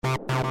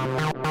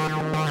Terror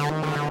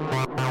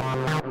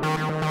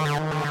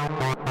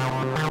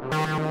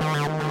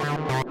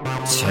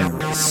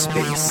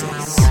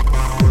Spaces.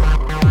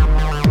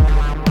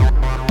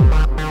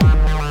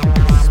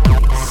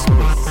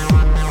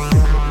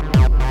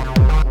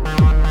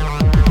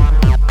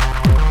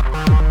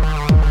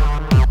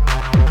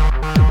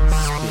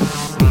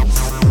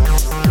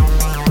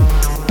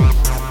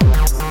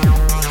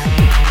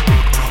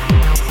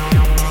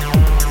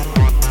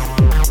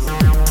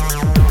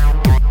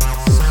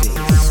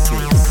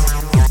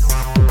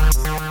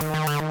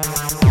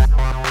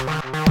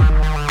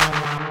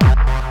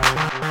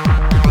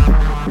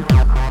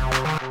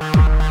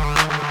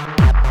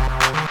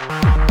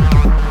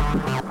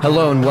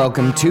 Hello and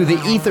welcome to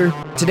The Ether.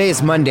 Today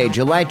is Monday,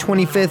 July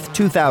 25th,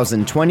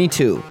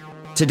 2022.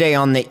 Today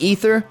on The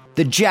Ether,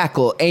 the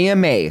Jackal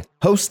AMA,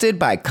 hosted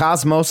by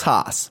Cosmos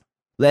Haas.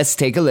 Let's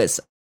take a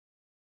listen.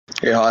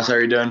 Hey Haas, how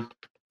are you doing?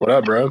 What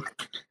up, bro?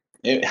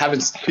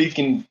 Haven't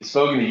spoken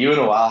to you in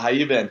a while. How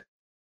you been?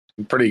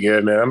 I'm pretty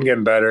good, man. I'm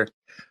getting better.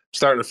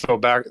 Starting to feel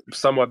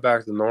somewhat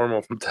back to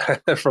normal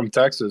from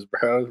Texas,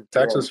 bro.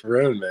 Texas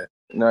ruined me.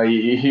 No,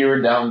 you were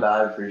down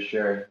bad for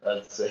sure.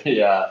 That's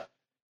yeah.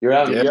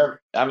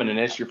 You're having an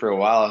issue for a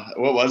while.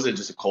 What was it?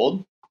 Just a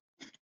cold?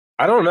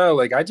 I don't know.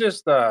 Like I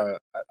just I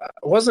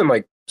wasn't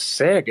like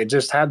sick. I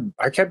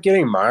kept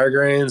getting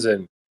migraines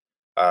and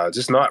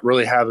just not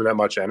really having that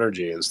much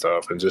energy and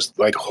stuff, and just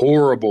like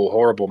horrible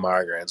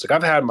migraines. Like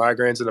I've had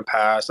migraines in the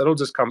past. It'll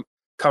just come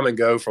and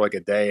go for like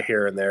a day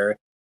here and there.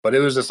 But it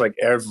was just like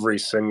every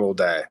single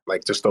day,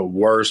 like just the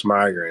worst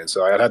migraine.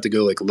 So I'd have to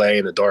go like lay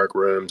in a dark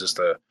room just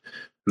to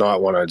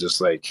not want to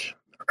just like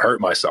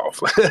hurt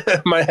myself.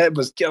 My head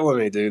was killing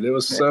me, dude. It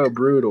was so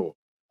brutal.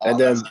 And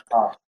then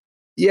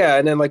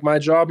like my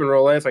job in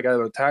real life, like I have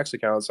a tax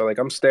account, so like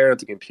I'm staring at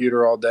the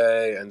computer all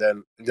day, and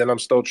then I'm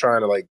still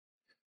trying to like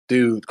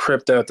do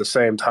crypto at the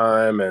same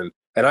time, and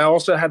I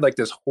also had like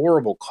this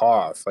horrible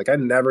cough. Like I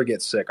never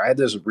get sick. I had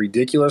this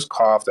ridiculous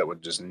cough that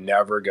would just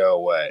never go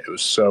away. It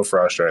was so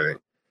frustrating.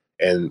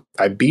 And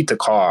I beat the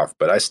cough,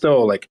 but I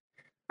still like,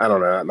 I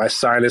don't know, my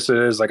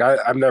sinuses, like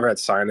I've never had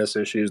sinus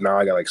issues. Now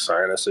I got like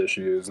sinus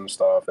issues and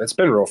stuff. It's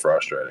been real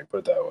frustrating,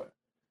 put it that way.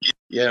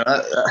 Yeah,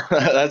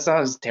 that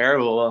sounds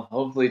terrible. Well,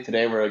 hopefully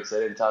today we're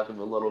excited to talk a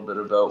little bit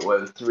about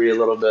Web3, a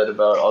little bit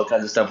about all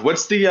kinds of stuff.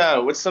 What's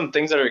some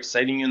things that are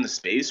exciting you in the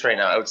space right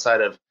now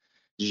outside of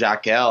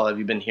Jackal? Have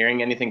you been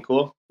hearing anything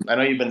cool? I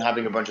know you've been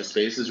having a bunch of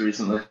spaces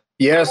recently.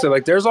 Yeah, so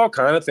like there's all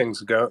kind of things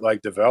go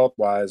like develop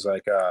wise,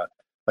 like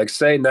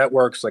say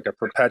networks like a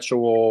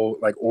perpetual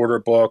like order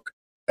book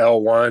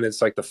L1. It's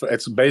like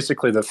it's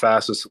basically the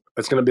fastest.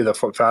 It's going to be the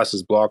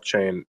fastest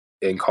blockchain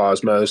in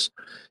Cosmos,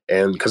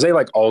 and because they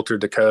like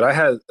altered the code. I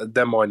had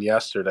them on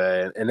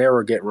yesterday, and they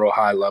were getting real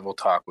high level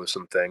talk with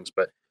some things.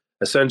 But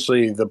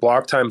essentially, the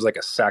block time's like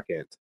a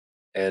second,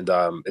 and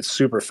it's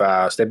super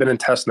fast. They've been in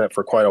testnet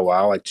for quite a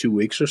while, like 2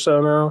 weeks or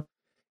so now,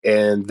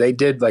 and they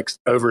did like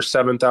over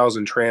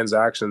 7,000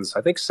 transactions.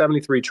 I think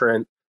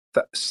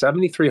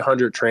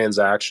 7,300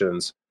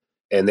 transactions.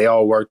 And they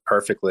all worked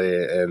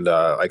perfectly. And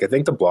like I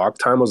think the block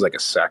time was like a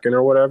second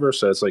or whatever.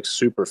 So it's like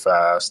super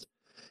fast.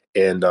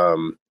 And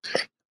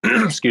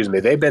excuse me,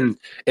 they've been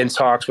in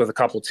talks with a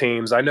couple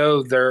teams. I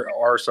know there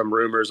are some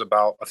rumors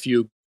about a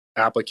few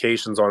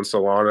applications on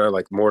Solana,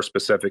 like more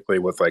specifically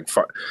with like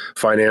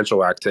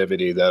financial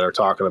activity that are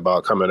talking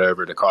about coming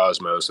over to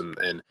Cosmos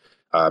and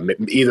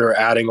either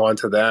adding on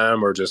to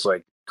them or just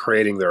like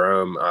creating their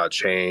own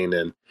chain,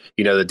 and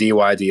you know the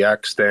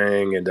DYDX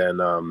thing, and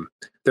then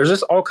there's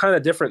just all kind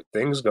of different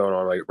things going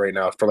on like right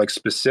now for like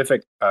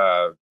specific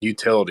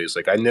utilities.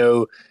 Like I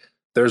know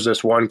there's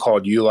this one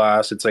called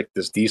ULAS. It's like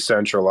this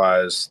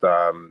decentralized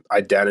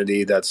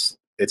identity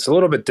it's a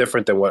little bit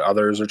different than what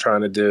others are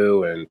trying to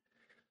do, and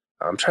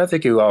I'm trying to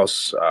think who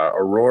else.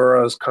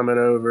 Aurora's coming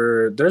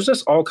over. There's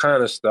just all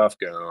kind of stuff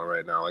going on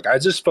right now. Like I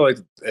just feel like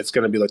it's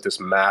going to be like this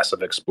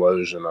massive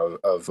explosion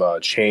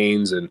of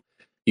chains and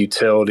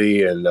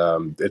utility, and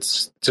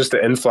it's just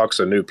the influx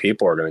of new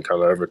people are going to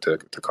come over to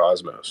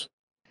Cosmos.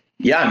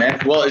 Yeah, man.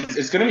 Well,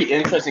 it's going to be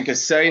interesting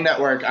because Say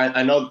Network,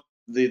 I know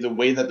the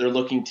way that they're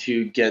looking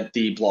to get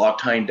the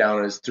block time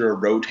down is through a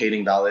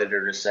rotating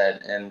validator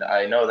set, and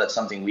I know that's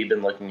something we've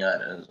been looking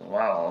at as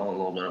well, a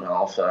little bit of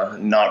alpha,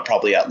 not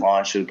probably at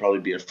launch. It would probably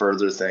be a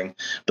further thing,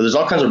 but there's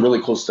all kinds of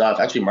really cool stuff.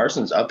 Actually,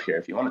 Marston's up here.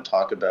 If you want to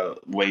talk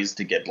about ways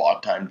to get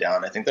block time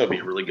down, I think that would be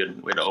a really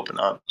good way to open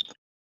up.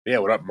 Yeah,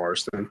 what up,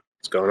 Marston?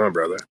 What's going on,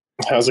 brother?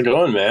 How's it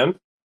going, man?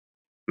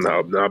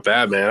 No, not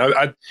bad, man.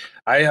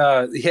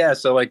 Yeah.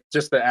 So like,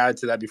 just to add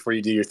to that before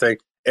you do your thing,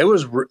 it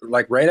was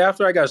like right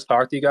after I guys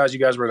talked to you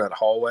guys were in that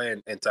hallway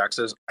in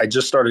Texas. I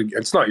just started.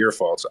 It's not your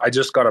fault. I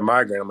just got a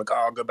migraine. I'm like, oh,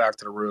 I'll go back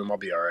to the room. I'll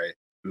be all right.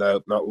 No,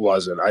 it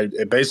wasn't.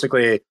 It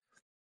basically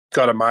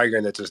got a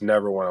migraine that just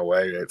never went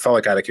away. It felt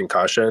like I had a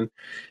concussion.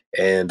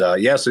 And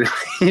yeah, so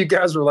you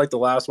guys were like the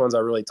last ones I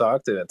really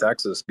talked to in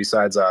Texas,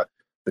 besides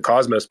the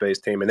Cosmos Space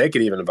team, and they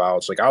could even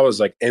vouch. Like I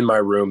was like in my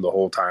room the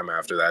whole time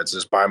after that,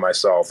 just by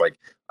myself. Like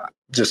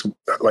just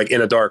like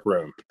in a dark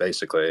room.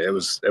 Basically, it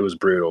was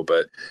brutal.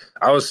 But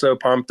I was so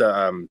pumped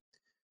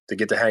to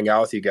get to hang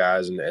out with you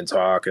guys and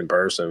talk in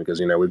person, because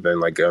we've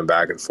been like going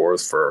back and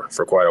forth for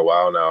quite a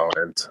while now,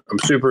 and I'm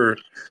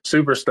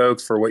super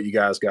stoked for what you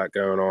guys got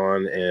going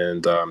on.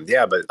 And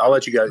yeah, but I'll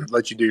let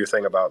you do your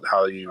thing about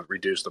how you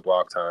reduce the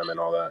block time and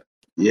all that.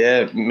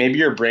 Yeah, maybe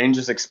your brain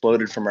just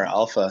exploded from our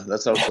alpha.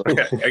 That's how.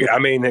 I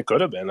mean, it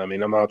could have been. I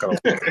mean, I'm not gonna.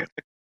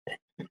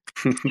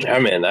 Yeah,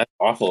 man, that's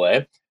awful,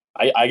 eh?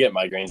 I get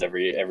migraines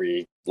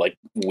every like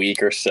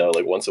week or so,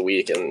 like once a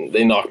week, and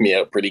they knock me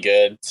out pretty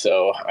good.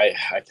 So I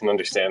can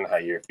understand how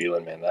you're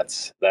feeling, man.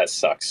 That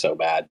sucks so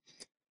bad.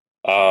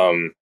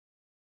 Um,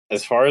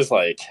 as far as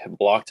like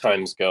block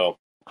times go,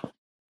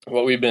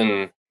 what we've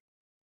been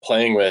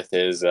playing with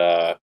is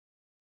a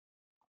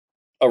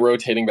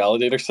rotating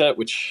validator set,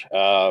 which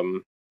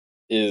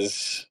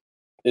is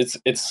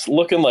it's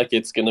looking like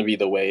it's going to be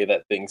the way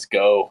that things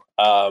go.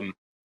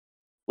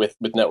 With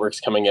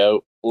networks coming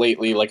out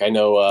lately, like I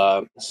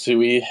know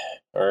Sui,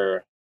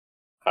 or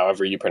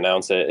however you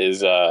pronounce it,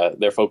 is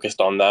they're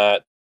focused on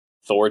that.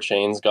 Thor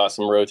Chain's got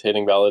some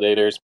rotating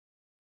validators,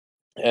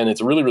 and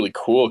it's really really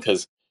cool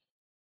because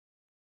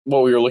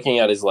what we were looking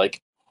at is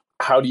like,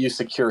 how do you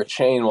secure a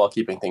chain while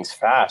keeping things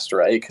fast,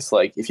 right? Because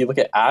like if you look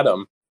at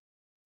Atom,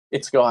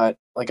 it's got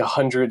like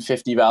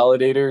 150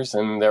 validators,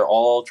 and they're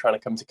all trying to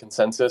come to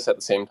consensus at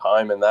the same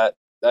time, and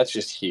that's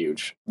just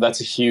huge. That's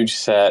a huge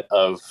set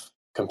of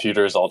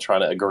computers all trying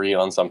to agree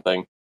on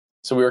something.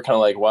 So we were kind of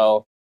like,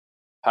 well,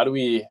 how do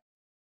we,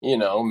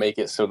 make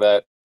it so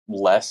that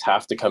less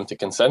have to come to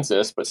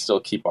consensus, but still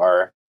keep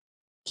our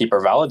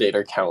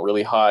validator count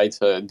really high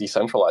to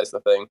decentralize the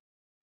thing.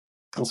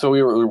 And so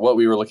what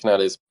we were looking at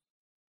is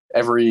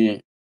every,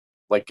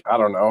 like, I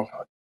don't know,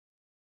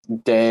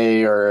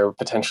 day or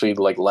potentially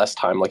like less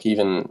time, like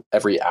even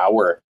every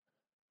hour,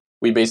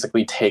 we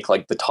basically take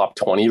like the top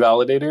 20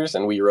 validators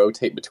and we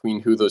rotate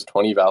between who those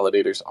 20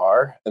 validators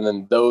are. And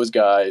then those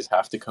guys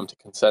have to come to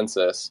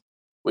consensus,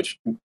 which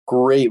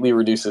greatly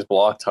reduces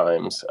block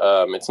times.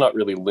 It's not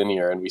really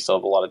linear, and we still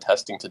have a lot of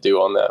testing to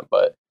do on that,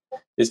 but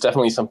it's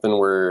definitely something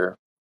we're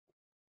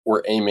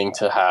aiming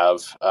to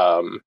have,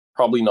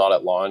 probably not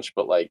at launch,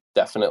 but like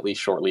definitely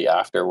shortly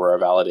after, where our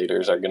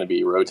validators are going to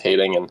be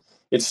rotating, and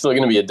it's still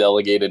going to be a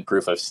delegated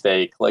proof of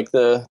stake like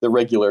the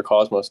regular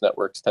Cosmos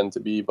networks tend to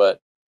be, but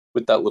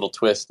with that little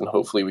twist, and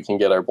hopefully we can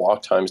get our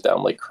block times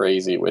down like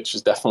crazy, which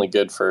is definitely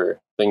good for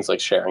things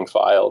like sharing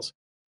files.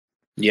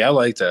 Yeah, I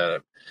like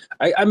that.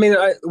 I mean,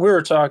 we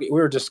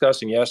were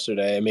discussing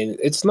yesterday. I mean,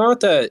 it's not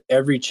that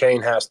every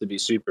chain has to be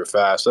super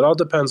fast. It all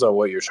depends on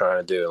what you're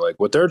trying to do. Like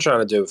what they're trying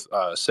to do with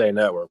Say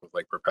Network, with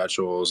like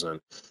perpetuals and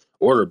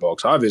order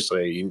books.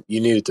 Obviously, you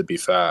need it to be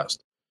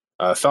fast.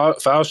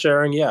 File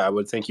sharing, yeah, I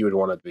would think you would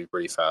want it to be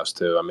pretty fast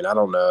too. I mean, I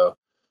don't know,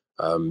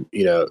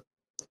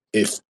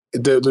 if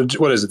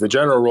what is it? The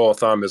general rule of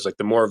thumb is like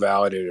the more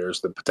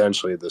validators, the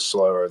potentially the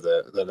slower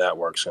the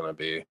network's going to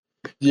be.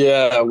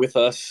 Yeah, with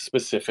us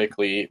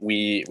specifically,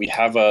 we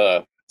have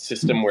a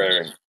system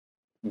where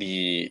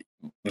the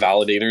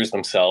validators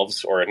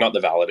themselves, or not the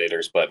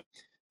validators, but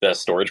the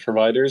storage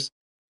providers,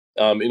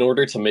 in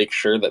order to make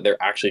sure that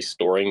they're actually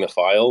storing the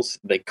files,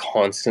 they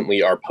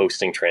constantly are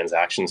posting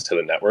transactions to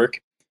the network.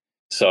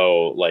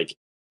 So like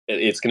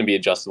it's going to be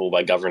adjustable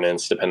by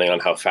governance depending on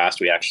how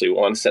fast we actually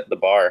want to set the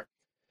bar.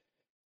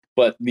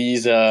 But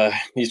these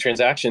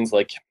transactions,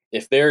 like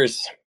if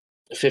there's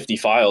 50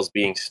 files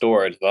being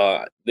stored,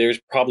 there's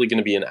probably going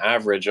to be an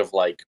average of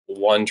like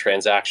one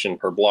transaction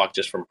per block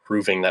just from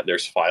proving that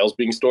there's files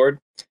being stored.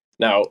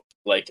 Now,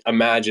 like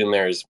imagine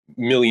there's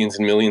millions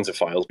and millions of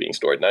files being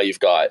stored. Now you've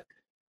got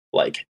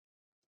like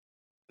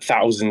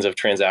thousands of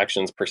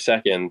transactions per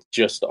second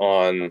just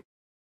on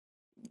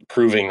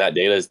proving that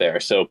data is there.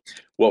 So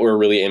what we're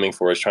really aiming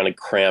for is trying to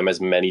cram as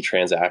many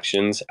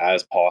transactions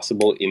as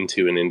possible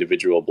into an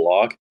individual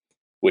block,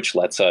 which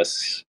lets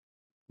us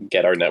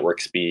get our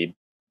network speed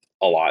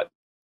a lot.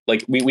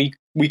 Like we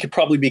could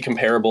probably be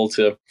comparable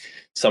to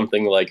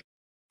something like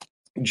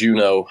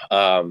Juno,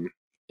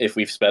 if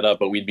we've sped up,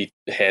 but we'd be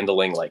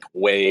handling like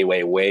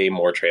way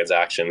more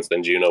transactions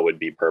than Juno would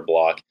be per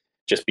block,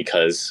 just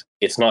because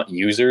it's not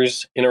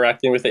users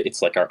interacting with it.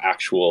 It's like our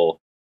actual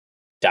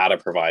data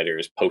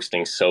providers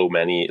posting so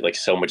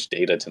much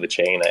data to the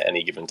chain at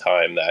any given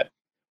time, that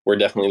we're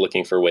definitely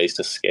looking for ways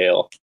to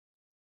scale.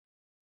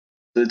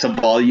 It's a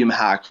volume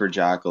hack for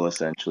Jackal,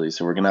 essentially.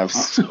 So we're gonna have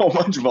so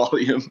much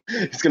volume.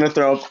 It's gonna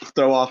throw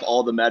off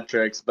all the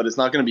metrics, but it's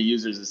not gonna be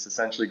users. It's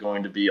essentially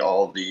going to be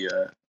all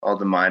the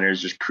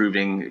miners just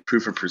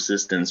proof of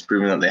persistence,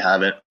 proving that they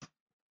have it.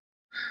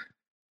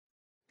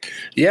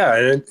 Yeah,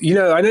 and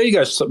I know you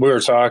guys. We were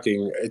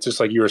talking. It's just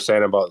like you were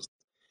saying about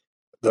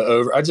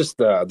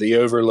the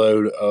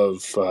overload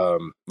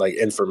of like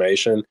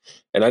information,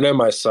 and I know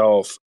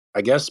myself.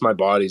 I guess my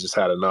body just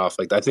had enough.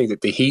 Like I think that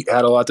the heat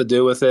had a lot to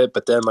do with it,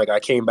 but then like I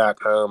came back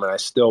home and I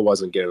still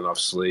wasn't getting enough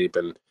sleep,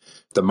 and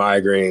the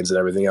migraines and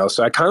everything else.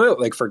 So I kind of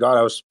like forgot.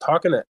 I was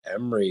talking to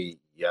Emery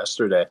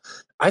yesterday.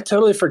 I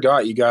totally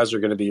forgot you guys are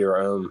going to be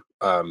your own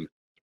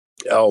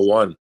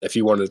L1, if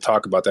you wanted to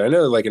talk about that. I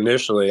know, like,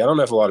 initially, I don't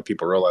know if a lot of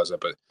people realize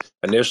that, but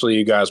initially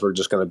you guys were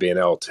just going to be an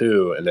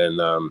L2, and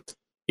then,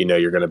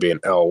 you're going to be an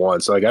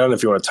L1. So, like, I don't know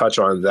if you want to touch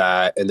on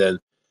that, and then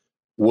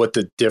what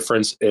the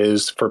difference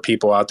is for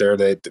people out there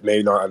that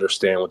may not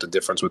understand what the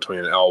difference between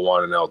an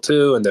L1 and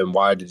L2, and then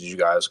why did you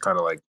guys kind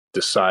of like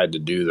decide to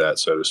do that,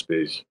 so to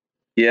speak?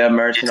 Yeah,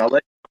 Marcin, I'll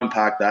let you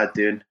unpack that,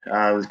 dude.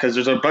 Because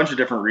there's a bunch of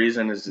different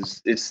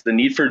reasons. It's the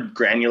need for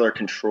granular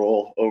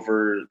control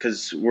over,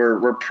 because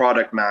we're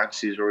product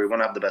maxis, where we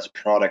want to have the best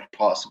product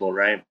possible,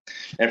 right?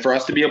 And for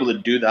us to be able to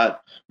do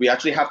that, we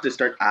actually have to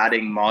start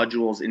adding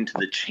modules into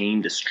the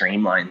chain to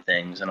streamline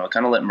things. And I'll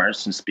kind of let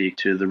Marcin speak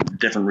to the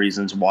different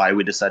reasons why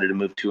we decided to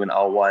move to an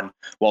L1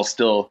 while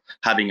still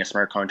having a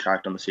smart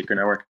contract on the secret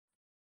network.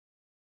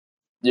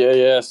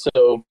 Yeah.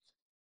 So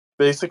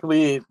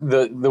basically,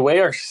 the way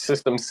our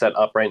system's set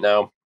up right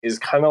now is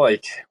kind of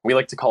like, we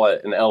like to call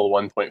it an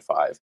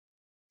L1.5.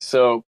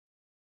 So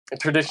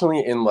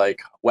traditionally in like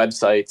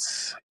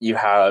websites, you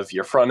have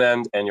your front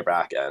end and your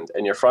back end,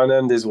 and your front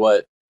end is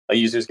what a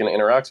user is going to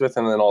interact with,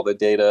 and then all the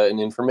data and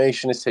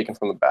information is taken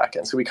from the back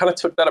end. So we kind of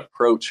took that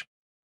approach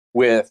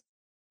with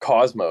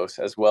Cosmos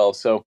as well.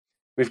 So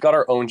we've got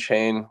our own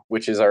chain,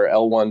 which is our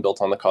L1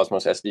 built on the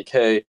Cosmos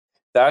SDK.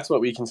 That's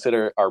what we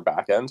consider our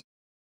back end.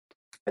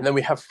 And then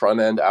we have front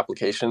end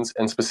applications,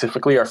 and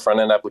specifically our front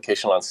end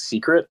application on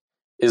Secret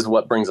is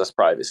what brings us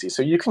privacy.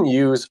 So you can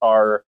use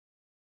our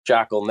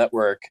Jackal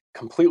network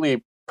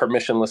completely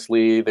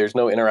permissionlessly. There's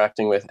no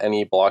interacting with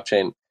any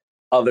blockchain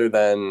other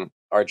than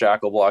our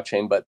Jackal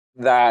blockchain, but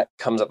that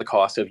comes at the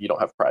cost of you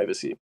don't have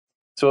privacy.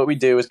 So what we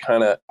do is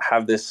kind of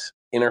have this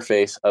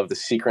interface of the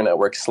Secret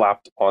network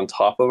slapped on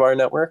top of our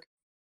network.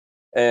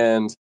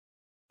 And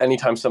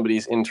anytime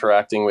somebody's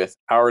interacting with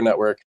our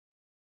network,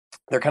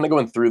 they're kind of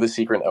going through the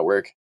Secret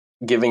network,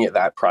 giving it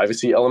that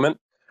privacy element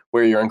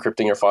where you're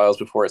encrypting your files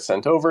before it's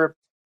sent over.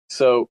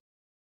 So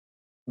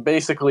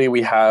basically,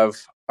 we have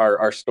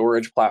our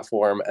storage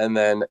platform, and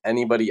then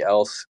anybody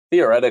else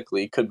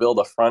theoretically could build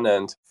a front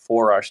end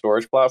for our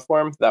storage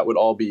platform. That would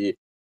all be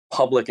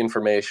public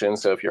information.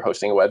 So if you're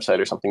hosting a website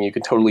or something, you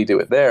could totally do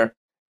it there.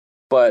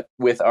 But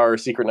with our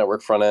secret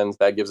network front end,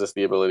 that gives us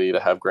the ability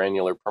to have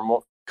granular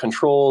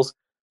controls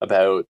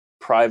about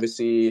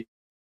privacy,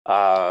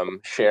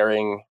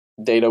 sharing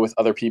data with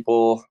other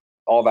people,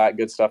 all that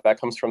good stuff. That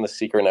comes from the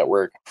secret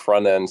network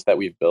front ends that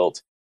we've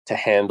built to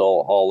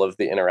handle all of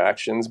the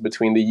interactions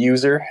between the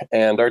user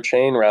and our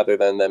chain rather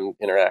than them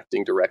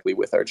interacting directly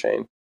with our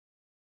chain.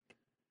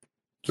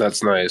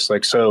 That's nice.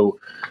 Like, so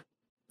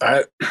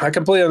I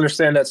completely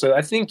understand that. So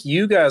I think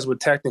you guys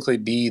would technically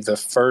be the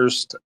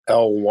first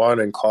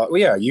L1 in Cosmos. Well,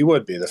 yeah, you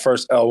would be the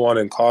first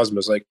L1 in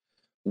Cosmos. Like,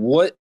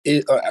 what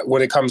is,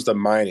 when it comes to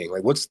mining,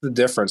 like, what's the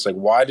difference? Like,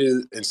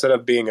 instead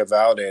of being a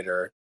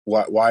validator,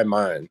 why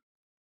mine?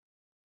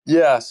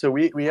 Yeah, so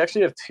we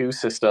actually have two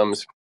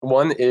systems.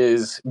 One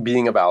is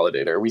being a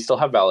validator. We still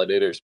have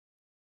validators.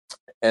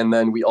 And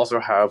then we also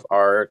have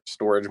our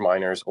storage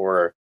miners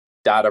or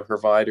data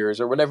providers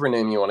or whatever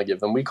name you want to give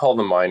them. We call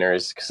them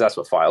miners because that's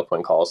what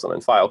Filecoin calls them.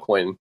 And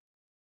Filecoin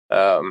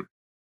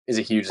is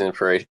a huge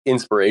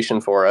inspiration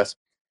for us.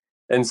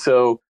 And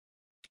so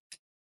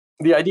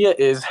the idea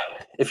is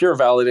if you're a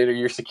validator,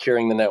 you're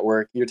securing the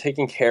network, you're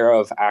taking care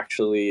of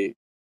actually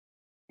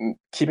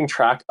keeping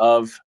track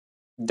of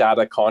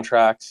data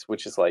contracts,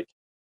 which is like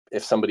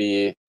if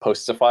somebody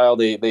posts a file,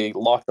 they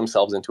lock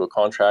themselves into a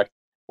contract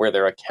where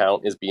their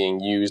account is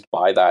being used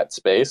by that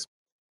space.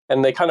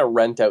 And they kind of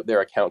rent out their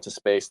account to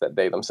space that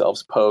they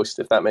themselves post,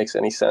 if that makes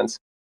any sense.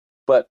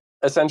 But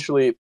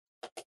essentially,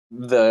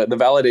 the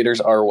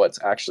validators are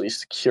what's actually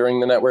securing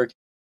the network.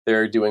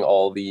 They're doing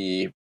all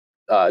the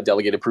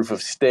delegated proof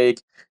of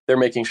stake. They're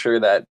making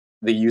sure that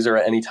the user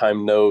at any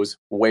time knows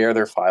where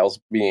their file's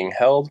being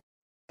held.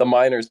 The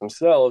miners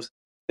themselves,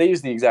 they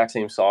use the exact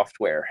same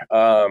software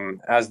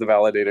as the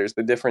validators.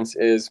 The difference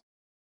is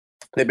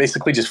they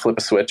basically just flip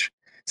a switch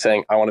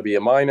saying, I want to be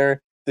a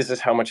miner. This is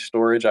how much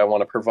storage I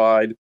want to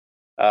provide.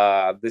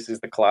 This is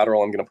the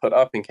collateral I'm going to put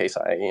up in case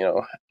I,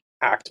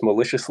 act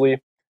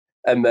maliciously.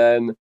 And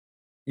then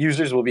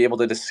users will be able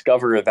to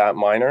discover that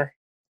miner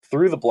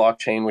through the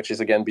blockchain, which is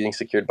again being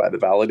secured by the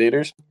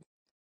validators.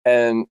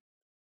 And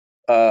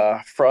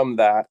from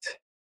that,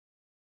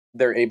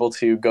 they're able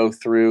to go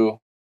through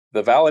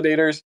the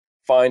validators,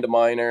 find a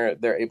miner.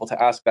 They're able to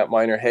ask that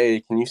miner,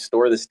 hey, can you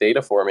store this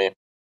data for me?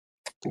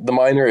 The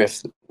miner,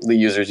 if the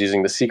user is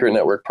using the secret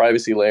network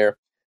privacy layer,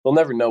 they'll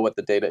never know what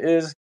the data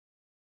is.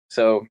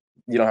 So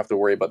you don't have to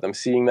worry about them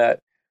seeing that.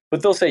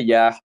 But they'll say,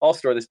 yeah, I'll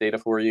store this data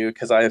for you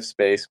because I have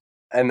space.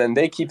 And then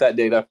they keep that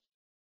data.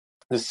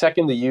 The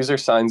second the user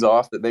signs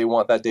off that they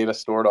want that data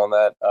stored on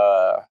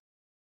that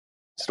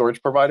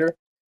storage provider,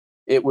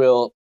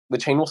 the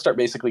chain will start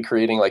basically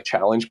creating like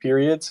challenge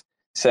periods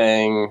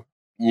saying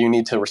you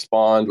need to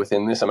respond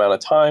within this amount of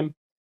time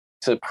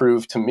to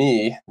prove to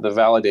me, the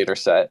validator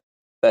set,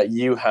 that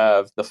you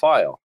have the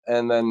file.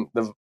 And then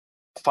the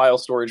file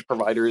storage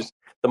providers,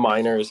 the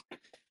miners,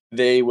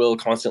 they will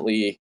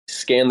constantly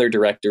scan their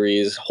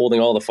directories,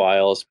 holding all the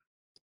files,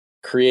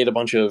 create a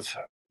bunch of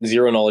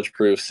zero knowledge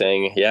proof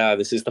saying, yeah,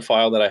 this is the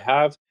file that I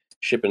have,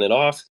 shipping it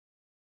off.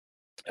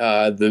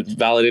 The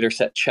validator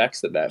set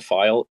checks that that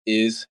file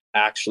is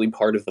actually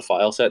part of the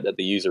file set that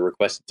the user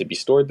requested to be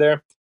stored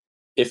there.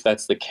 If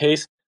that's the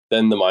case,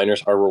 then the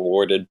miners are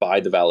rewarded by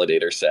the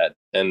validator set,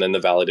 and then the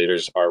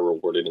validators are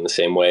rewarded in the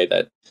same way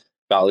that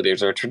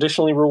validators are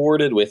traditionally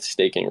rewarded with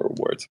staking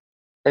rewards.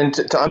 And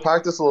to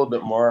unpack this a little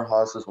bit more,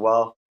 Haas, as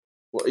well,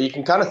 you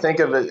can kind of think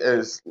of it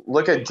as,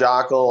 look at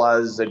Jackal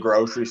as a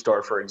grocery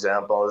store, for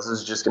example. This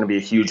is just going to be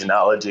a huge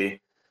analogy.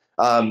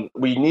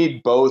 We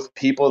need both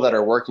people that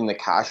are working the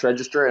cash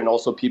register and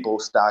also people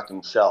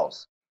stacking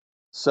shelves.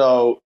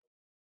 So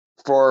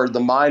for the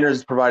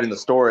miners providing the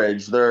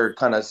storage, they're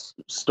kind of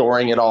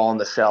storing it all on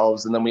the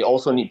shelves. And then we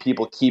also need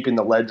people keeping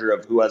the ledger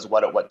of who has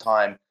what at what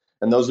time.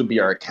 And those would be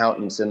our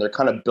accountants. And they're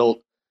kind of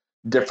built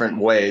different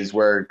ways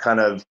where kind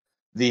of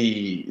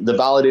the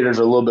validators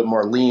are a little bit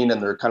more lean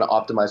and they're kind of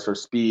optimized for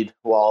speed,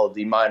 while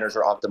the miners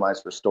are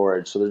optimized for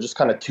storage. So they're just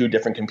kind of two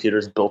different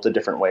computers built a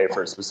different way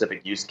for a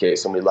specific use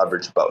case, and we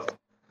leverage both.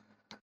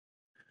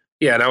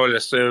 Yeah, and I would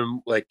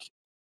assume like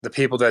the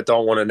people that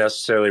don't want to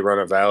necessarily run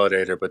a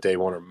validator, but they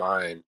want to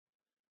mine,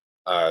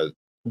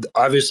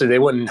 obviously they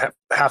wouldn't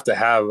have to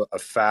have a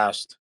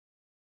fast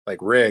like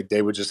rig.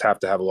 They would just have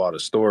to have a lot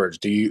of storage.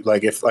 Do you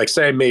like, if like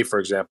say me, for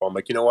example, I'm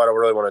like, you know what, I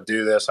really want to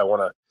do this, I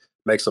want to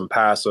make some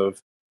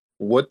passive.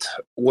 What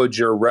would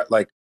your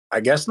like, I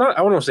guess not,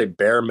 I wouldn't say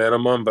bare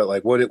minimum, but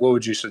like what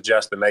would you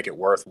suggest to make it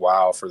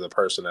worthwhile for the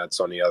person that's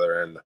on the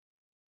other end,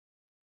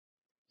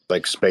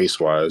 like space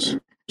wise?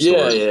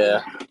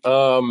 Yeah.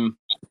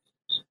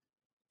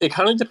 It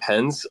kind of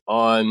depends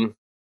on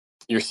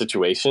your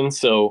situation.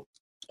 So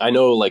I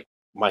know, like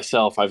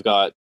myself, I've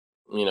got,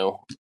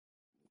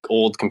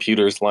 old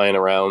computers lying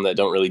around that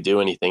don't really do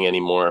anything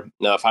anymore.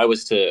 Now, if I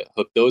was to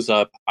hook those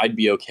up, I'd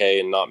be okay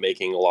and not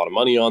making a lot of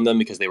money on them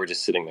because they were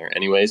just sitting there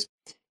anyways.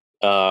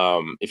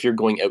 If you're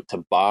going out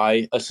to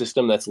buy a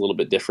system, that's a little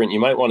bit different. You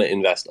might want to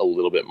invest a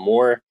little bit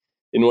more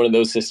in one of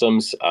those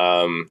systems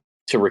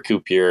to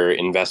recoup your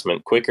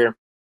investment quicker.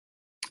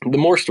 The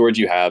more storage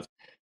you have,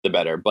 the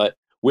better. But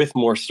with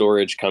more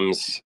storage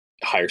comes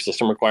higher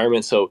system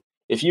requirements. So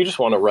if you just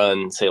want to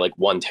run, say, like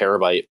 1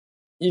 terabyte,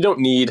 you don't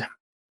need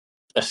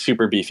a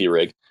super beefy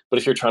rig. But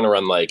if you're trying to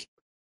run like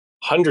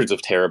hundreds of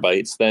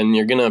terabytes, then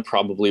you're going to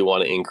probably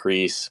want to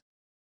increase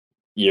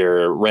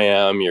your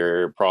RAM,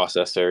 your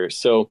processor.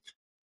 So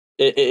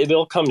it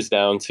all comes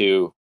down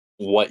to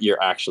what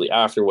you're actually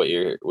after, what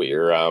your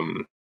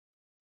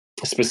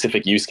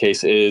specific use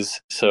case is.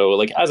 So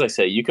like, as I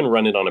say, you can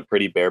run it on a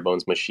pretty bare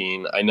bones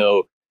machine. I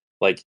know,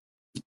 like,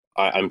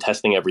 I'm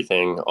testing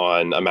everything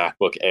on a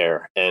MacBook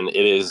Air, and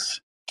it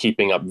is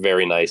keeping up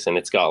very nice, and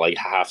it's got like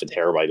half a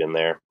terabyte in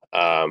there.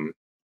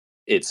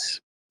 It's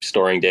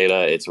storing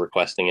data, it's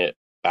requesting it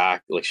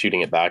back, like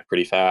shooting it back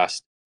pretty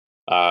fast.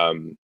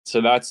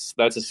 So that's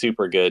a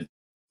super good,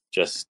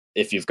 just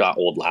if you've got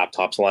old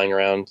laptops lying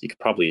around, you could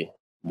probably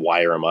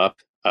wire them up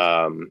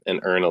and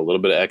earn a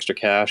little bit of extra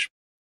cash.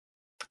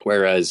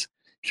 Whereas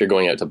if you're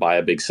going out to buy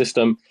a big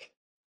system,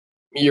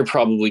 you're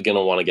probably going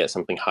to want to get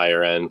something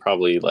higher end,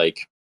 probably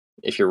like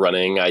if you're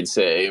running, I'd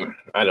say,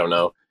 I don't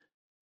know,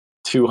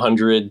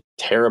 200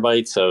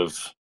 terabytes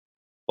of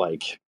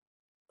like,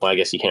 well, I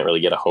guess you can't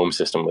really get a home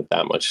system with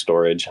that much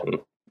storage and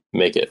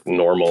make it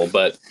normal.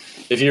 But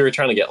if you were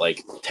trying to get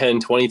like 10,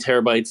 20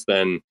 terabytes,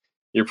 then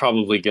you're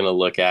probably going to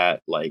look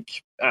at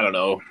like, I don't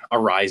know, a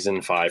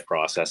Ryzen 5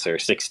 processor,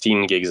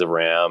 16 gigs of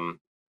RAM,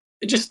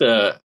 just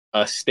a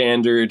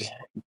standard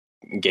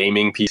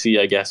gaming PC,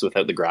 I guess,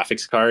 without the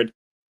graphics card.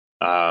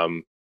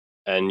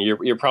 And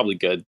you're probably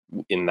good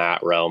in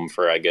that realm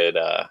for a good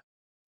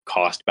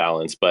cost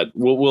balance. But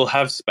we'll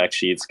have spec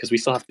sheets because we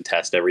still have to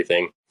test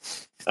everything,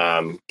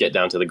 get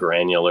down to the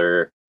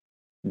granular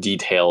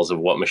details of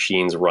what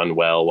machines run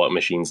well, what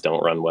machines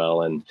don't run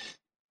well. And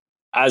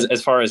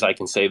as far as I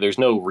can say, there's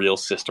no real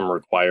system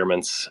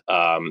requirements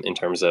in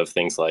terms of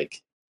things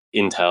like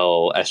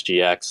Intel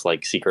SGX,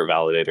 like secret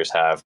validators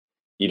have.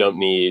 You don't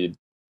need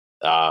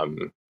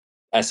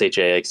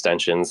SHA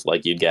extensions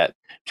like you'd get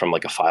from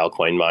like a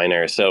Filecoin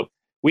miner. So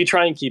we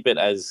try and keep it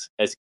as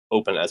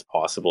open as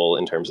possible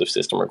in terms of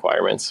system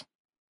requirements.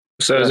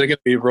 So is it going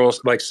to be real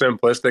like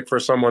simplistic for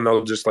someone?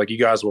 They'll just like, you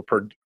guys will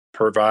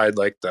provide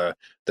like the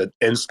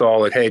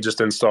install, like, hey, just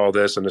install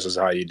this and this is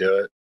how you do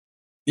it.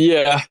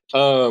 Yeah.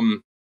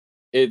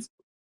 It's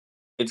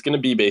going to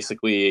be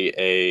basically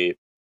a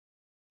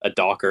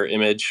Docker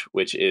image,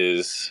 which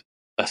is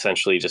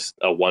essentially just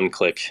a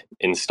one-click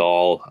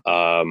install.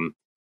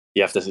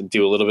 You have to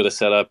do a little bit of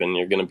setup, and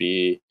you're going to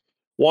be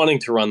wanting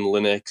to run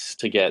Linux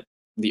to get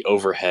the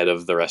overhead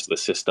of the rest of the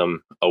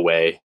system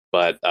away.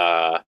 But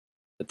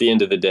at the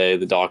end of the day,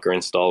 the Docker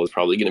install is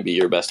probably going to be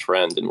your best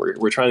friend, and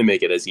we're trying to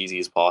make it as easy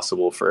as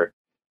possible for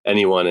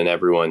anyone and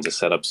everyone to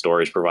set up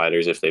storage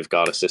providers if they've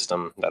got a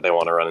system that they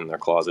want to run in their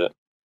closet.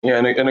 Yeah,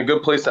 and a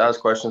good place to ask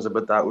questions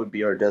about that would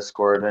be our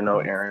Discord. I know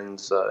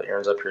Aaron's up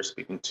here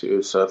speaking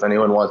too. So if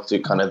anyone wants to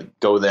kind of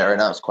go there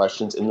and ask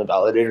questions in the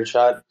validator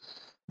chat,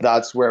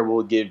 that's where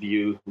we'll give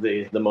you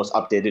the most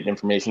updated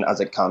information as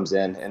it comes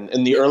in. And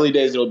in the early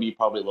days, it'll be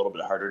probably a little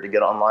bit harder to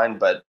get online,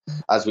 but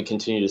as we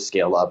continue to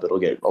scale up, it'll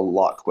get a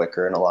lot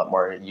quicker and a lot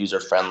more user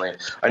friendly.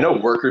 I know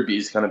Worker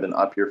Bee's kind of been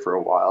up here for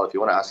a while. If you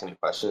want to ask any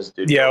questions,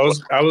 dude. Yeah,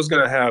 I was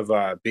gonna have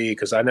B,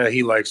 because I know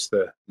he likes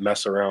to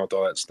mess around with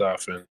all that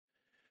stuff, and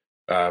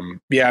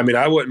yeah, I mean,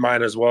 I wouldn't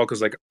mind as well,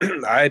 because like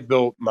I had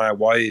built my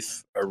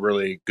wife a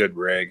really good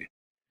rig,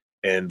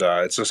 and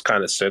it just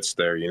kind of sits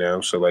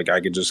there, so like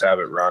I could just have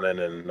it running,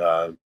 and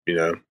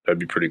that'd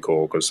be pretty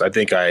cool, because I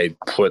think I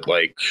put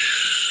like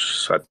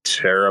a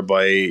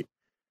terabyte,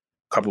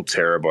 couple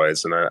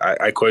terabytes, and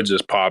I could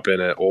just pop in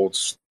an old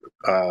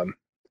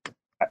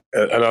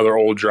another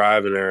old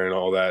drive in there and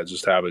all that,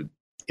 just have it,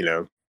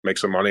 make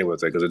some money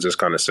with it, because it just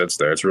kind of sits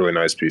there. It's a really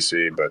nice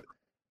PC, but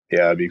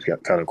yeah, it'd be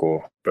kind of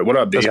cool. But what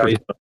up, B?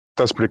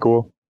 That's pretty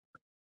cool.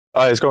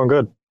 It's going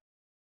good.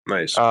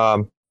 Nice.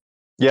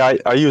 Yeah,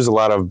 I use a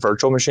lot of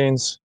virtual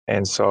machines,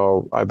 and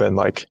so I've been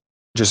like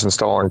just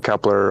installing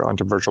Kepler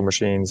onto virtual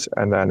machines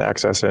and then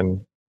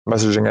accessing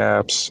messaging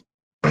apps,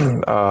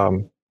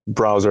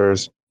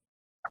 browsers.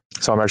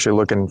 So I'm actually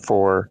looking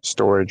for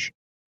storage.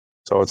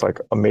 So it's like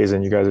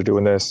amazing you guys are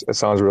doing this. It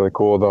sounds really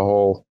cool, the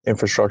whole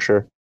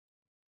infrastructure.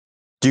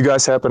 Do you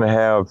guys happen to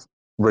have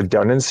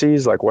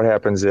redundancies? Like what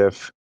happens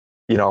if,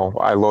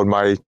 I load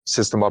my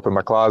system up in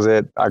my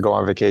closet, I go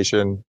on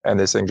vacation, and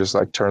this thing just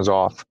like turns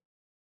off?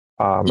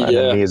 And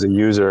then me as a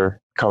user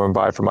coming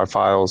by for my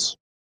files,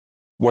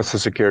 what's the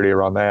security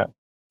around that?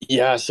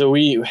 Yeah, so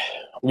we've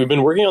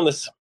been working on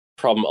this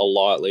problem a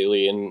lot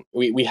lately, and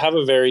we have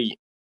a very,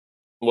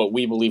 what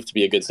we believe to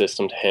be a good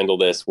system to handle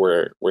this.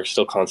 We're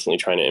still constantly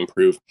trying to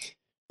improve,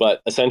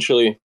 but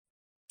essentially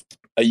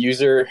a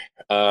user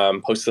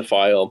posts a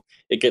file,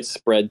 it gets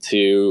spread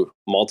to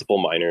multiple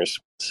miners,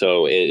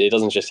 so it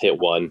doesn't just hit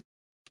one,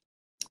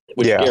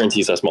 which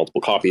guarantees us multiple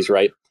copies,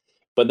 right?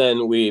 But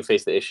then we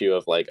face the issue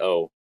of like,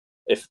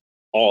 if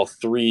all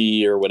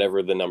three or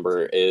whatever the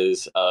number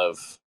is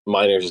of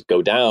miners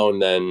go down,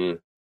 then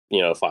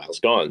file's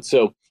gone.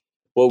 So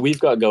what we've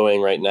got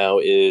going right now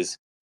is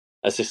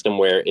a system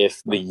where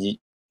if the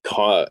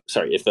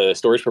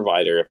storage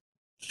provider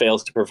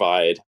fails to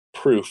provide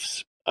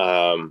proofs,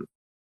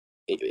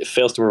 it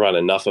fails to provide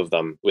enough of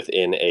them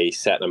within a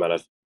set amount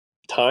of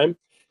time,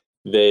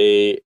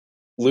 they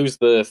lose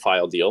the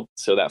file deal.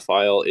 So that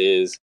file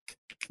is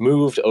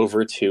moved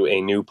over to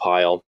a new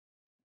pile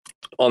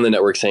on the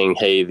network saying,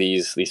 hey,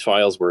 these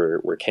files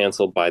were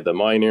canceled by the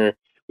miner.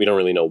 We don't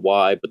really know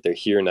why, but they're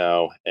here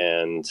now,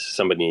 and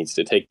somebody needs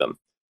to take them.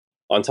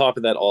 On top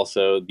of that,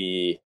 also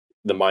the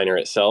miner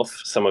itself,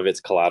 some of its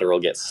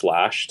collateral gets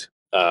slashed,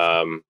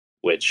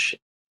 which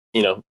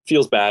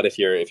feels bad if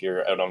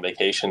you're out on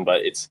vacation,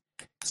 but it's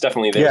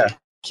definitely there to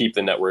keep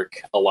the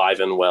network alive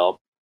and well.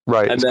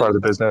 Right, and it's part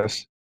of the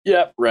business.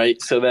 Yeah, right.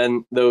 So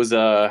then those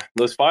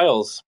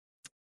files,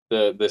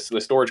 the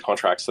storage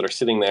contracts that are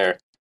sitting there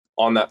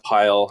on that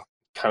pile,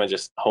 kind of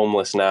just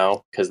homeless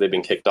now because they've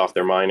been kicked off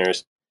their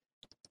miners,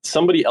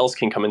 somebody else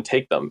can come and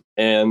take them.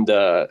 And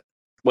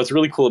what's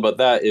really cool about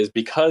that is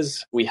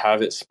because we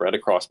have it spread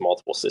across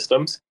multiple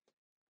systems,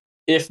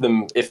 if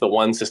the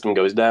one system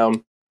goes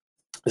down,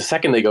 the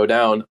second they go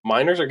down,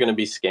 miners are going to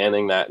be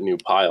scanning that new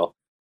pile,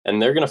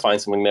 and they're going to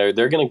find something there.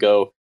 They're going to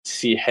go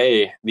see,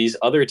 hey, these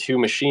other two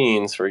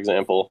machines, for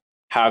example,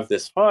 have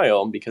this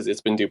file because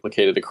it's been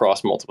duplicated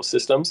across multiple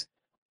systems.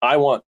 I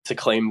want to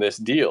claim this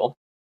deal.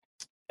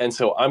 And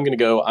so I'm going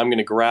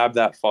to grab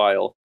that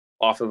file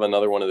off of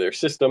another one of their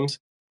systems.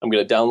 I'm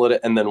going to download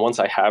it. And then once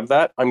I have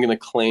that, I'm going to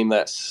claim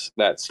that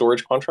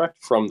storage contract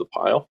from the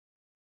pile.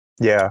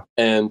 Yeah.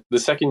 And the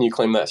second you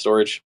claim that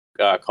storage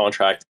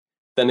contract,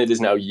 then it is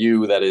now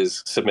you that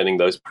is submitting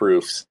those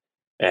proofs.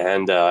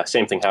 And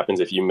same thing happens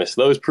if you miss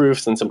those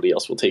proofs, then somebody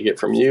else will take it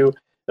from you.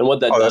 And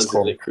what that does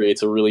is it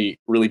creates a really,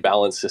 really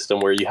balanced system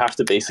where you have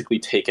to basically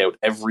take out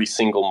every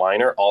single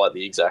miner all at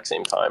the exact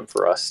same time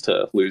for us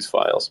to lose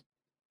files.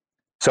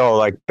 So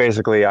like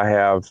basically I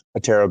have a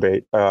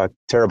terabyte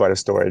of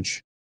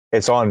storage.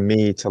 It's on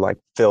me to like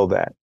fill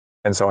that.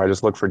 And so I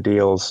just look for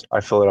deals.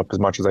 I fill it up as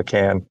much as I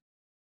can.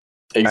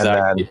 Exactly.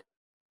 And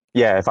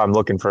then, if I'm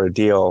looking for a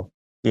deal,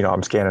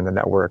 I'm scanning the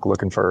network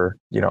looking for,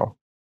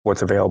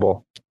 what's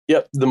available.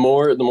 Yep. The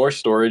more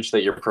storage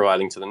that you're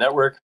providing to the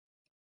network,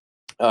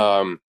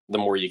 the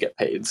more you get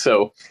paid.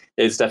 So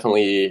it's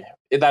definitely,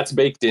 that's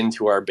baked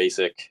into our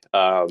basic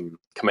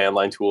command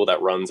line tool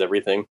that runs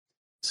everything.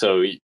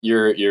 So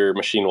your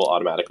machine will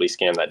automatically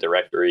scan that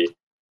directory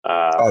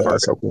for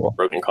that's so cool.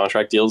 broken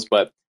contract deals.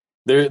 But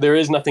there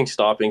is nothing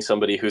stopping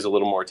somebody who's a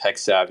little more tech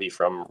savvy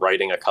from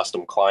writing a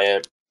custom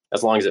client,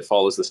 as long as it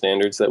follows the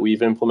standards that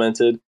we've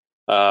implemented.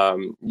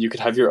 You could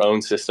have your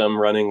own system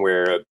running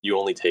where you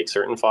only take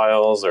certain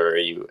files, or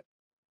you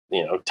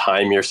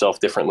time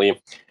yourself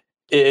differently.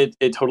 It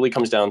totally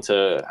comes down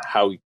to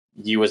how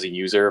you as a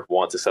user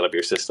want to set up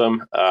your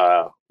system.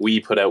 We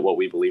put out what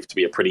we believe to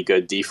be a pretty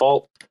good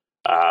default,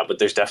 but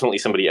there's definitely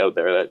somebody out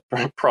there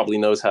that probably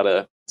knows how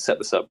to set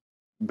this up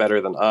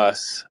better than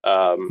us.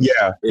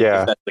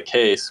 If that's the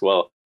case,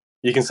 well,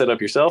 you can set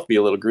up yourself, be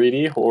a little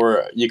greedy,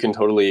 or you can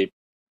totally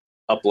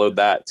upload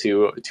that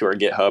to our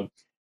GitHub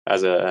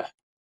as a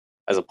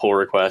pull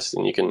request,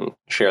 and you can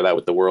share that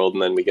with the world,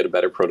 and then we get a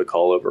better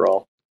protocol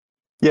overall.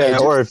 Yeah,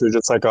 or if you're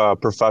just like a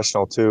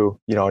professional too,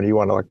 and you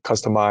want to like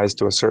customize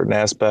to a certain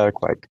aspect,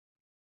 like,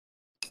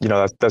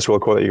 that's really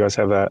cool that you guys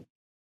have that.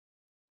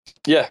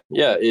 Yeah.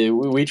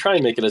 We try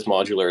and make it as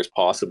modular as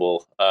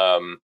possible.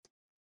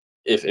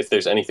 If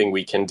there's anything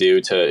we can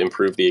do to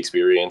improve the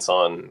experience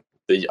on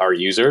our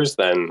users,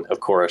 then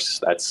of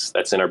course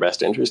that's in our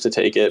best interest to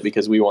take it,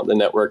 because we want the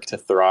network to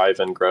thrive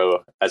and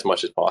grow as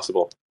much as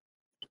possible.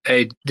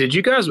 Hey, did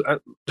you guys,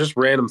 just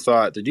random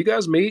thought, did you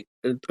guys meet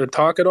or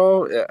talk at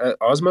all at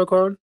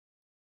OsmoCon?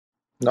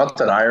 Not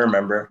that I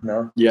remember,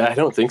 no. Yeah, I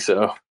don't think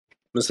so.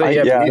 I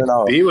don't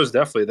know. B was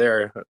definitely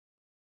there.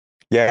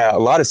 Yeah, a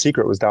lot of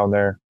Secret was down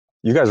there.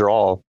 You guys are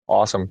all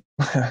awesome.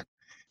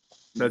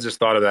 I just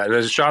thought of that. And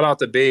there's a shout out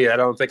to B. I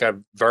don't think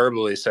I've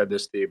verbally said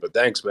this to you, but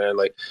thanks, man.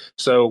 Like,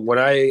 so when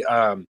I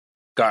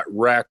got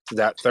wrecked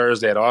that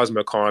Thursday at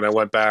OsmoCon, I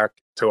went back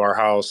to our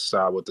house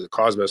with the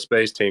Cosmos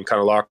Space team,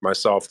 kind of locked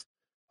myself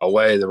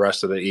away the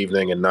rest of the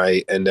evening and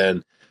night. And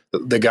then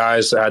the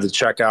guys had to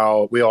check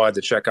out. We all had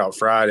to check out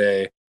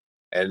Friday.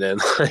 And then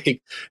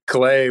like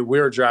Clay, we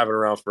were driving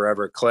around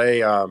forever.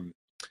 Clay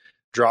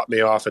dropped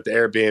me off at the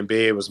Airbnb.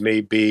 It was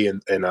me, B,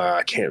 and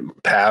I can't,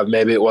 Pav,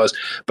 maybe it was.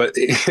 But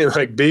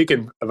like B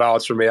can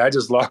vouch for me. I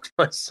just locked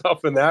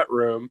myself in that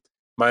room,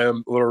 my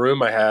own little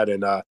room I had,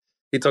 and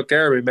he took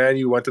care of me, man.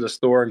 You went to the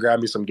store and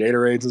grabbed me some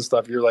Gatorades and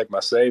stuff. You're like my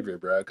savior,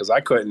 bro, because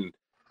I couldn't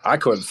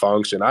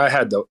function.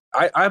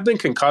 I've been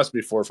concussed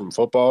before from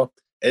football.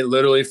 It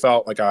literally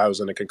felt like I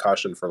was in a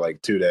concussion for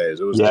like 2 days.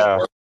 It was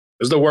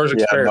the worst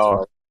experience.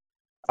 No,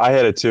 I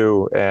had it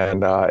too,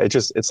 and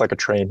it's like a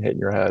train hitting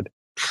your head.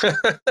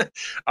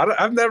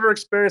 I've never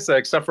experienced that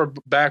except for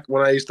back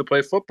when I used to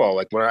play football.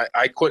 Like when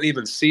I couldn't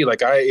even see.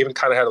 Like I even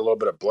kind of had a little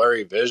bit of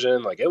blurry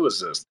vision. Like it was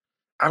just,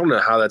 I don't know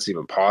how that's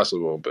even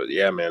possible. But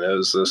yeah, man, it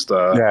was just it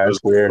was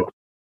weird.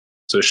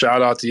 So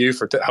shout out to you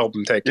for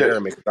helping take care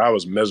of me, because I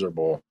was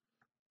miserable.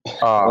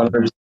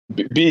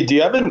 B, do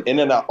you have an in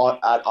and out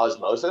at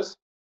Osmosis?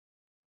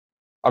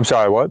 I'm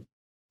sorry, what?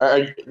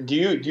 Do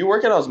you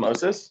work at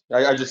Osmosis?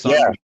 I just saw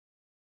Yeah. you.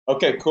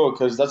 Okay, cool.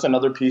 Because that's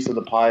another piece of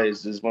the pie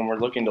is when we're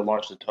looking to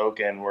launch the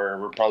token, we're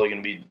probably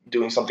going to be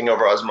doing something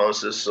over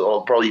Osmosis. So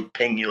I'll probably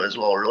ping you as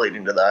well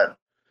relating to that.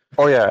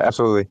 Oh yeah,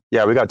 absolutely.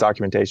 Yeah, we got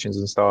documentations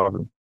and stuff.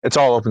 It's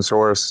all open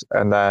source,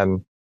 and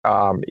then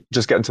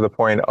just getting to the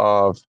point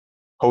of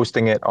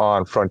hosting it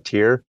on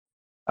Frontier.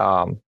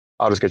 I'll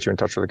just get you in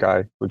touch with the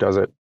guy who does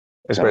it.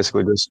 It's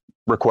basically just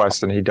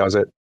request and he does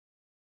it.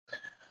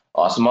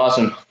 Awesome.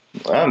 I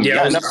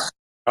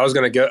was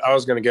gonna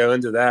go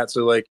into that.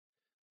 So like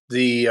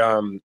the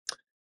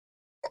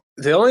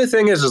only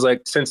thing is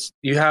like, since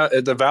you have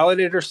the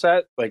validator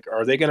set, like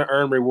are they going to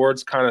earn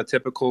rewards kind of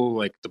typical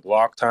like the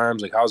block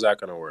times? Like how's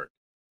that going to work?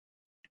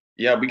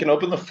 Yeah, we can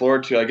open the floor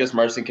to, I guess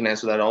Marston can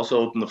answer that.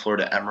 Also open the floor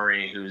to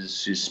Emery,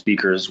 who's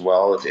speaker as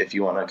well, if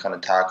you want to kind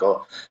of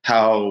tackle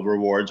how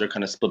rewards are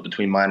kind of split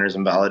between miners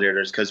and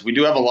validators, because we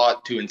do have a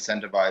lot to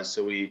incentivize.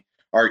 So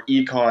our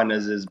econ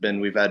has been,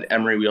 we've had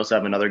Emery, we also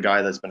have another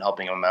guy that's been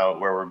helping him out,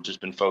 where we've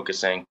just been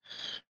focusing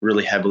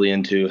really heavily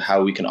into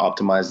how we can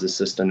optimize the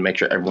system to make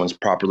sure everyone's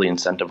properly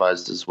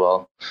incentivized as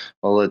well.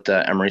 I'll let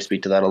Emery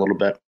speak to that a little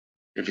bit,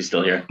 if he's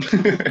still here.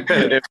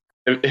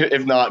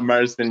 If not,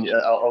 Marston,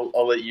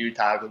 I'll let you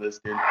tackle this,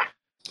 dude.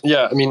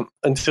 Yeah, I mean,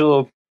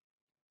 until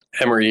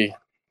Emery.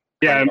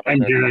 Yeah,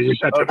 I'm here. You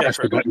just have to press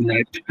the button,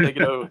 right? Take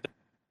it over.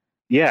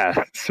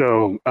 Yeah,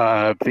 so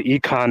the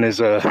econ is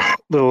a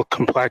little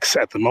complex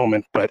at the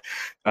moment, but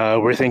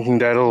we're thinking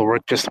that it'll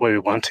work just the way we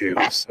want to.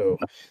 So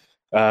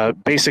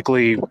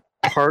basically,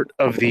 part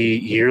of the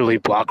yearly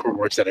block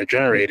rewards that are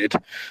generated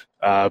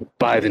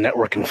by the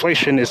network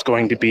inflation is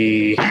going to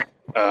be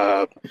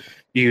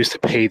used to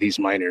pay these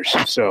miners.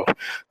 So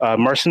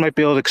Marston might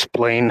be able to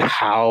explain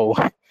how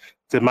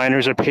the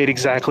miners are paid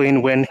exactly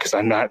and when, because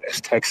I'm not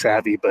as tech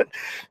savvy, but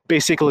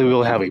basically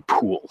we'll have a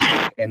pool,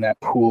 and that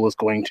pool is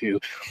going to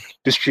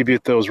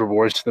distribute those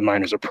rewards to the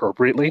miners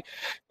appropriately.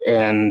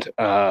 And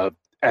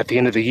at the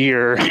end of the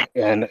year,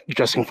 and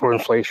adjusting for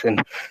inflation,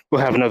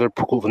 we'll have another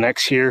pool the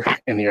next year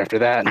and the year after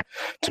that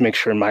to make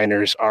sure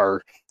miners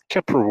are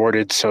kept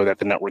rewarded so that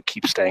the network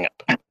keeps staying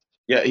up.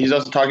 Yeah, he's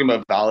also talking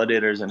about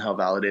validators and how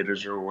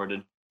validators are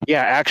rewarded.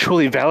 Yeah,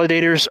 actually,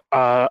 validators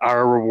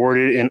are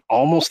rewarded in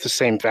almost the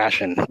same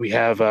fashion. We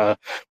have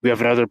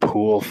another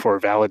pool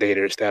for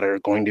validators that are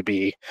going to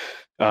be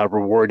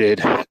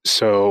rewarded.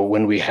 So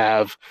when we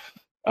have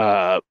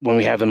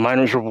the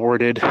miners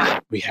rewarded,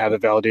 we have the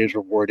validators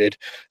rewarded,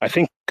 I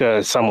think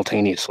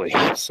simultaneously.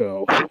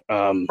 So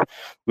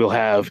we'll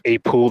have a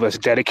pool that's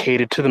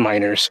dedicated to the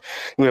miners.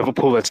 We have a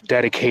pool that's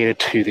dedicated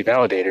to the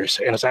validators.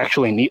 And it's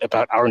actually neat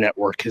about our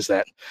network is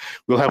that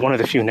we'll have one of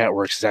the few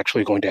networks is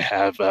actually going to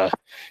have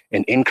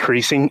an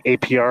increasing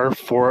APR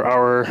for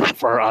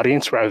our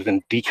audience rather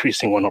than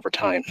decreasing one over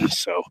time.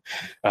 So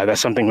that's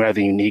something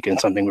rather unique and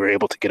something we're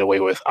able to get away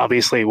with.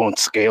 Obviously, it won't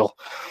scale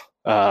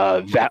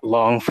that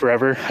long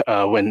forever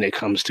when it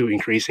comes to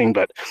increasing,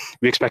 but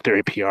we expect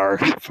our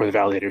APR for the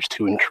validators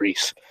to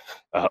increase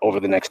over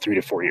the next 3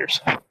 to 4 years.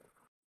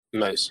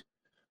 Nice.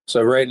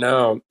 So right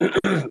now,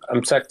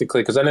 I'm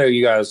technically, because I know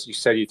you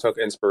said you took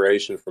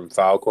inspiration from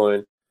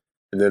Filecoin,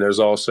 and then there's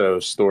also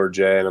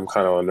StoreJ, and I'm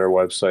kind of on their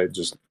website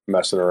just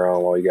messing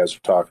around while you guys are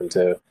talking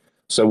too.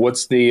 So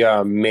what's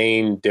the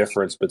main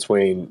difference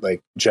between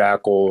like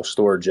Jackal,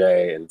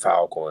 StoreJ, and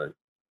Filecoin?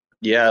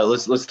 Yeah,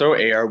 let's throw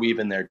ARweave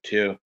in there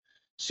too.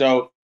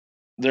 So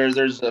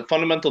there's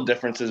fundamental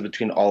differences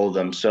between all of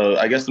them. So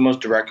I guess the most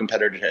direct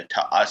competitor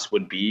to us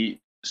would be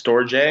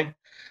StoreJ,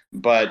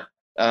 but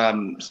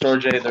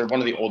StoreJ, they're one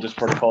of the oldest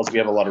protocols. We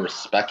have a lot of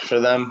respect for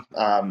them.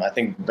 I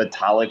think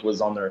Vitalik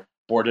was on their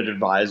board of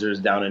advisors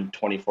down in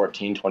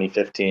 2014,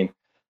 2015.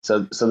 So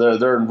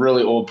they're a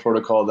really old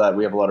protocol that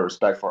we have a lot of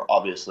respect for,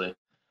 obviously.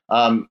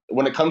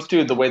 When it comes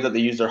to the way that they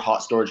use their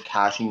hot storage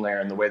caching layer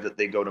and the way that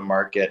they go to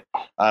market,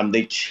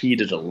 they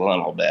cheated a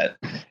little bit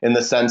in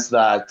the sense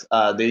that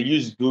they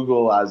use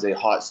Google as a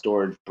hot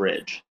storage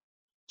bridge.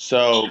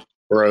 So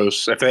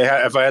Gross. If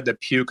I had the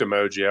puke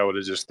emoji, I would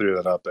have just threw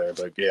that up there.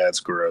 But yeah,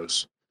 it's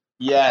gross.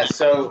 yeah,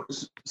 so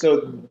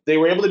they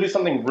were able to do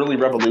something really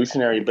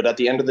revolutionary, but at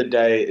the end of the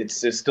day,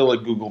 it's still a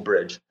Google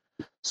bridge.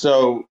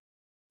 So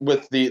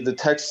with the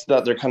text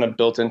that they're kind of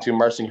built into,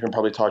 Marcin, you can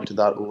probably talk to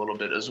that a little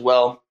bit as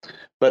well.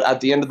 But at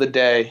the end of the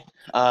day,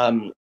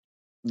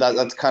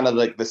 that's kind of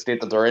like the state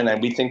that they're in, and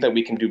we think that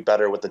we can do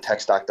better with the tech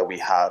stack that we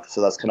have.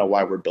 So that's kind of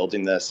why we're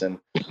building this, and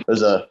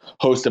there's a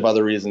host of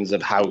other reasons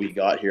of how we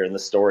got here and the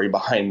story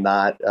behind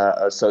that,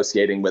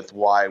 associating with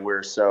why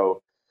we're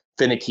so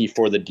finicky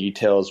for the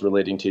details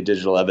relating to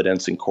digital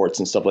evidence and courts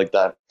and stuff like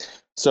that.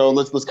 So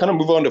let's kind of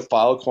move on to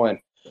Filecoin.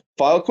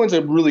 Filecoin's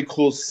a really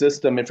cool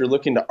system if you're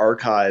looking to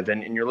archive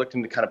and you're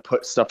looking to kind of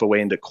put stuff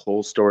away into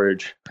cold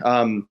storage.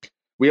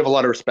 We have a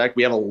lot of respect.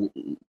 We have a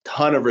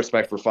ton of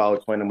respect for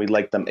Filecoin, and we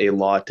like them a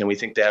lot. And we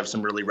think they have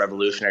some really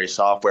revolutionary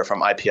software,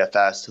 from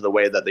IPFS to the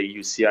way that they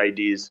use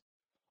CIDs,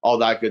 all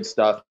that good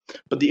stuff.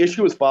 But the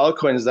issue with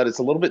Filecoin is that it's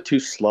a little bit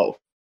too slow.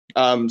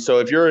 So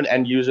if you're an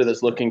end user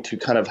that's looking to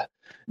kind of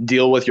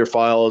deal with your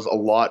files a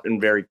lot and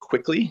very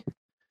quickly,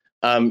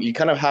 you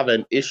kind of have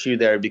an issue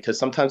there because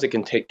sometimes it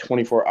can take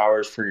 24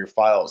 hours for your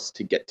files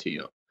to get to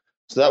you.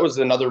 So that was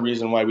another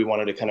reason why we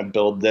wanted to kind of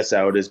build this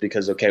out, is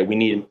because, okay, we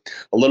need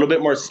a little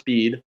bit more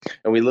speed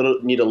and we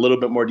need a little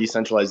bit more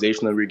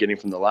decentralization than we were getting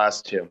from the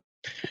last two.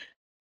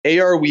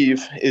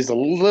 ARweave is a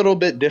little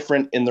bit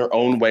different in their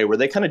own way, where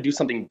they kind of do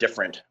something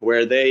different,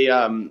 where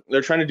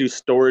they're trying to do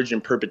storage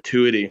in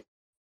perpetuity.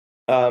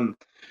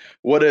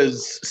 What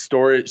is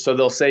storage? So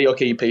they'll say,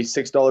 okay, you pay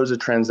 $6 a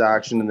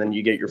transaction and then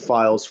you get your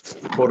files,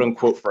 quote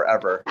unquote,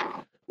 forever.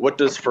 What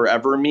does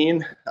forever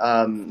mean?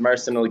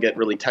 Marcin will get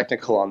really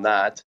technical on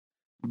that.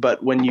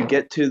 But when you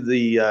get to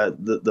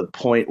the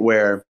point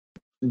where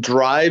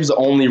drives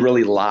only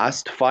really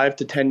last 5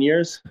 to 10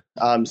 years,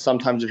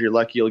 sometimes if you're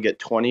lucky, you'll get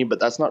 20, but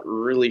that's not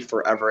really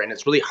forever. And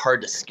it's really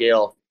hard to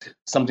scale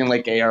something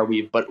like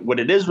ARweave. But what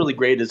it is really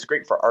great is it's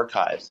great for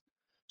archives.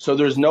 So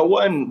there's no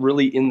one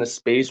really in the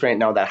space right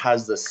now that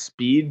has the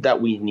speed that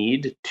we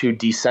need to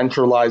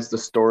decentralize the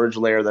storage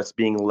layer that's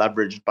being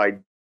leveraged by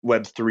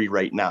Web3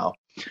 right now.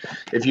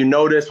 If you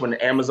notice, when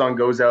Amazon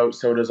goes out,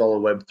 so does all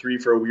of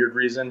Web3 for a weird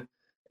reason.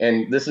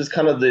 And this is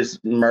kind of this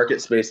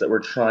market space that we're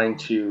trying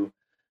to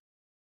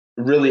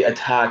really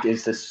attack,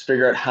 is to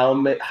figure out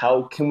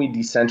how can we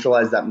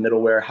decentralize that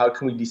middleware, how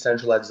can we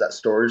decentralize that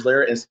storage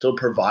layer and still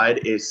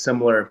provide a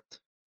similar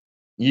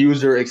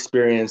user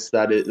experience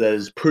that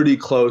is pretty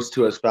close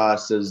to as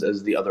fast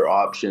as the other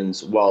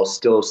options, while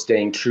still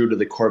staying true to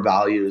the core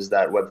values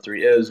that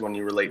Web3 is when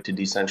you relate to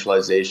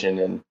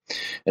decentralization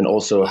and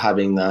also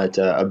having that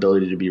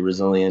ability to be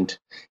resilient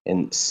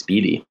and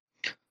speedy.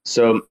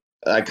 So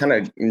I kind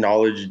of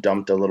knowledge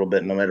dumped a little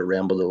bit and I might have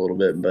rambled a little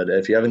bit, but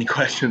if you have any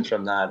questions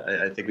from that,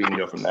 I think we can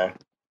go from there.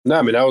 No,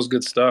 I mean, that was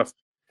good stuff.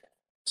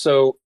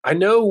 So I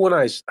know when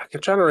I'm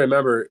trying to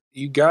remember,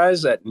 you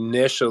guys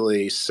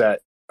initially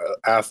set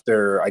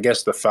after, I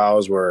guess, the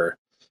files were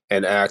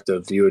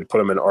inactive, you would put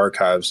them in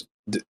archives.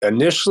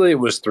 Initially, it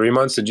was 3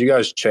 months. Did you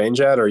guys change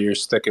that, or you're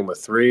sticking with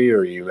 3, or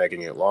are you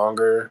making it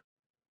longer?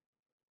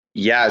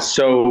 Yeah,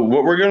 so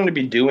what we're going to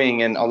be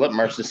doing, and I'll let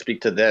Marcin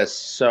speak to this.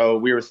 So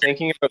we were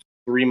thinking about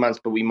 3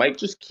 months, but we might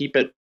just keep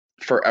it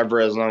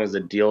forever as long as the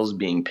deal's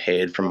being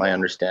paid, from my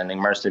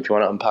understanding. Marcin, if you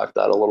want to unpack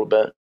that a little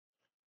bit.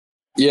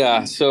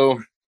 Yeah,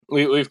 so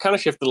we've kind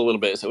of shifted a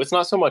little bit. So it's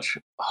not so much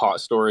hot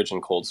storage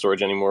and cold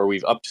storage anymore.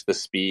 We've upped the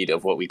speed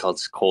of what we call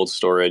cold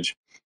storage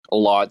a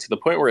lot, to the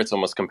point where it's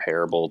almost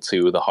comparable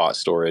to the hot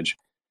storage.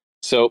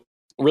 So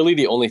really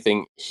the only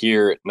thing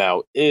here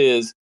now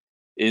is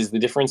the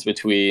difference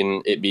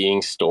between it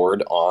being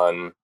stored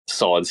on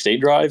solid state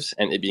drives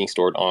and it being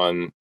stored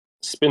on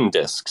spin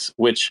disks,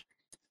 which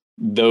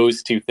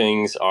those two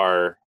things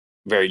are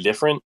very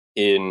different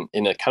in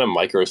a kind of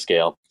micro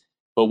scale.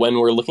 But when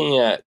we're looking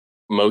at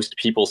most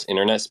people's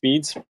internet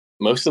speeds,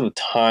 most of the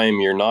time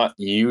you're not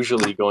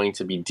usually going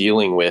to be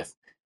dealing with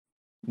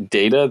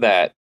data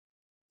that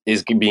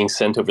is being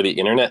sent over the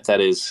internet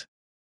that is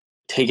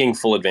taking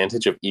full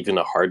advantage of even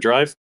a hard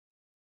drive.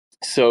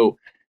 So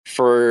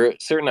for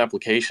certain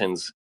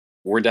applications,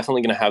 we're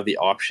definitely going to have the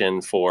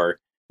option for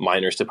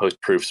miners to post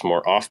proofs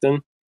more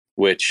often,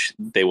 which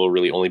they will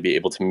really only be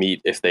able to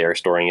meet if they are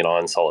storing it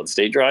on solid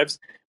state drives.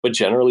 But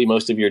generally,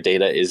 most of your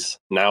data is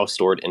now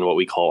stored in what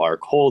we call our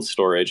cold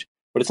storage,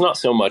 but it's not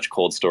so much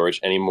cold storage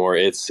anymore.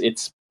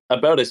 It's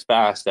about as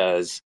fast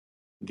as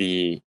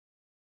the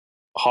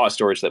hot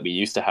storage that we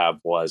used to have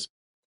was.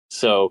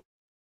 So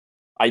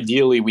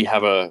ideally, we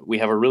have a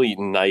really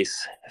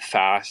nice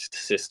fast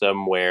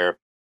system where,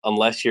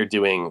 unless you're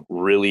doing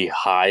really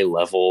high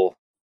level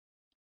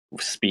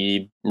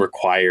speed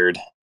required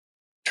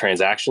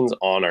transactions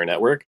on our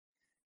network,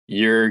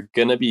 you're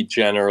going to be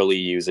generally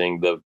using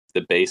the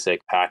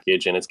basic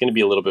package, and it's going to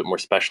be a little bit more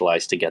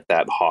specialized to get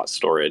that hot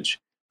storage.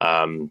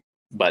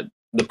 But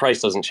the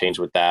price doesn't change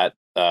with that.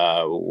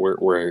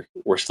 We're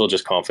still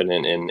just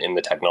confident in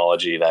the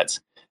technology that's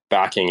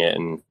backing it,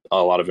 and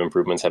a lot of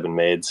improvements have been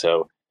made,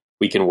 so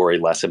we can worry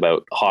less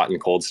about hot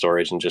and cold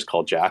storage and just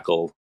call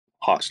Jackal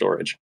hot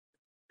storage.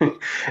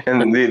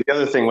 And the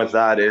other thing with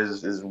that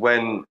is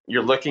when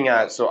you're looking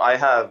at, so I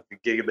have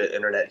gigabit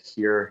internet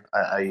here,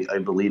 I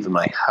believe, in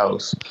my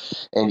house,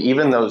 and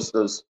even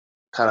those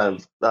kind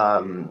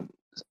of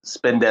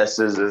spin disks,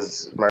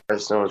 as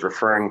Marston was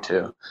referring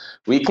to,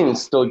 we can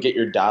still get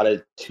your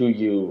data to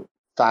you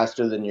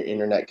faster than your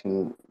internet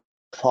can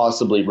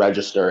possibly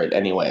register it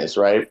anyways,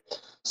 right?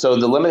 So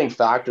the limiting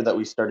factor that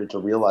we started to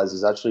realize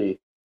is actually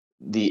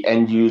the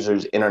end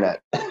user's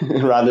internet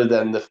rather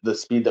than the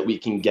speed that we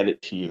can get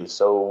it to you.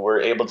 So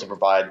we're able to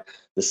provide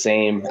the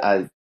same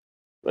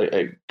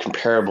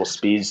comparable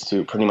speeds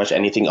to pretty much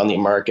anything on the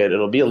market.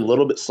 It'll be a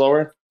little bit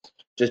slower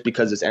just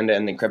because it's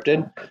end-to-end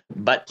encrypted.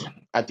 But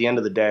at the end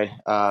of the day,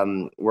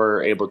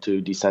 we're able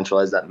to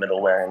decentralize that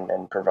middleware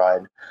and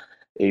provide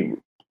a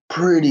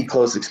pretty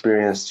close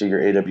experience to your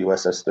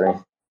AWS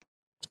S3.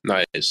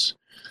 Nice.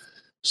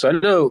 So I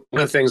know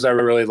one of the things I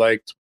really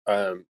liked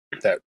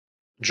that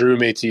drew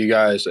me to you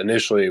guys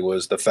initially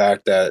was the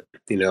fact that,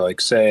 like,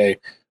 say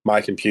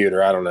my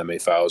computer, I don't know how many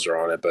files are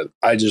on it, but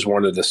I just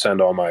wanted to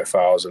send all my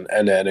files and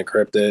end-to-end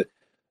encrypt it.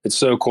 It's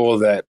so cool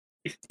that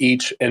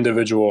each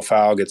individual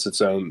file gets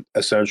its own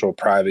essential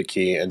private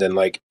key. And then,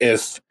 like,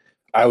 if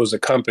I was a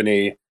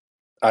company,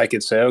 I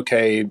could say,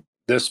 okay,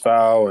 this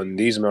file and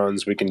these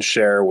ones we can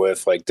share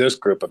with like this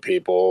group of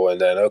people.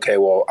 And then, okay,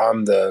 well,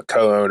 I'm the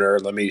co-owner.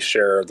 Let me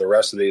share the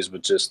rest of these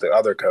with just the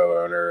other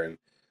co-owner. And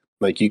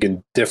like you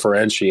can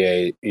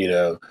differentiate,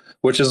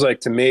 which is like,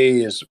 to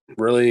me, is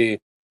really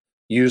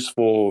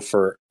useful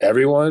for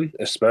everyone,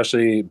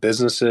 especially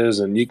businesses.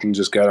 And you can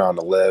just go down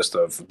the list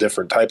of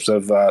different types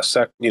of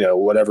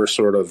whatever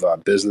sort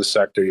of business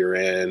sector you're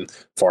in,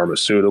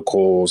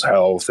 pharmaceuticals,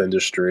 health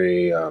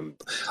industry,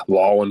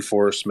 law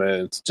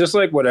enforcement, just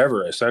like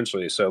whatever,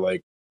 essentially. So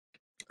like,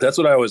 that's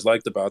what I always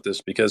liked about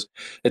this, because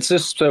it's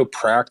just so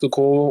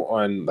practical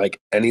on like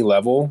any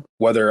level,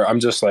 whether I'm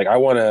just like, I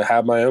want to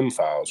have my own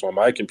files on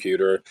my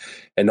computer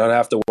and not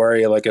have to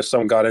worry, like if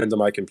someone got into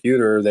my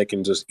computer, they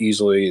can just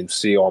easily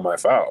see all my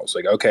files.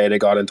 Like, okay, they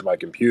got into my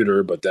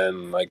computer, but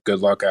then like,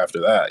 good luck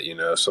after that,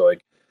 So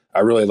like,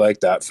 I really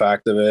like that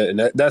fact of it.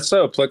 And that's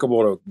so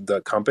applicable to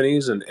the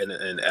companies and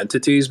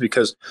entities,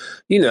 because,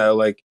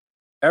 like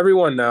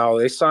everyone now,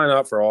 they sign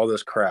up for all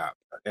this crap.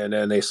 And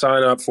then they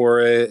sign up for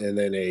it, and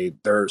then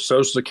their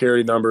social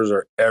security numbers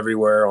are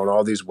everywhere on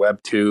all these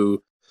Web2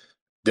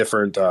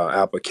 different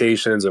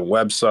applications and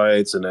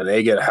websites, and then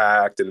they get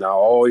hacked, and now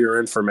all your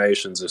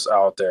information's just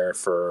out there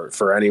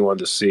for anyone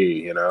to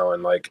see,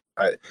 And like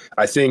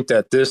I think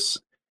that this,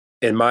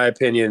 in my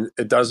opinion,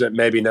 it doesn't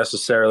maybe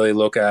necessarily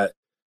look at,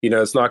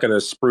 it's not going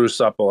to spruce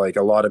up like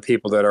a lot of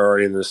people that are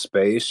already in this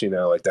space,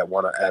 like that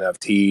want to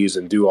NFTs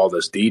and do all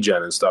this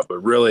degen and stuff. But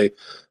really,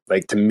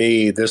 like, to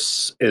me,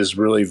 this is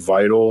really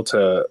vital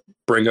to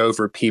bring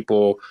over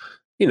people,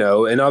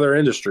 in other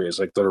industries,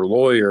 like their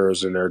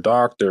lawyers and their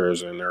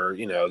doctors and their,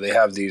 they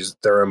have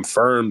their own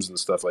firms and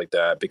stuff like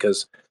that.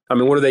 Because, I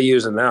mean, what are they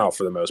using now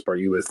for the most part?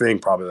 You would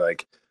think probably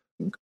like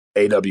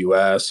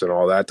AWS and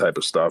all that type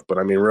of stuff. But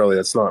I mean, really,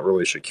 it's not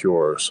really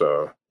secure.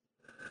 So,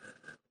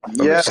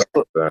 yeah.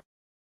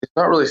 It's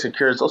not really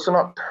secure. It's also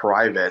not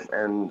private,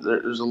 and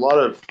there's a lot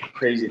of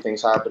crazy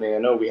things happening. I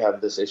know we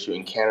have this issue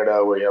in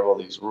Canada where you have all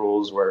these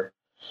rules where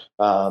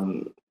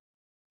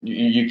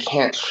you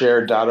can't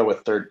share data with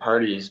third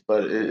parties.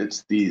 But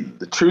it's the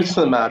truth of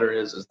the matter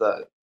is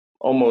that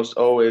almost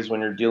always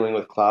when you're dealing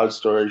with cloud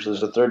storage,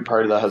 there's a third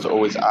party that has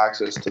always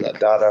access to that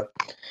data.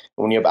 And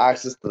when you have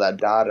access to that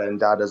data, and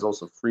data is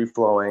also free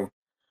flowing,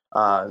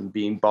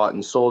 being bought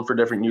and sold for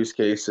different use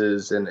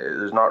cases, and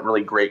there's not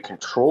really great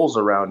controls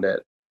around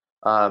it.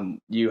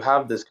 You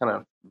have this kind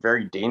of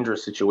very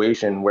dangerous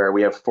situation where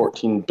we have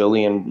 14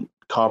 billion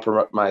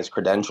compromised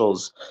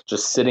credentials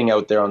just sitting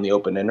out there on the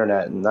open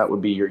internet, and that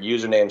would be your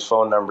usernames,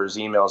 phone numbers,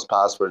 emails,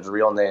 passwords,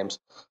 real names,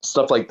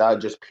 stuff like that,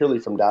 just purely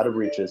from data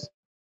breaches.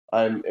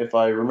 If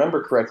I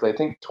remember correctly, I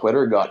think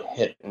Twitter got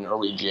hit in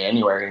early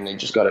January, and they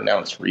just got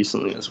announced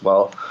recently as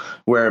well,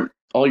 where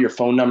all your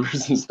phone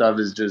numbers and stuff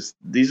is just,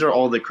 these are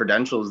all the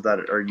credentials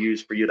that are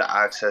used for you to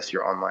access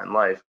your online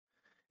life.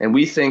 And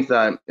we think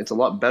that it's a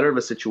lot better of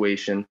a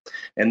situation.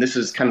 And this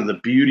is kind of the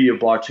beauty of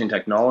blockchain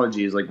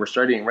technology, is like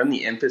we're in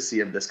the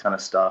infancy of this kind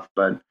of stuff.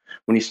 But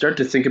when you start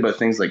to think about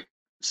things like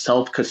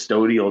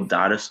self-custodial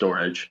data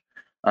storage,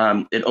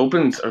 it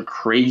opens a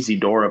crazy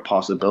door of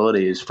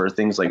possibilities for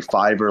things like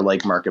Fiverr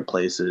like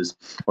marketplaces,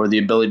 or the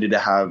ability to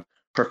have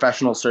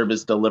professional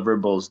service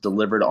deliverables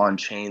delivered on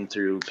chain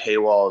through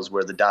paywalls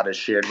where the data is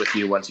shared with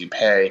you once you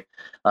pay,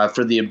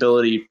 for the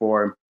ability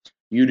for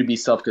you to be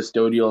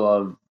self-custodial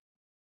of,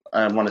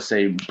 I want to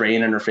say,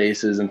 brain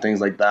interfaces and things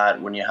like that.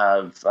 When you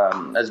have,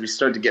 as we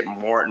start to get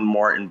more and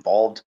more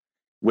involved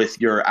with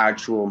your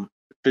actual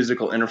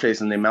physical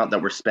interface and the amount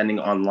that we're spending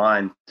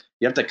online,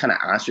 you have to kind of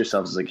ask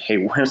yourselves, like, hey,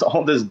 where's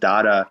all this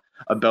data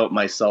about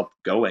myself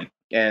going?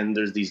 And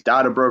there's these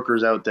data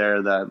brokers out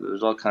there, that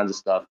there's all kinds of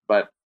stuff.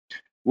 But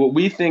what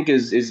we think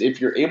is if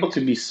you're able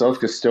to be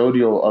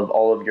self-custodial of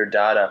all of your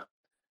data,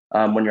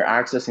 when you're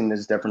accessing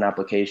these different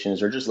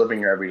applications or just living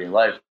your everyday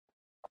life,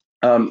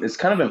 it's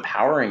kind of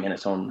empowering in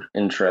its own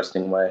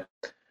interesting way,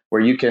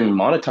 where you can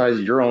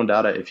monetize your own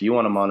data if you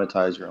want to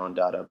monetize your own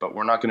data, but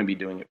we're not going to be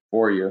doing it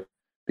for you,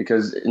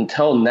 because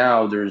until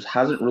now there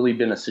hasn't really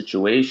been a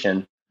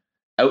situation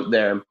out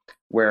there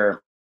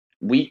where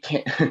we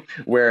can't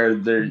where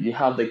there you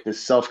have like this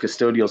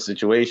self-custodial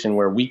situation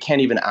where we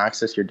can't even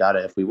access your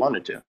data if we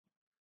wanted to.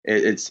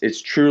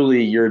 It's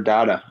truly your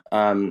data,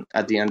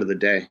 at the end of the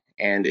day.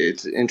 And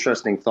it's an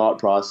interesting thought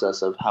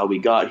process of how we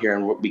got here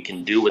and what we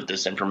can do with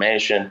this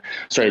information.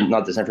 Sorry,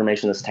 not this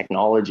information, this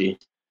technology.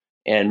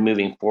 And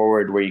moving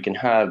forward, where you can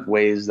have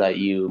ways that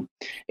you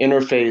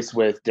interface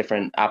with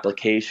different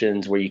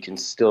applications where you can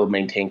still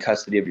maintain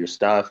custody of your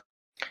stuff.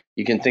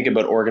 You can think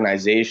about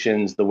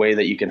organizations, the way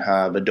that you can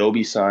have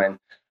Adobe sign.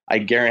 I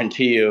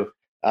guarantee you,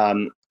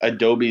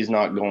 Adobe's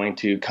not going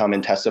to come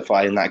and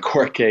testify in that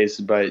court case,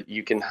 but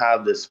you can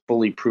have this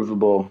fully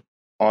provable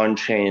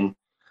on-chain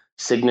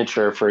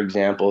signature, for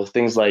example,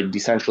 things like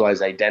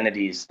decentralized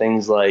identities,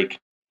 things like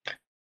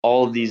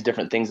all of these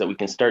different things that we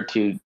can start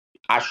to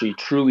actually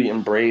truly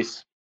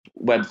embrace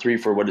Web3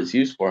 for what it's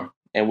used for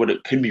and what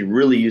it could be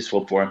really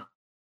useful for.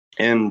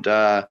 And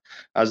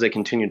as I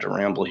continue to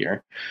ramble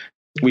here,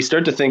 we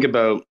start to think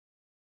about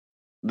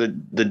the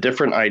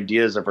different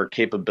ideas of our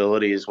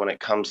capabilities when it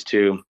comes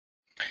to,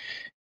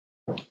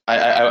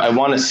 I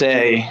want to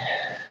say,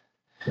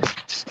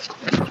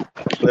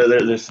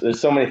 there's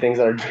so many things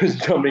that are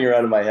just jumping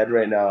around in my head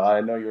right now.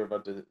 I know you're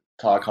about to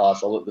talk,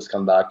 Haas. I'll let this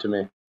come back to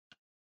me.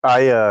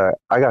 I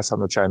got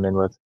something to chime in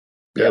with.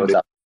 Yeah, what's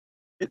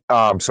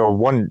up? So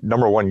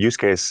number one use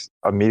case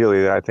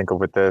immediately that I think of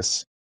with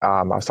this,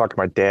 I was talking to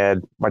my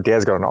dad. My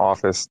dad's got an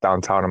office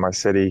downtown in my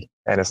city,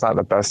 and it's not in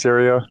the best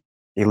area.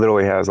 He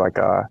literally has like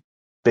a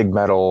big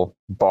metal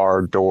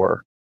bar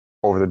door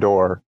over the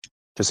door,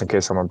 just in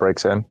case someone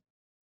breaks in.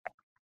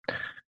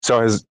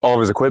 So all of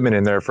his equipment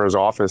in there for his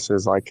office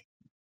is like,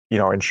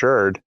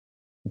 insured.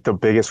 The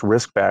biggest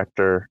risk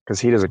factor, because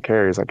he doesn't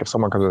care, he's like, if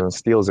someone comes in and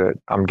steals it,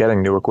 I'm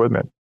getting new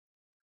equipment.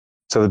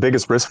 So the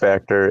biggest risk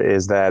factor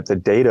is that the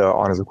data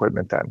on his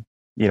equipment then,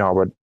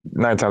 but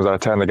 9 times out of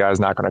 10, the guy's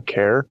not going to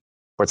care.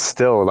 But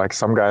still, like,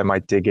 some guy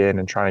might dig in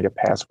and try to get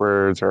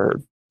passwords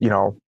or,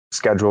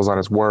 schedules on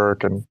his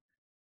work and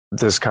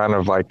this kind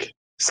of like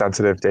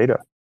sensitive data.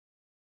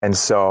 And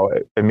so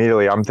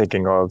immediately I'm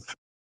thinking of,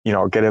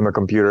 get him a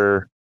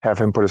computer, have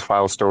him put his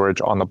file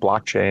storage on the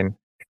blockchain,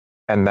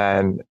 and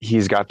then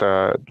he's got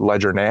the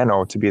Ledger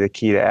Nano to be the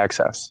key to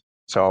access.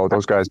 So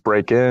those guys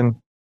break in,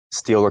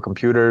 steal the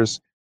computers.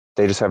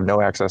 They just have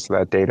no access to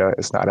that data.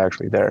 It's not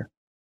actually there.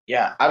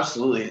 Yeah,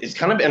 absolutely. It's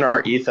kind of in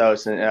our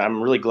ethos, and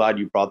I'm really glad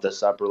you brought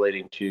this up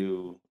relating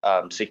to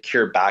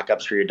secure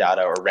backups for your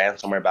data or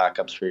ransomware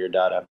backups for your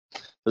data.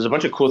 There's a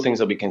bunch of cool things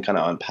that we can kind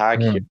of unpack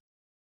here.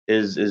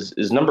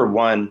 Is number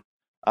one,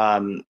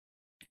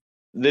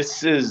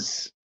 this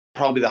is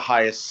probably the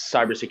highest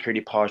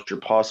cybersecurity posture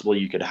possible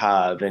you could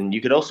have, and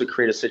you could also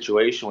create a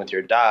situation with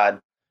your dad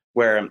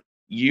where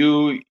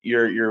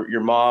your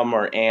mom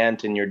or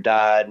aunt and your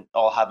dad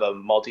all have a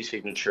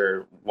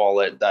multi-signature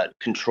wallet that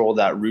control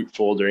that root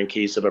folder in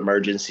case of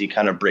emergency,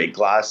 kind of break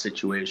glass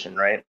situation,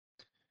 right?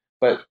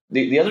 But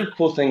the other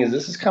cool thing is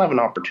this is kind of an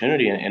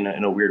opportunity in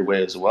a weird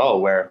way as well,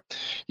 where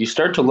you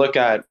start to look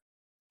at,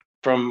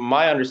 from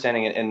my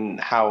understanding and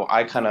how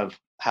I kind of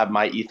have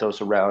my ethos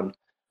around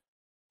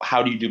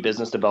how do you do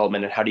business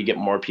development and how do you get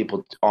more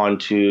people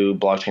onto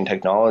blockchain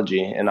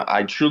technology. And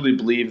I truly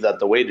believe that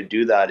the way to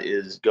do that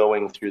is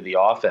going through the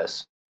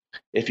office.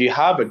 If you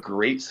have a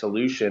great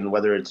solution,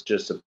 whether it's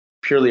just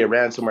purely a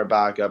ransomware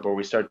backup, or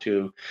we start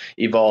to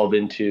evolve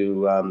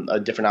into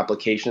different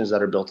applications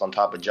that are built on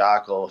top of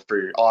Jackal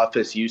for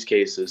office use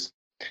cases.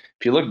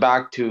 If you look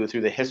back through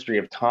the history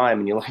of time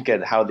and you look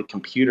at how the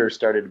computer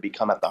started to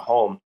become at the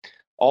home,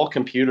 all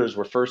computers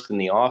were first in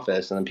the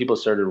office, and then people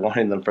started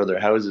wanting them for their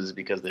houses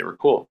because they were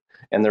cool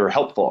and they were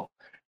helpful.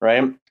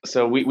 right?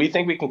 So we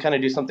think we can kind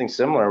of do something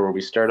similar where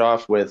we start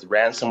off with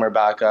ransomware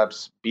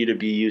backups,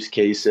 B2B use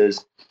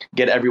cases,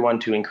 get everyone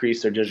to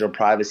increase their digital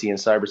privacy and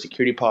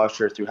cybersecurity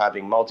posture through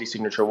having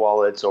multi-signature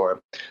wallets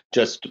or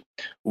just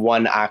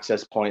one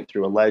access point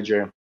through a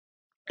ledger,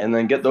 and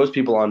then get those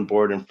people on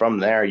board. And from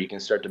there, you can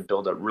start to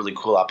build up really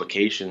cool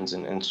applications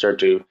and start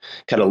to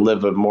kind of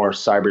live a more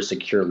cyber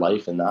secure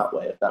life in that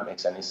way, if that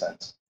makes any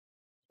sense.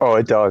 Oh,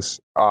 it does.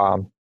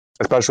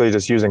 Especially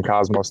just using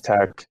Cosmos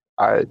Tech.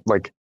 I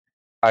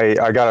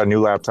got a new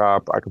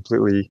laptop. I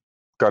completely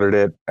gutted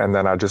it, and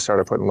then I just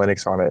started putting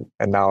Linux on it.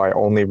 And now I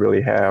only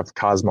really have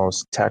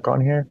Cosmos Tech on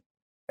here.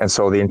 And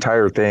so the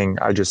entire thing,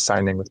 I just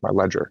signed in with my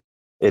ledger.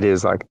 It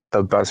is like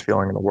the best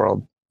feeling in the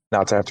world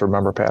not to have to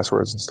remember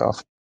passwords and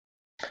stuff.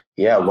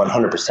 Yeah,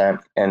 100%.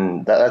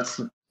 And that's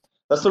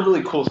the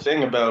really cool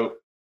thing about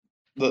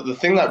the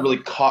thing that really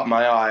caught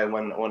my eye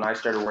when I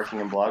started working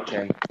in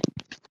blockchain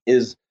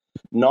is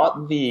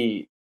not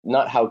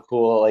how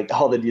cool like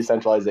all the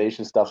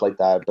decentralization stuff like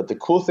that, but the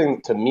cool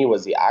thing to me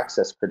was the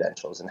access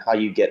credentials and how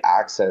you get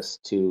access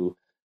to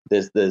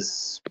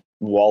this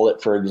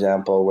wallet, for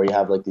example, where you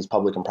have like these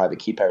public and private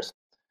key pairs.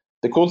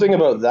 The cool thing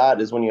about that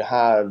is when you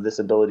have this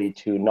ability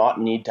to not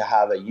need to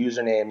have a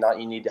username, not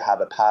you need to have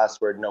a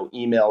password, no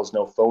emails,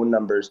 no phone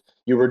numbers,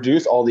 you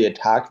reduce all the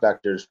attack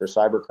vectors for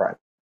cybercrime.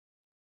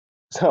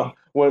 So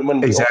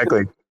when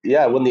Exactly.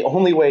 when the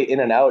only way in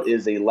and out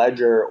is a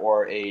ledger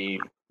or a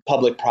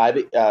public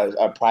private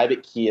a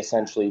private key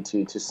essentially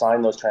to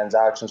sign those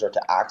transactions or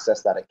to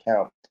access that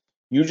account,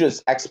 you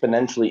just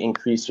exponentially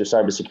increase your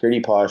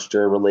cybersecurity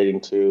posture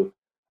relating to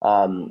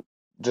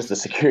just the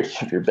security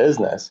of your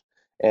business.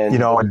 And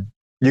And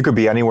you could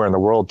be anywhere in the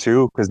world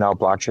too, because now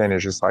blockchain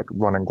is just like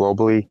running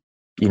globally.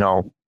 You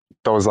know,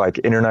 those like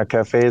internet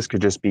cafes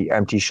could just be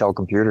empty shell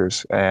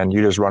computers, and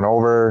you just run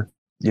over.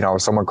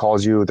 Someone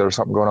calls you, there's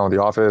something going on with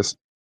the office,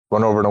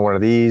 run over to one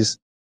of these,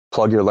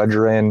 plug your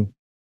ledger in,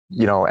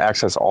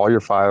 access all your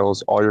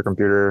files, all your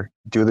computer,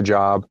 do the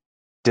job,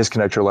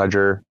 disconnect your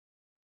ledger,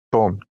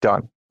 boom,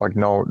 done. Like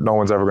no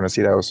one's ever going to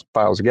see those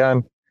files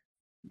again.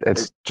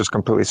 It's just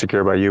completely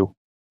secure by you.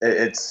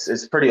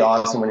 it's pretty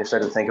awesome when you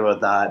start to think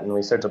about that, and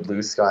we start to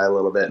blue sky a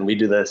little bit. And we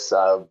do this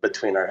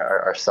between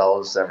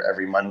ourselves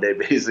every Monday,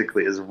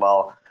 basically, as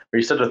well. Where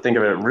you start to think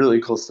about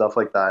really cool stuff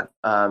like that,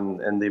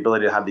 and the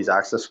ability to have these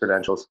access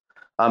credentials.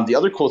 The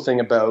other cool thing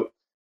about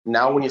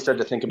now, when you start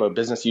to think about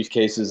business use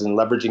cases and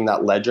leveraging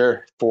that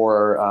ledger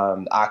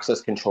for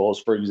access controls,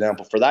 for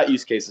example, for that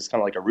use case, it's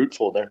kind of like a root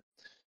folder.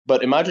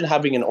 But imagine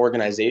having an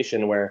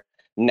organization where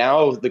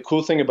now the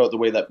cool thing about the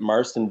way that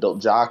Marston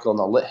built Jackal, and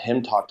I'll let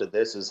him talk to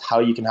this, is how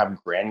you can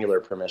have granular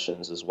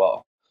permissions as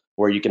well,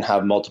 where you can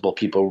have multiple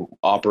people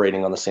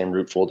operating on the same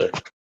root folder.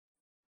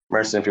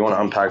 Marston, if you want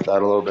to unpack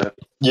that a little bit.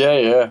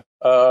 Yeah.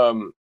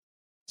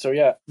 So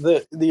yeah,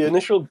 the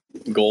initial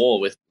goal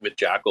with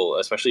Jackal,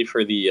 especially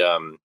for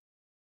the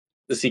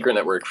secret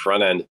network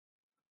front end,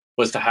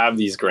 was to have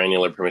these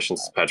granular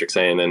permissions, as Patrick's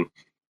saying. And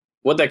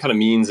what that kind of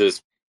means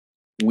is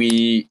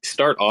we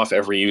start off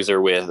every user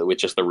with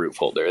just the root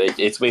folder.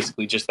 It's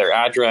basically just their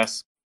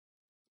address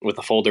with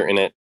a folder in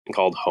it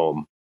called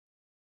home.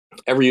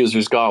 Every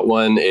user's got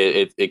one.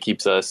 It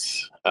keeps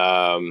us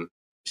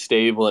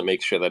stable. It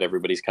makes sure that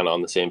everybody's kind of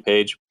on the same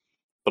page.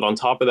 But on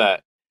top of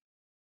that,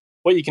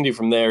 what you can do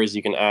from there is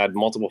you can add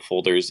multiple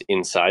folders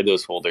inside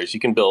those folders.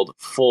 You can build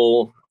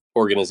full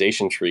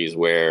organization trees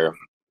where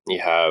you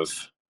have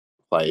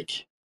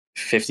like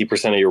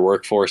 50% of your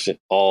workforce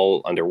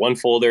all under one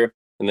folder.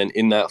 And then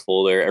in that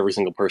folder, every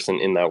single person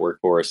in that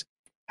workforce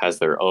has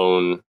their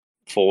own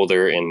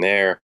folder in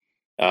there.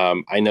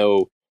 I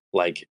know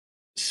like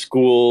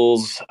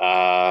schools,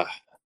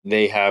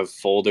 they have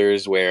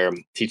folders where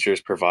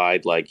teachers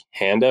provide like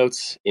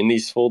handouts in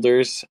these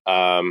folders.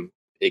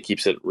 It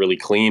keeps it really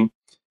clean.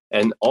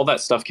 And all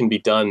that stuff can be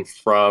done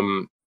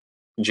from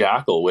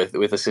Jackal with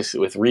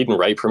read and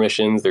write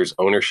permissions. There's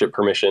ownership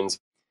permissions,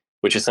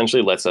 which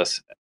essentially lets us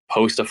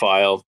post a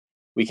file.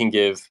 We can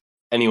give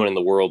anyone in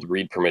the world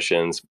read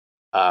permissions.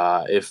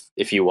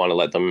 If you want to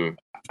let them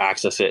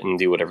access it and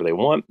do whatever they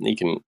want, you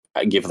can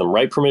give them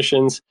write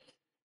permissions.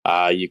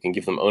 You can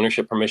give them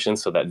ownership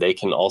permissions so that they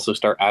can also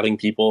start adding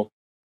people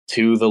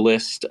to the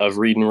list of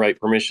read and write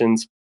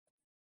permissions.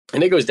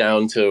 And it goes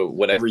down to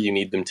whatever you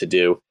need them to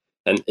do.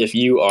 And if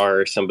you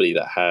are somebody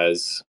that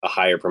has a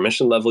higher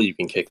permission level, you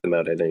can kick them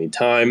out at any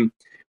time,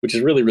 which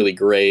is really, really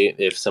great.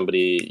 If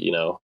somebody,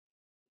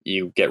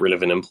 you get rid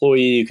of an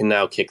employee, you can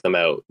now kick them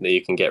out.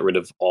 You can get rid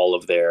of all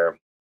of their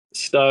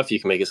stuff.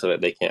 You can make it so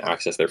that they can't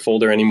access their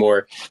folder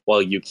anymore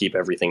while you keep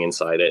everything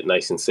inside it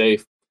nice and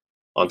safe.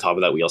 On top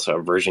of that, we also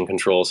have version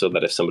control so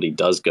that if somebody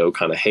does go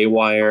kind of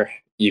haywire,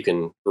 you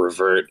can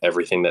revert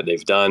everything that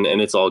they've done and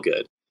it's all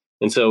good.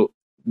 And so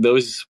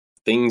those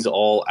things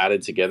all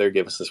added together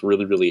give us this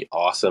really, really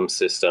awesome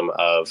system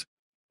of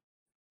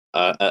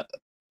a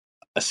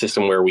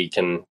system where we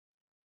can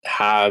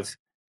have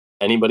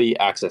anybody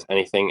access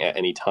anything at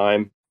any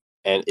time.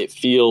 And it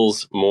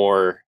feels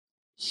more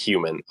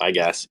human, I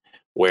guess,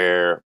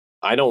 where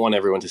I don't want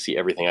everyone to see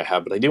everything I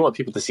have, but I do want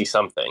people to see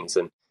some things.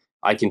 And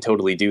I can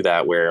totally do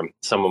that where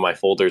some of my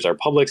folders are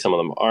public, some of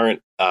them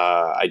aren't.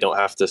 I don't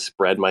have to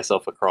spread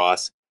myself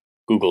across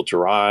Google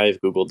Drive,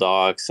 Google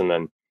Docs, and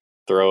then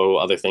throw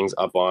other things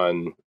up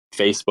on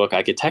Facebook.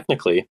 I could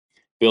technically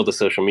build a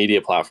social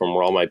media platform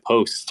where all my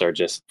posts are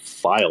just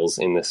files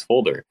in this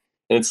folder.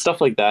 And it's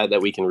stuff like that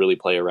that we can really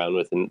play around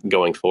with and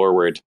going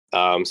forward.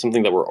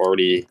 Something that we're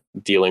already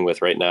dealing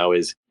with right now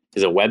is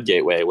a web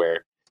gateway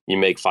where you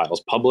make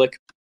files public.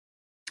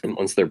 And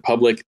once they're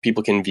public,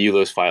 people can view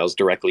those files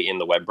directly in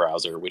the web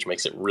browser, which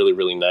makes it really,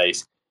 really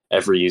nice.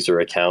 Every user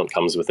account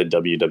comes with a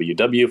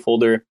www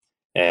folder,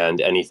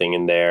 and anything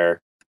in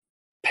there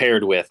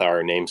paired with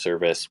our name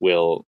service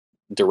will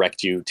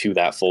direct you to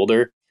that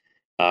folder,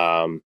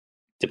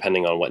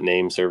 depending on what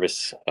name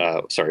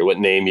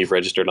you've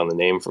registered on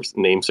the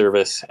name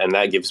service. And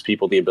that gives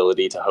people the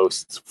ability to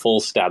host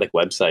full static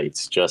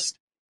websites just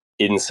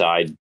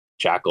inside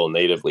Jackal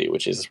natively,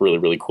 which is really,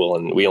 really cool.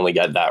 And we only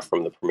get that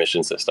from the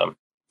permission system.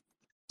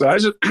 So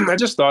I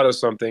just thought of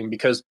something,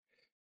 because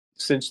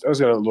since I was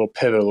going to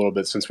pivot a little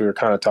bit, since we were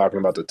kind of talking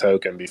about the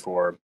token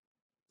before,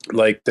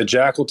 like the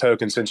Jackal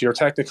token, since you're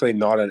technically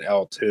not an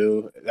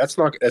L2, it's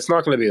not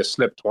going to be a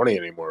SNP 20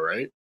 anymore,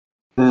 right?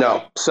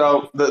 No.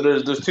 So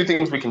there's two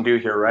things we can do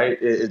here, right?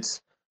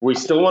 It's we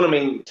still want to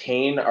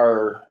maintain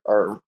our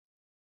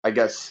I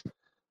guess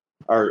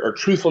our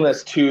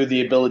truthfulness to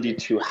the ability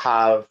to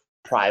have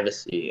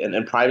privacy,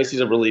 and privacy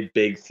is a really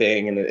big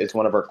thing, and it's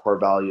one of our core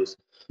values.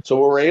 So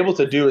what we're able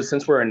to do is,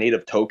 since we're a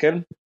native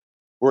token,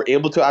 we're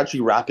able to actually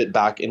wrap it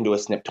back into a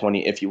SNP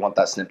 20 if you want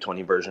that SNP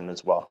 20 version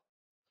as well.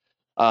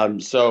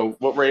 So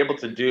what we're able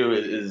to do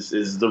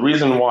is the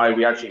reason why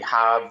we actually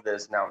have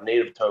this now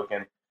native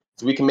token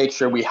is we can make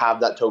sure we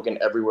have that token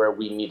everywhere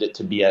we need it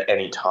to be at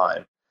any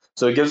time.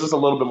 So it gives us a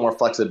little bit more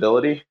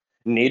flexibility.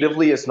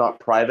 Natively, it's not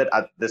private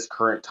at this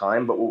current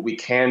time, but what we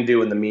can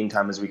do in the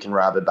meantime is we can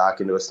wrap it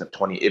back into a SNP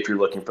 20 if you're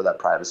looking for that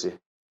privacy.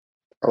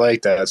 I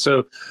like that.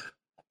 So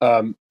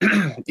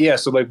yeah,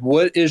 so like,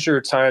 what is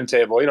your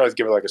timetable? You don't have to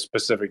give it like a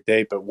specific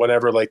date, but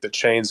whenever like the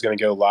chain's going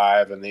to go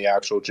live and the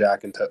actual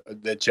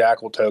the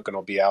Jackal token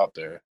will be out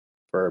there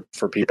for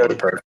people to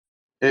purchase.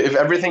 If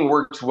everything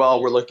works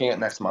well, we're looking at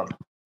next month.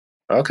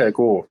 Okay,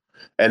 cool.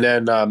 And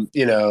then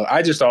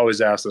I just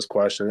always ask this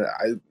question.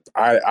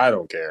 I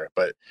don't care,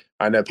 but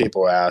I know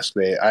people ask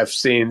me. I've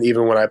seen,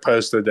 even when I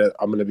posted that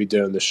I'm going to be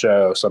doing the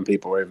show, some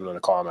people were even in the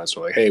comments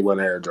were like, "Hey, when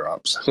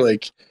airdrops?"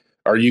 Like,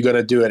 are you going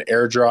to do an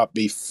airdrop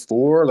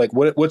before? Like,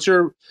 what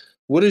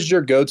is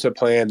your go-to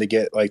plan to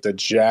get like the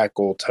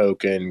Jackal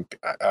token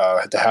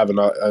to have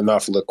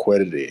enough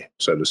liquidity,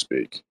 so to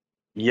speak?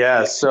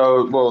 Yeah,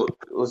 so well,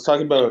 let's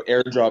talk about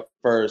airdrop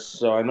first.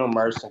 So I know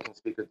Marston can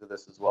speak to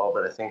this as well,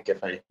 but I think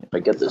if I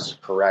get this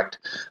correct,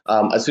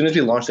 as soon as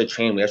we launch the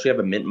chain, we actually have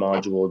a mint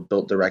module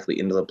built directly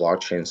into the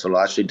blockchain, so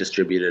it'll actually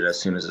distribute it as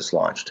soon as it's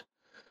launched.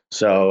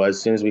 So as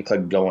soon as we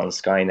click go on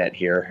Skynet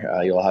here,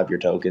 you'll have your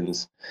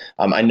tokens.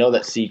 I know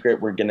that secret,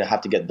 we're going to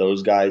have to get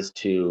those guys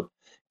to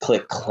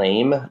click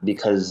claim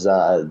because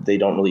they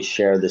don't really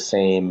share the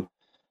same,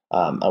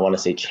 I want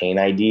to say, chain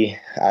ID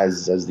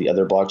as the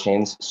other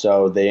blockchains.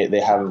 So they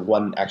have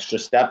one extra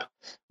step,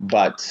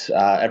 but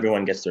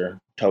everyone gets their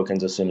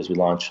tokens as soon as we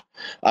launch.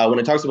 When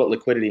it talks about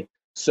liquidity,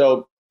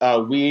 so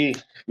we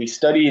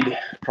studied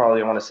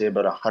probably, I want to say,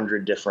 about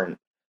 100 different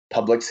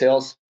public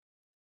sales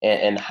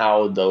and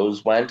how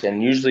those went.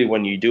 And usually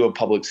when you do a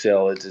public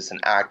sale, it's an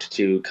act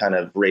to kind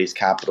of raise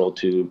capital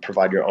to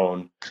provide your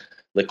own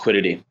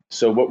liquidity.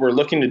 So what we're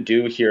looking to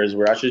do here is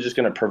we're actually just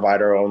going to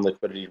provide our own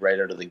liquidity right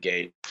out of the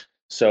gate.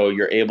 So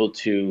you're able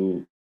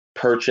to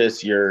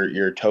purchase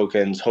your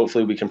tokens.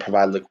 Hopefully we can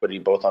provide liquidity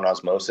both on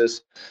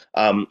osmosis.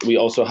 We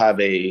also have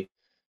a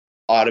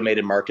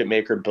automated market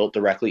maker built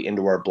directly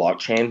into our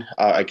blockchain.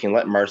 I can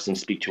let Marston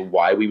speak to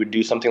why we would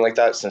do something like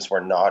that, since we're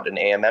not an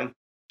AMM.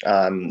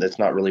 That's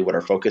not really what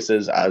our focus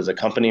is as a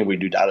company. We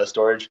do data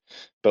storage,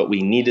 but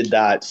we needed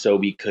that so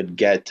we could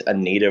get a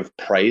native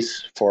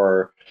price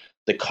for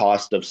the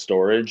cost of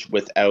storage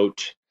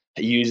without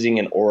using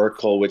an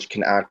oracle, which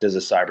can act as a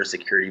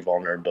cybersecurity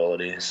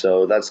vulnerability.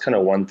 So that's kind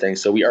of one thing.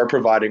 So we are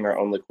providing our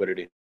own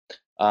liquidity,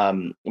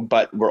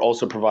 but we're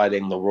also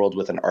providing the world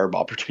with an ARB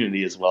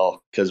opportunity as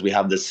well, because we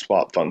have this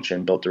swap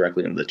function built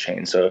directly into the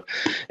chain. So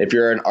if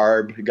you're an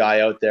ARB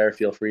guy out there,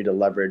 feel free to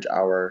leverage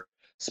our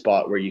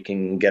spot where you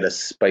can get a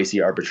spicy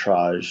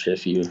arbitrage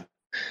if you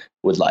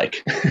would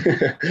like.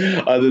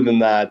 Other than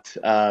that,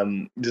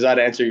 does that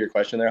answer your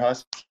question there,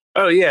 Haas?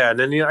 Oh yeah, and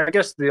then I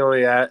guess the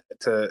only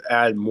to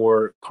add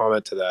more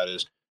comment to that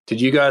is, did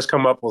you guys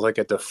come up with like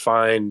a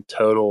defined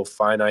total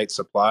finite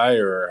supply,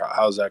 or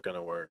how's that going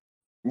to work?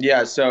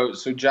 Yeah, so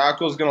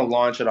Jackal's going to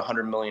launch at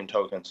 100 million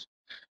tokens.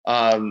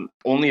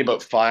 Only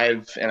about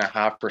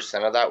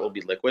 5.5% of that will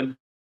be liquid.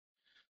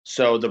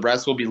 So the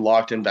rest will be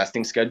locked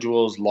investing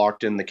schedules,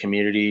 locked in the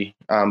community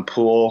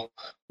pool,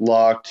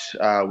 locked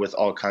with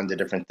all kinds of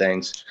different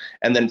things.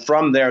 And then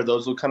from there,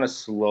 those will kind of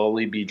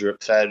slowly be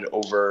drip fed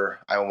over,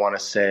 I want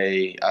to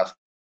say,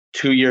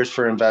 2 years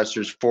for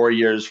investors, 4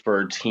 years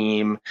for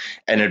team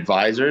and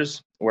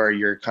advisors, where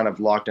you're kind of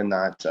locked in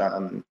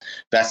that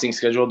vesting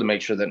schedule to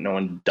make sure that no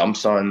one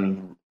dumps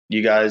on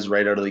you guys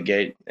right out of the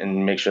gate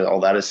and make sure that all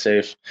that is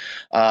safe.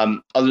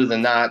 Other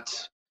than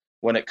that,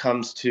 when it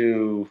comes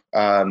to,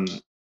 I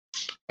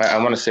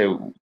want to say,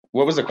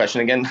 what was the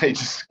question again? I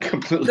just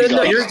completely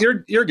No, got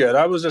off. you're good.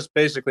 I was just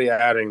basically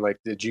adding, like,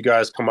 did you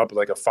guys come up with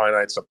like a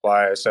finite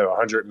supply? So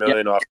 100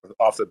 million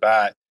off the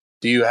bat.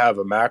 Do you have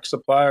a max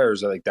supply, or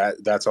is it like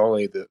that? That's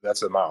only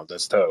that's the amount.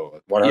 That's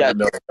total 100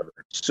 million.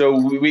 So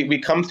we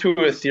come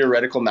through a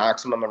theoretical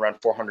maximum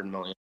around 400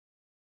 million.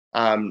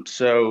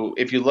 So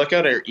if you look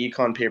at our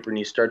econ paper and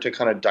you start to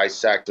kind of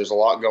dissect, there's a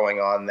lot going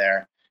on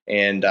there,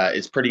 and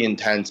it's pretty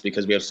intense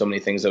because we have so many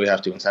things that we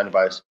have to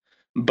incentivize.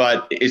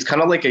 But it's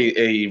kind of like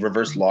a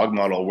reverse log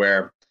model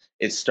where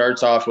it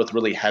starts off with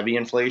really heavy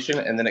inflation,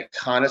 and then it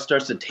kind of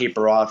starts to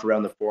taper off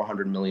around the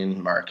 400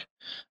 million mark.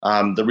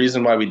 The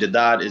reason why we did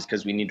that is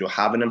because we need to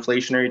have an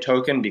inflationary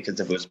token, because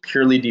if it was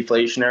purely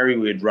deflationary,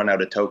 we would run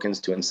out of tokens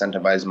to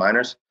incentivize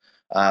miners.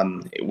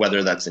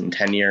 Whether that's in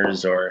 10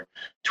 years or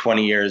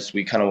 20 years,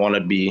 we kind of want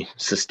to be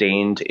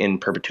sustained in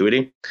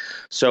perpetuity.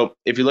 So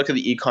if you look at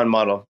the econ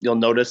model, you'll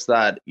notice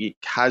that it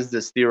has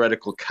this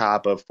theoretical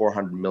cap of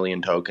 400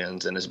 million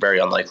tokens, and it's very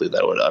unlikely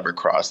that it would ever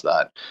cross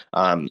that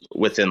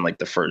within like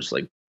the first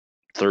like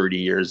 30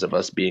 years of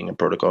us being a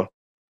protocol.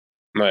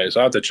 Nice.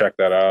 I'll have to check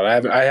that out.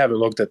 I haven't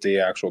looked at the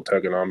actual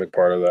tokenomic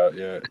part of that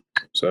yet,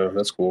 so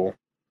that's cool.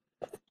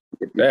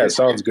 Yeah, it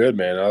sounds good,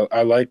 man.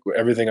 I like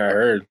everything I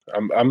heard.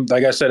 I'm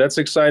like I said, it's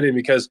exciting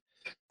because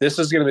this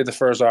is going to be the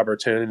first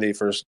opportunity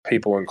for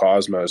people in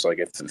Cosmos. Like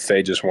if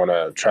they just want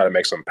to try to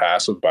make some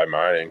passive by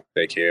mining,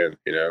 they can,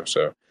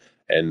 So,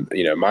 and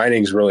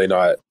mining's really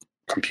not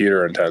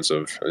computer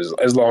intensive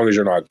as long as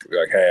you're not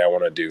like, hey, I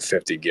want to do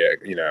 50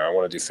 gig, I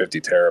want to do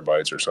 50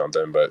 terabytes or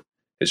something. But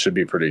it should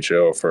be pretty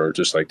chill for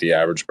just like the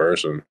average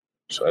person.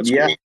 So that's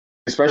cool.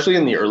 Especially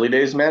in the early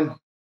days, man.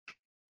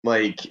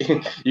 Like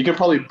you could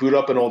probably boot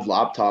up an old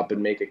laptop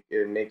and make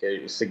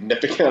a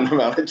significant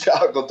amount of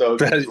Jackal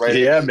tokens, right?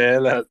 Yeah,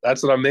 man,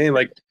 that's what I mean.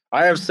 Like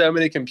I have so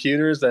many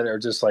computers that are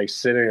just like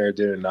sitting there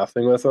doing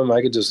nothing with them.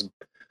 I could just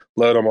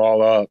load them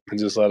all up and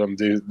just let them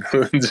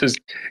just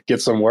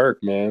get some work,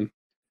 man.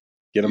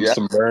 Get them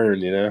some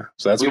burn,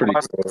 So that's pretty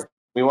cool.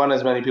 We want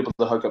as many people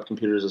to hook up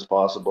computers as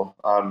possible.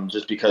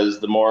 Just because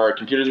the more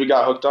computers we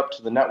got hooked up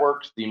to the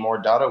network, the more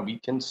data we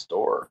can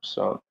store.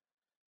 So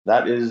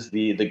that is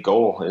the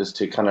goal, is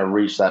to kind of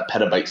reach that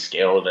petabyte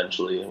scale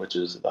eventually, which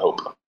is the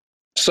hope.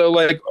 So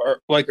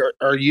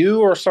are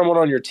you or someone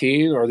on your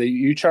team, are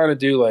you trying to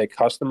do like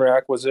customer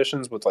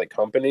acquisitions with like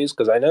companies?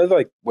 Because I know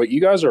like what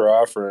you guys are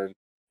offering,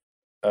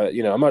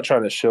 I'm not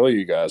trying to shill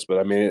you guys, but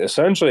I mean,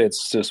 essentially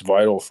it's just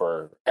vital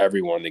for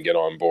everyone to get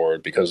on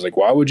board, because like,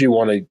 why would you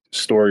want to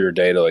store your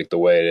data like the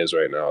way it is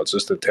right now? It's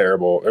just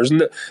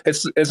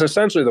it's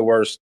essentially the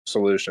worst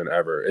solution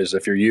ever, is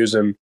if you're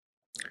using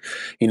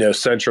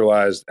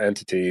centralized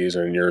entities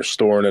and you're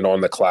storing it on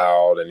the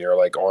cloud and you're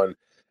like on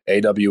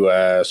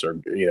AWS or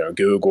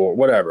Google or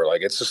whatever.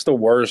 Like it's just the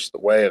worst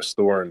way of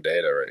storing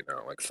data right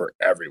now, like for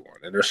everyone.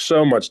 And there's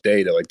so much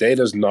data. Like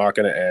data's not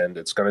going to end.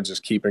 It's going to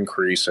just keep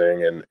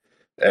increasing. And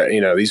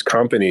these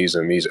companies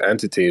and these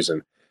entities,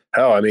 and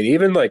hell, I mean,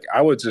 even like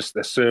I would just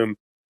assume,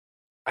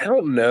 I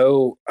don't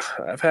know.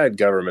 I've had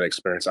government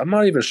experience. I'm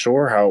not even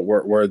sure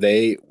where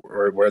they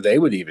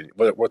would even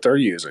what they're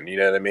using. You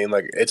know what I mean?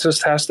 Like it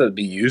just has to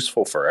be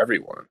useful for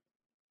everyone.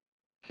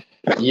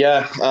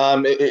 Yeah,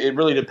 it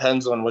really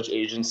depends on which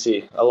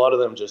agency. A lot of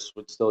them just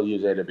would still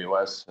use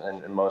AWS,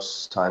 and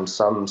most times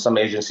some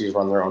agencies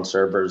run their own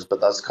servers, but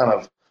that's kind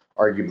of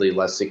arguably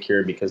less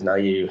secure, because now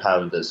you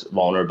have this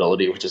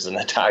vulnerability, which is an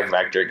attack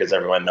vector, because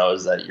everyone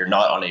knows that you're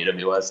not on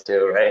AWS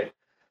too, right?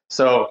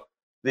 So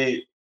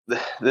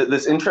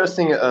this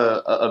interesting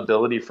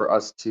ability for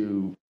us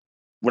to,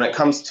 when it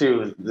comes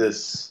to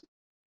this,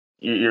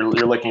 you're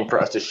looking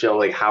for us to show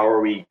like how are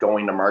we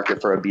going to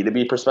market for a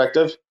B2B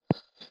perspective.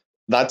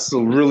 That's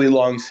really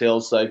long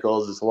sales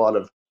cycles. It's a lot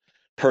of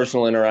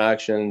personal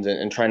interactions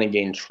and trying to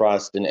gain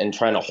trust and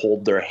trying to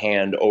hold their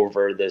hand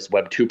over this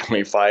Web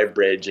 2.5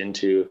 bridge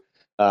into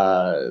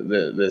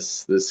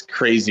this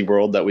crazy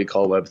world that we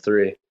call Web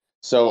 3.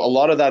 So a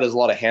lot of that is a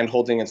lot of hand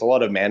holding. It's a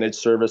lot of managed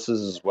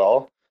services as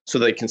well, so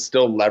they can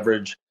still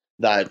leverage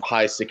that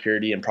high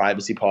security and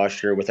privacy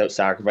posture without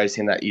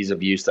sacrificing that ease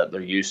of use that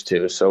they're used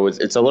to. So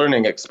it's a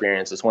learning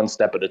experience. It's one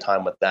step at a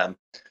time with them.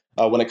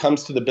 When it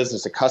comes to the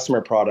business to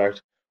customer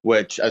product,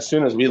 which as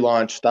soon as we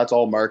launch, that's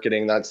all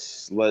marketing.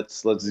 That's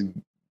let's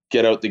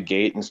get out the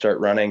gate and start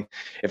running.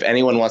 If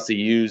anyone wants to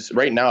use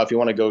right now, if you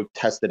want to go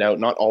test it out,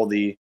 not all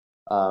the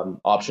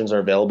options are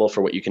available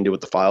for what you can do with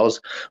the files,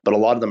 but a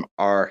lot of them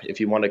are. If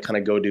you want to kind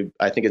of go to,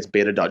 I think it's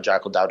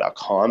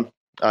beta.jackaldao.com,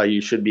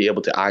 you should be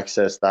able to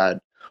access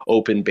that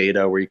open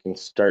beta where you can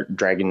start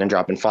dragging and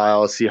dropping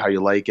files, see how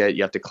you like it.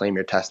 You have to claim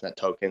your testnet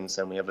tokens,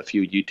 and we have a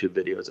few YouTube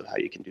videos of how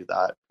you can do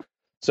that.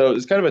 So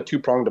it's kind of a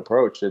two-pronged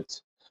approach.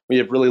 We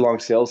have really long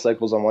sales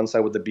cycles on one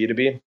side with the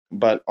B2B,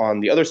 but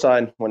on the other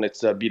side, when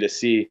it's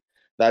B2C,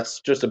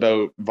 that's just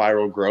about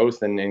viral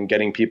growth and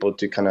getting people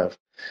to kind of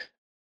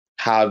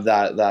have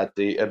that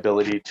the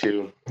ability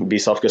to be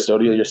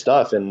self-custodial your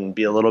stuff and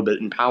be a little bit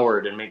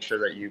empowered and make sure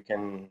that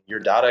your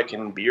data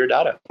can be your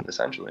data,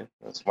 essentially.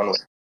 That's one way.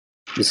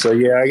 So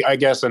yeah, I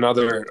guess a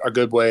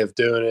good way of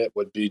doing it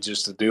would be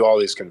just to do all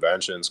these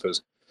conventions,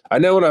 because I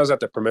know when I was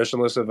at the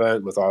permissionless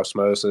event with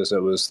Osmosis,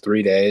 it was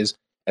 3 days,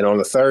 and on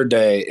the third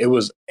day, it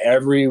was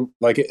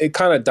it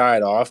kind of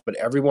died off, but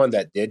everyone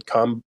that did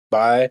come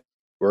by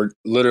were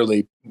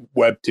literally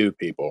Web2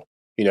 people.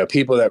 You know,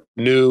 people that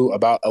knew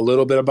about a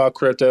little bit about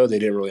crypto. They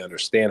didn't really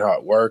understand how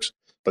it works,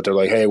 but they're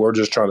like, "Hey, we're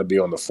just trying to be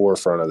on the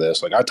forefront of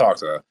this." Like I talked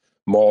to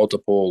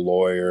multiple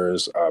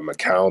lawyers,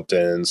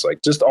 accountants,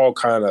 like just all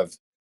kind of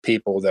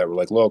people that were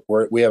like, "Look,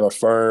 we have a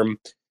firm."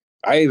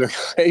 I even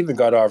I even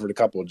got offered a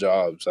couple of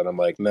jobs, and I'm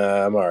like,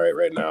 "Nah, I'm all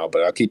right now,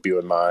 but I'll keep you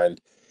in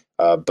mind."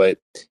 But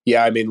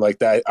yeah, I mean, like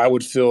that, I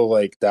would feel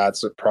like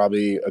that's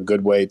probably a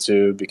good way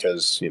too,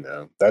 because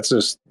that's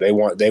just they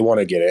want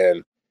to get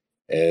in,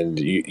 and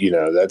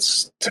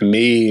that's, to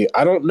me,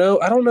 I don't know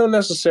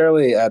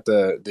necessarily at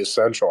the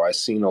central. I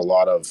seen a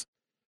lot of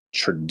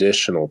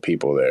traditional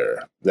people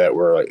there that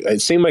were like, it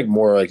seemed like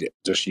more like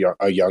just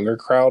a younger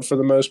crowd for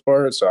the most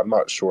part. So I'm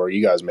not sure.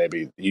 You guys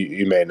maybe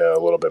you may know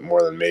a little bit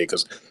more than me,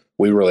 because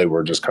we really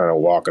were just kind of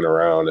walking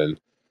around and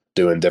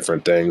doing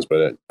different things.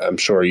 But I'm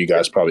sure you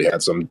guys probably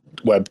had some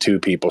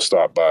Web2 people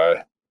stop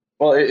by.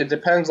 Well, it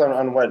depends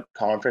on what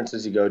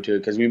conferences you go to,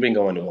 because we've been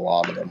going to a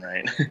lot of them,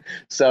 right?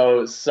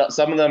 So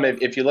some of them,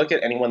 if you look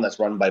at anyone that's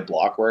run by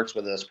Blockworks,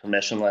 whether it's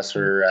permissionless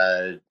or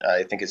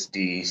I think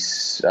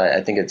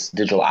it's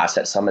Digital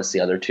Asset Summit's the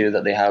other two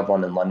that they have,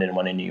 one in London,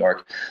 one in New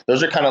York.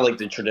 Those are kind of like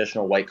the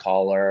traditional white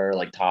collar,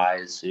 like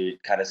tie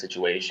suit kind of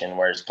situation,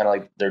 where it's kind of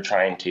like they're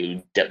trying to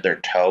dip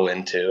their toe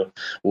into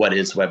what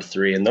is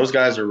Web3, and those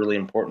guys are really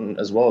important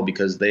as well,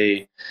 because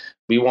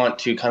we want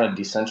to kind of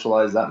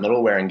decentralize that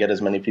middleware and get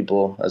as many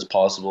people as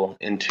possible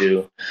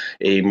into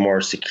a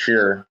more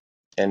secure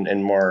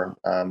and more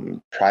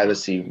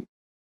privacy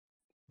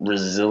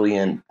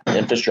resilient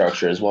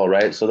infrastructure as well,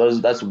 right? So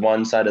that's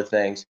one side of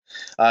things.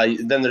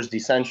 Then there's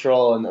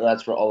decentral, and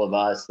that's for all of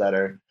us that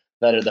are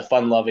the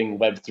fun-loving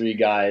Web3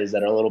 guys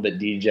that are a little bit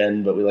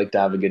degen, but we like to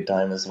have a good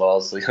time as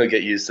well. So you'll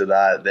get used to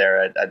that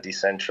there at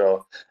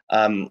Decentral.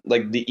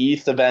 Like the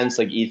ETH events,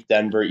 like ETH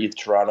Denver, ETH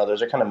Toronto,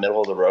 those are kind of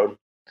middle of the road,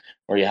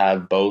 where you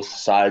have both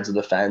sides of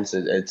the fence.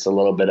 It's a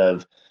little bit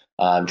of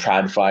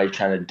TradFi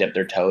trying to dip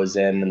their toes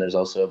in, and there's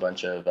also a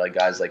bunch of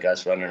guys like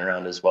us running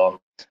around as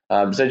well.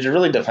 So it just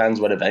really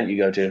depends what event you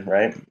go to,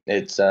 right?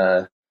 It's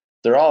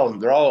they're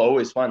all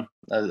always fun,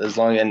 as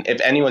long, and if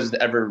anyone's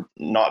ever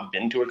not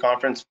been to a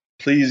conference,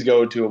 please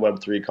go to a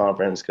Web3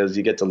 conference, because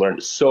you get to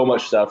learn so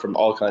much stuff from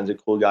all kinds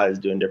of cool guys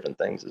doing different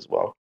things as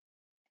well.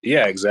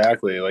 Yeah,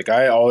 exactly. Like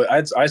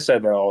I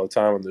said that all the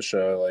time on the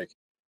show. Like,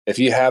 if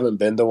you haven't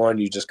been to one,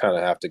 you just kind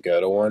of have to go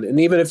to one.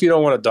 And even if you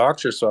don't want to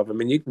dox yourself, I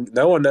mean,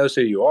 no one knows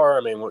who you are.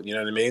 I mean, you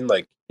know what I mean?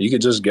 Like, you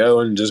could just go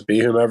and just be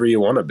whomever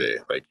you want to be.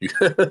 Like,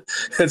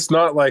 it's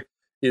not like,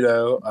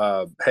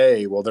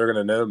 hey, well, they're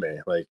going to know me.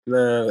 Like,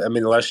 no, I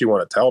mean, unless you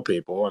want to tell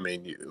people. I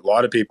mean, a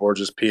lot of people are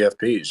just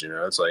PFPs,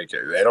 it's like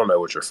they don't know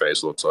what your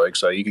face looks like.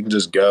 So you can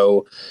just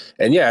go.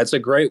 And yeah, it's a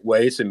great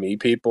way to meet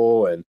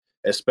people. And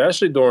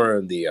especially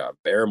during the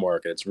bear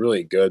market, it's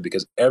really good,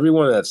 because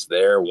everyone that's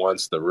there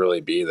wants to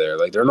really be there.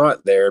 Like, they're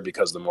not there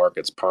because the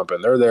market's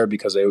pumping. They're there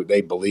because they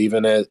believe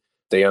in it.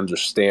 They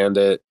understand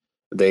it.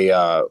 They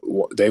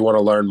want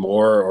to learn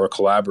more or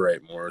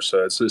collaborate more.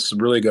 So it's just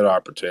really good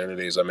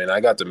opportunities. I mean, I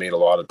got to meet a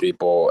lot of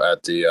people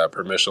at the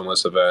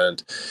permissionless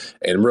event,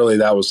 and really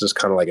that was just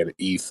kind of like an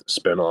ETH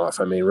spinoff.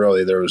 I mean,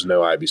 really there was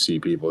no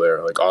IBC people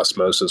there. Like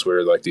Osmosis, we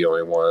were like the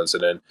only ones,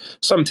 and then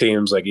some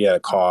teams like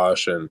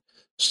Kosh and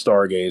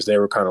Stargaze, they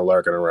were kind of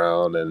lurking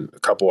around, and a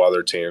couple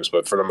other teams,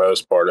 but for the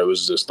most part, it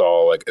was just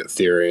all like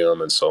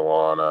Ethereum and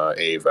Solana,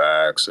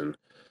 AVAX,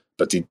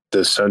 but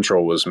the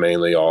central was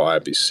mainly all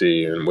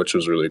IBC, and which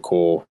was really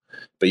cool.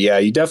 But yeah,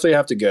 you definitely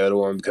have to go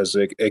to them, because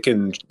it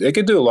can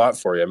do a lot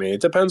for you. I mean,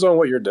 it depends on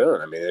what you're doing.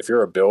 I mean, if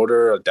you're a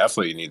builder,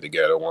 definitely you need to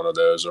go to one of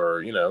those,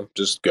 or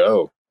just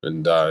go,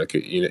 and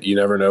you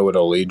never know what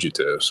it'll lead you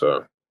to.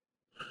 So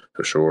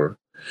for sure.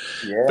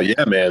 Yeah. But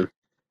yeah, man,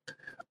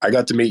 I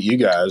got to meet you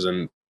guys,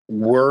 and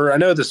I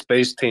know the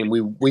space team,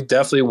 we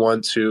definitely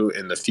want to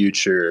in the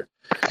future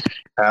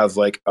have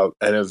like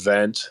an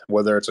event,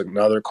 whether it's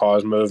another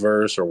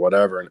Cosmoverse or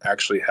whatever, and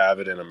actually have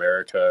it in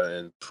America,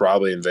 and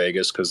probably in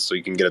Vegas, because so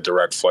you can get a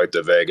direct flight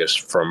to Vegas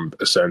from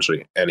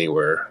essentially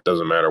anywhere.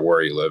 Doesn't matter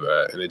where you live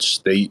at,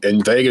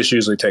 and Vegas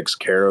usually takes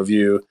care of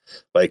you.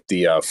 Like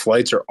the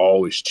flights are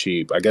always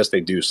cheap. I guess they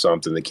do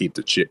something to keep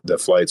the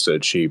flights so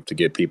cheap to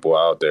get people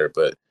out there,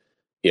 but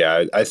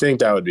yeah, I think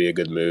that would be a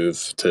good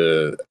move,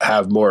 to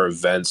have more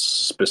events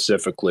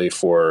specifically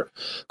for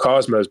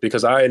Cosmos,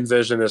 because I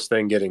envision this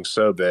thing getting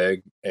so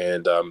big.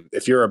 And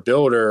if you're a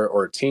builder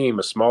or a team,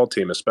 a small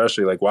team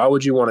especially, like, why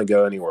would you want to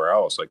go anywhere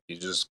else? Like, you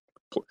just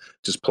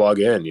plug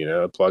in,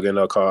 plug in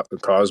a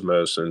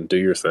Cosmos and do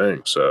your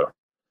thing. So,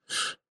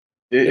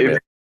 yeah, If man.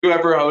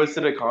 whoever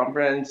hosted a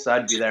conference,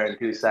 I'd be there in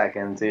 2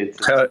 seconds.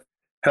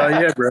 Hell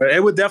yeah, bro.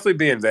 It would definitely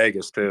be in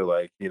Vegas too.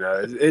 Like,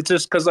 it's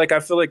just because like I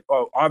feel like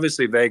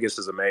obviously Vegas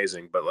is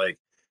amazing, but like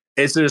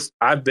it's just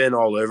I've been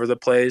all over the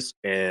place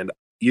and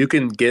you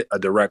can get a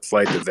direct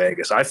flight to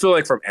Vegas. I feel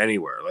like from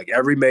anywhere, like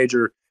every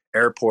major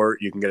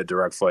airport, you can get a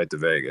direct flight to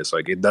Vegas.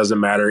 Like it doesn't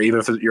matter, even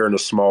if you're in a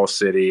small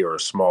city or a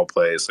small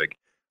place. Like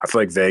I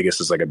feel like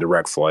Vegas is like a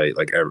direct flight,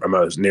 like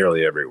almost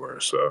nearly everywhere.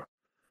 So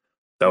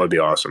that would be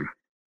awesome.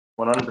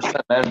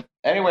 100%, man.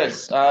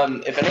 Anyways,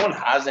 if anyone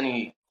has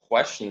any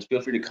questions,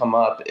 feel free to come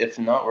up. If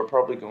not, we're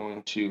probably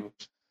going to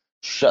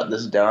shut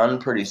this down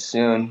pretty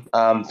soon.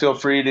 Feel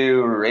free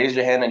to raise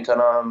your hand and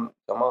come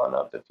on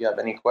up if you have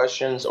any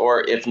questions,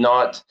 or if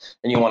not,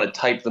 and you want to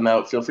type them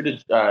out, feel free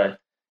to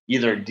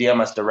either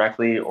DM us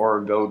directly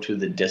or go to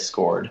the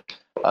Discord.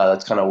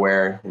 That's kind of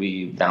where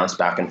we bounce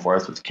back and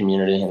forth with the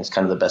community, and it's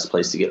kind of the best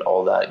place to get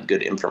all that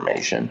good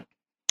information.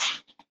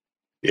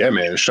 Yeah,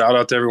 man. Shout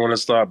out to everyone that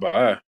stopped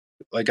by.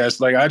 Like I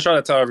try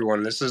to tell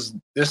everyone, this is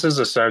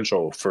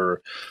essential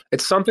for.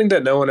 It's something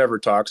that no one ever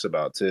talks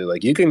about too.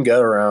 Like you can go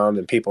around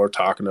and people are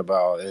talking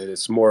about, and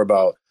it's more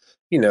about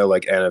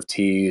like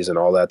NFTs and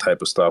all that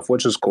type of stuff,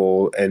 which is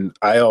cool. And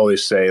I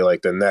always say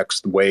like the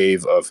next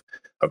wave of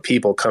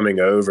people coming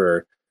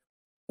over,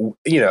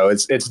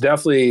 it's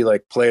definitely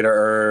like play to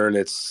earn.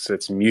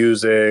 It's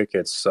music,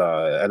 it's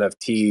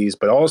NFTs,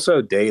 but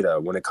also data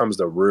when it comes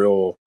to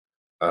real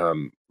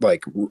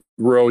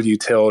real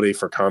utility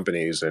for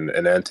companies and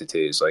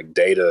entities, like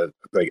data,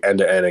 like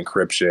end-to-end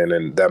encryption,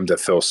 and them to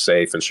feel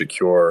safe and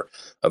secure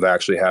of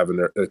actually having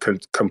their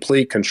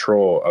complete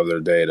control of their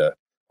data.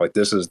 Like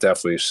this is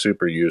definitely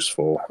super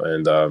useful.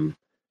 And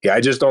yeah, I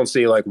just don't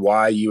see like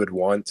why you would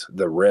want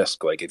the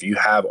risk. Like if you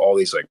have all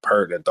these like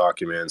pertinent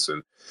documents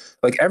and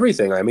like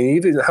everything, I mean,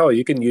 even hell,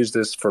 you can use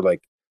this for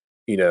like,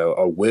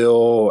 a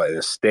will, an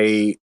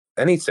estate,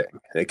 anything.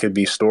 It could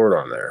be stored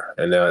on there.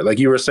 And like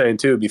you were saying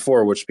too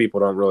before, which people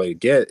don't really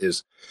get,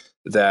 is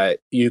that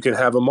you can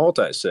have a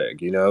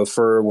multi-sig,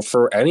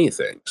 for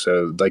anything.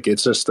 So like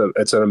it's just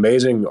it's an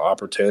amazing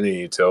opportunity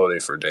utility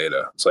for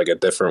data. It's like a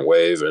different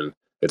wave, and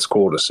it's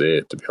cool to see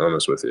it, to be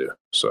honest with you.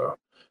 So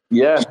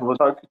yeah, we're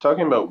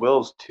talking about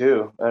wills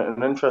too.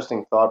 An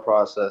interesting thought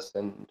process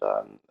and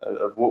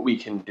of what we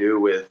can do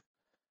with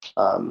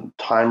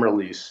time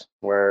release,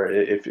 where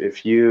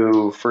if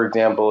you, for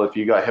example, if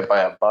you got hit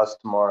by a bus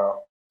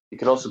tomorrow, you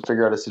could also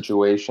figure out a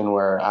situation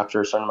where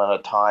after a certain amount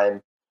of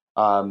time,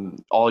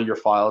 all your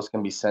files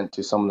can be sent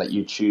to someone that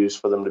you choose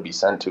for them to be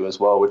sent to as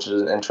well, which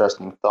is an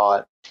interesting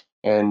thought.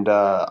 And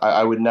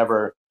I would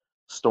never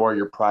store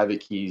your private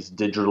keys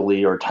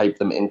digitally or type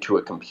them into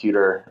a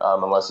computer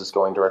unless it's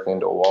going directly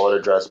into a wallet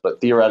address. But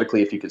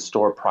theoretically, if you could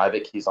store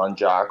private keys on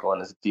Jackal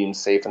and is deemed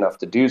safe enough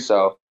to do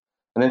so,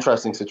 an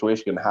interesting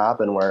situation can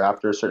happen where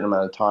after a certain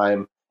amount of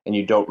time and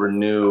you don't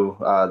renew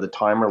the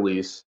time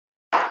release,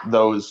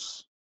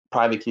 those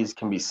private keys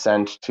can be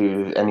sent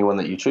to anyone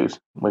that you choose,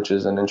 which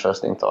is an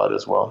interesting thought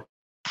as well.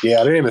 Yeah,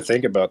 I didn't even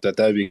think about that.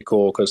 That'd be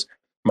cool because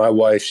my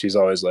wife, she's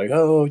always like,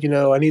 oh,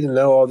 I need to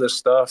know all this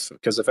stuff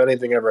because if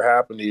anything ever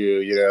happened to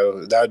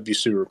you, that'd be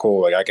super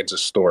cool. Like I could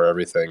just store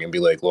everything and be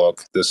like,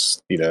 look, this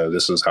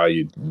is how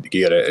you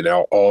get it.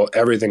 And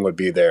everything would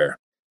be there,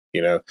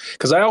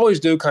 because I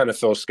always do kind of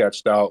feel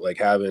sketched out, like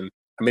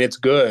it's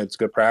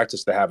good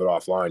practice to have it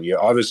offline. You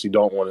obviously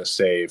don't want to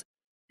save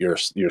your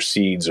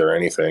seeds or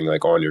anything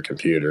like on your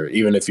computer,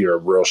 even if you're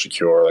real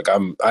secure. Like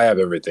I have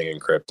everything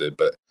encrypted,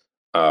 but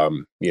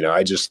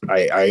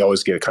I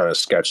always get kind of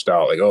sketched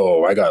out like,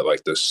 oh, I got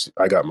like this,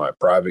 I got my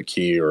private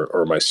key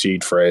or my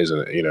seed phrase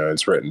and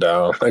it's written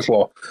down. Like,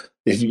 well,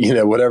 if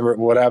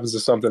what happens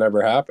if something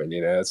ever happened,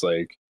 it's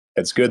like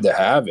it's good to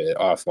have it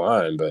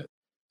offline, but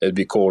it'd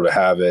be cool to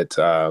have it,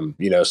 so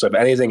if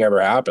anything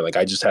ever happened, like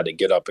I just had to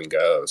get up and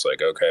go. It's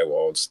like, okay,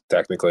 well, it's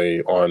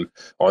technically on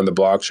the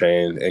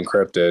blockchain,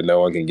 encrypted,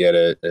 no one can get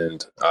it.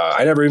 And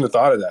I never even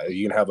thought of that.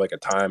 You can have like a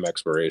time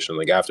expiration,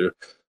 like after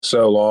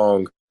so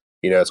long,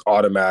 it's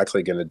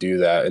automatically going to do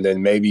that. And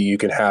then maybe you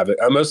can have it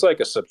almost like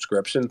a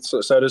subscription,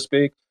 so to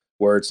speak,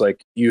 where it's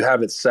like you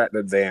have it set in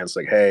advance.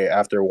 Like, hey,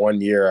 after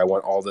 1 year, I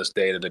want all this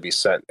data to be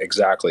sent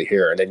exactly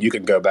here. And then you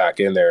can go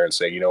back in there and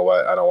say, you know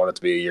what, I don't want it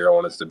to be a year. I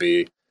want it to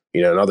be,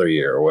 another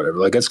year or whatever.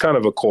 Like, it's kind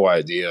of a cool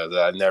idea that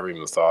I never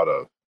even thought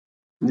of.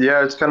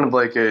 Yeah, it's kind of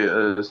like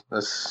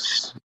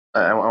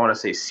I want to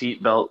say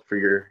seatbelt for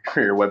your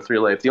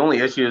Web3 life. The only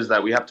issue is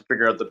that we have to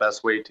figure out the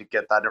best way to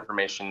get that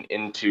information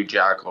into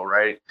Jackal,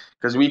 right?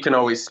 Because we can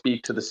always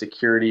speak to the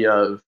security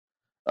of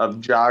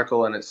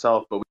Jackal in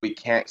itself, but we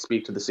can't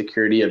speak to the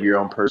security of your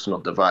own personal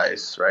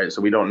device, right?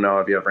 So we don't know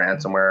if you have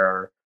ransomware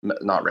or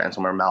not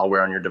ransomware,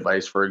 malware on your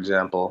device, for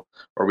example,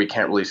 or we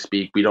can't really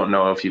speak. We don't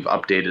know if you've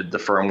updated the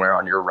firmware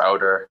on your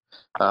router.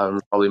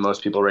 Probably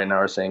most people right now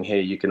are saying,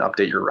 hey, you can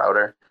update your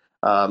router.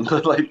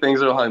 Like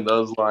things along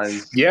those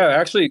lines. Yeah,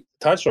 actually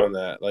touch on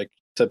that, like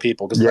to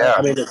people, because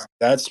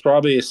that's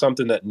probably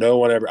something that no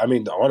one ever. I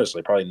mean,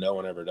 honestly, probably no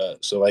one ever does.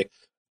 So, like,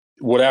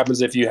 what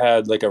happens if you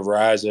had like a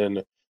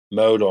Verizon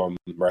modem,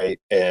 right?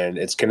 And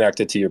it's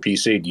connected to your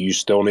PC. Do you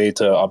still need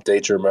to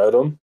update your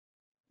modem?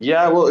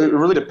 Yeah, well, it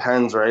really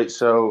depends, right?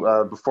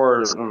 So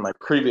before in my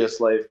previous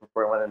life,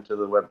 before I went into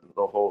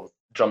the whole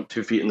jump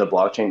 2 feet in the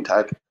blockchain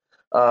tech,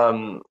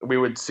 we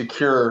would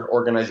secure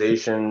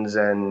organizations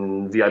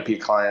and VIP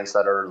clients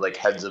that are like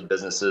heads of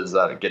businesses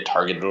that get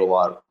targeted a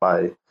lot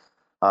by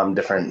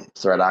different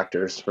threat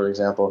actors, for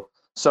example.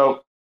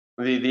 So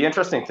the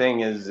interesting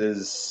thing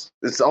is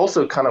it's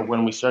also kind of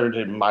when we started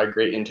to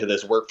migrate into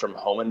this work from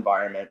home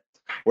environment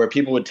where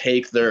people would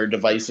take their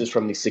devices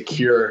from the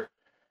secure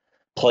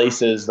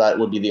places that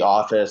would be the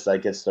office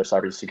that gets their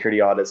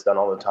cybersecurity audits done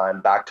all the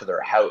time back to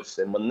their house.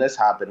 And when this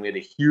happened, we had a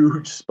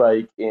huge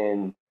spike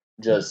in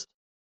just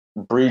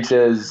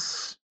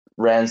breaches,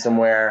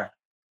 ransomware,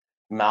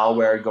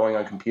 malware going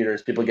on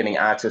computers, people getting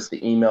access to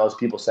emails,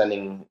 people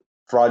sending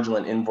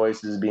fraudulent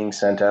invoices being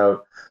sent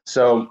out.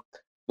 So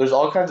there's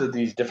all kinds of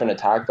these different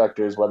attack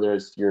vectors, whether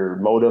it's your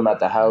modem at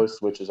the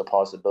house, which is a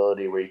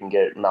possibility where you can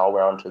get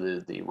malware onto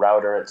the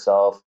router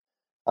itself.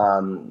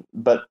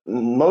 But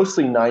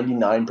mostly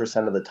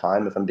 99% of the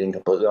time, if I'm being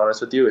completely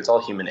honest with you, it's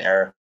all human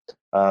error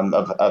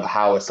of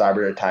how a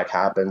cyber attack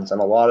happens. And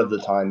a lot of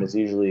the time it's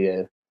usually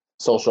a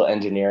social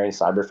engineering,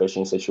 cyber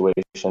phishing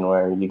situation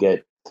where you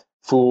get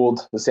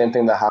fooled. The same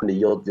thing that happened to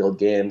Yield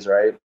Games,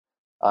 right?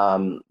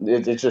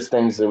 It's just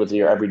things that with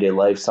your everyday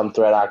life. Some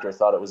threat actor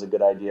thought it was a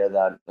good idea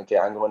that, okay,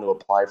 I'm going to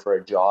apply for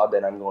a job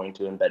and I'm going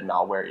to embed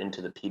malware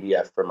into the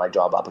PDF for my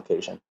job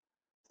application.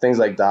 Things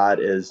like that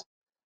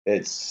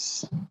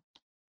it's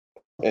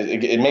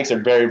it makes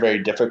it very, very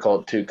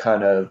difficult to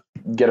kind of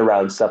get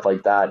around stuff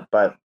like that.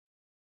 But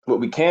what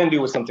we can do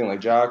with something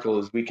like Jackal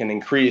is we can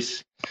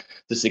increase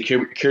the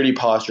security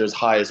posture as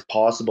high as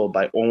possible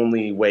by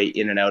only way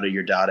in and out of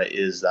your data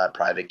is that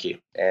private key.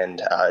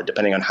 And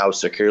depending on how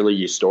securely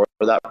you store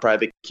that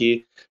private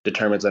key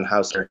determines on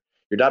how secure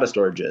your data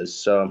storage is.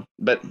 So,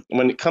 but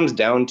when it comes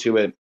down to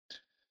it,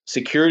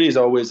 security is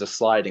always a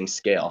sliding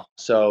scale.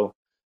 So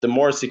the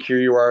more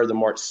secure you are, the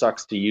more it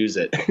sucks to use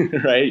it,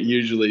 right?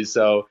 Usually.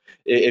 So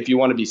if you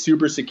want to be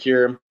super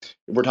secure,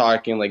 we're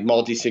talking like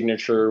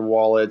multi-signature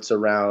wallets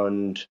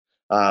around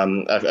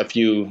a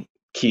few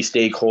key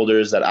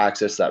stakeholders that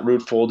access that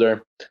root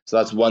folder. So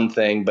that's one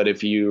thing. But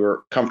if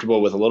you're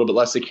comfortable with a little bit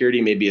less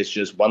security, maybe it's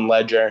just one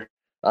ledger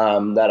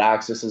that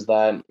accesses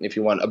that. If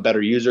you want a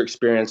better user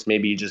experience,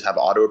 maybe you just have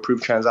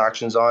auto-approved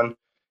transactions on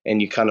and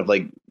you kind of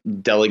like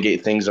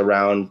delegate things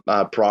around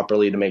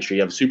properly to make sure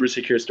you have super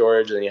secure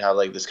storage, and then you have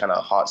like this kind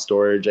of hot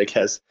storage, I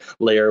guess,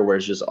 layer where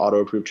it's just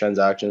auto-approved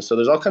transactions. So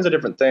there's all kinds of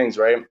different things,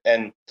 right?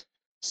 And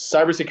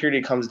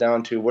cybersecurity comes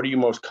down to what are you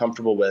most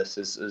comfortable with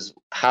is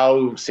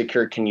how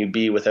secure can you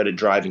be without it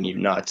driving you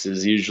nuts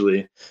is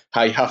usually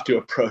how you have to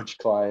approach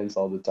clients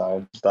all the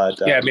time. But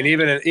yeah, I mean,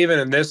 even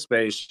in this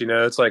space,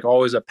 it's like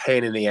always a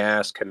pain in the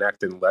ass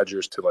connecting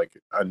ledgers to like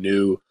a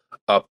new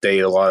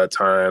update a lot of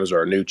times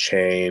or a new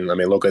chain. I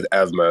mean, look at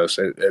Evmos.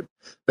 It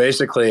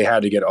basically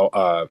had to get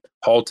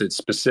halted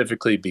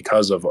specifically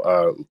because of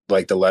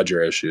like the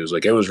ledger issues.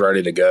 Like it was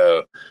ready to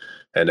go,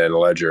 and then a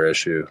ledger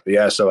issue.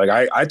 Yeah, so like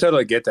I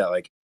totally get that.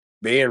 Like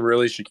being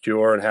really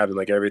secure and having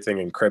like everything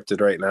encrypted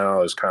right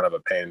now is kind of a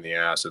pain in the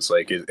ass. It's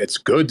like it's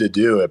good to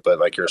do it, but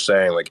like you're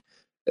saying, like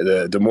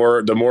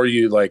the more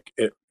you like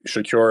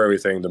secure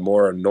everything, the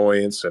more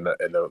annoyance and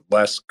the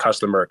less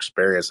customer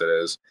experience it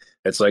is.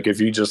 It's like if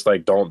you just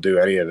like don't do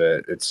any of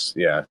it, it's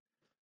yeah.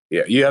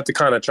 You have to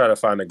kind of try to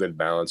find a good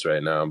balance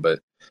right now. But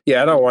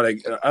yeah, I don't want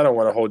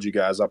to hold you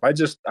guys up. I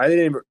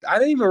didn't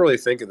even really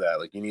think of that.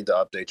 Like you need to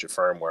update your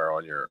firmware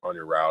on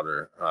your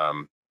router.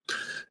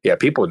 Yeah,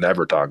 people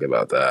never talk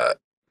about that.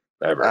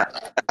 Ever.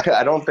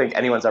 I don't think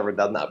anyone's ever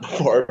done that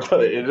before,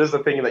 but it is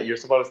a thing that you're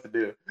supposed to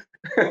do.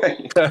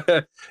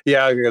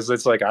 Yeah, because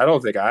it's like I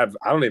don't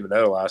even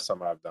know the last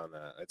time I've done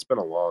that. It's been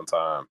a long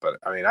time, but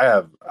I mean,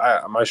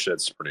 my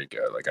shit's pretty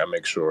good. Like I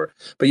make sure.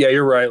 But yeah,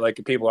 you're right. Like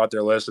people out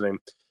there listening,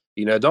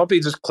 don't be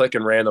just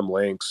clicking random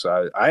links.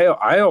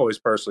 I always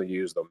personally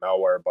use the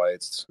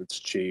Malwarebytes. It's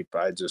cheap.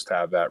 I just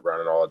have that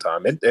running all the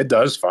time. It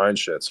does find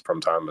shits from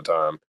time to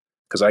time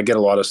because I get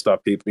a lot of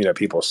stuff.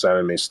 People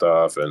sending me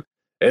stuff and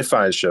it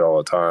finds shit all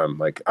the time.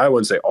 Like I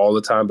wouldn't say all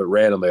the time, but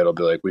randomly it'll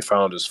be like, we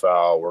found this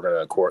file. We're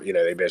gonna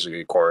they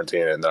basically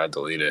quarantine it and then I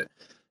delete it.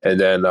 And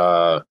then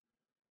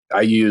I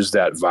use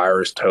that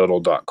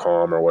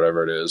virustotal.com or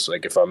whatever it is.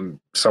 Like if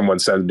someone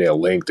sends me a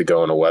link to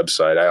go on a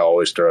website, I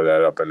always throw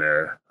that up in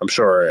there. I'm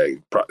sure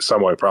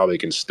someone probably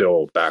can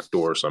still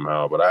backdoor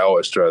somehow, but I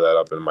always throw that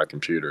up in my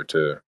computer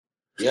too.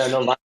 Yeah,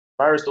 no,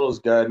 VirusTotal is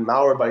good.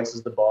 Malwarebytes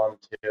is the bomb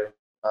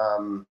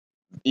too.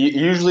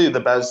 Usually the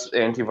best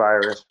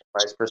antivirus from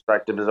my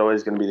perspective is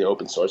always going to be the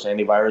open source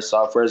antivirus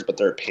softwares, but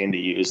they're a pain to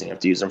use and you have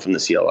to use them from the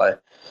CLI.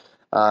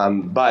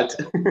 But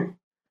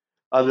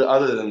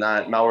other than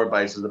that,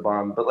 Malwarebytes is the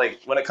bomb. But like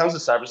when it comes to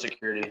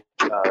cybersecurity,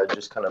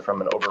 just kind of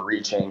from an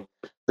overreaching,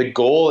 the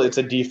goal, it's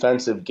a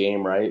defensive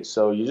game, right?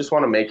 So you just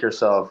want to make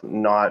yourself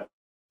not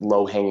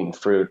low-hanging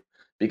fruit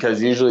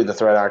because usually the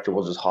threat actor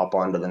will just hop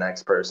on to the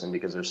next person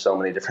because there's so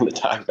many different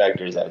attack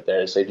vectors out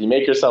there. So if you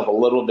make yourself a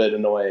little bit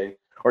annoying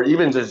or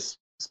even just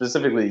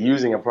specifically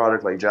using a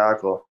product like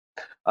Jackal,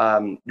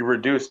 you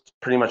reduced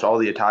pretty much all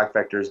the attack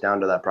vectors down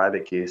to that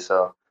private key.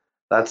 So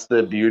that's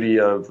the beauty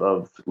of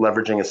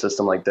leveraging a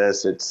system like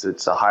this.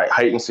 It's a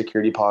heightened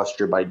security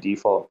posture by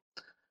default,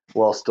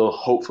 while still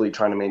hopefully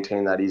trying to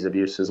maintain that ease of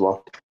use as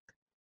well.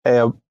 Hey,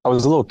 I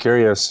was a little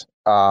curious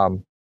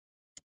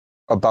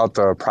about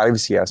the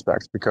privacy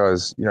aspects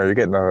because you're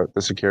getting the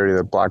security,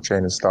 the blockchain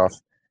and stuff,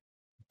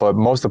 but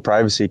most of the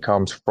privacy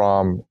comes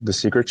from the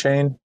secret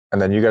chain,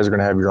 and then you guys are going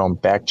to have your own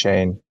back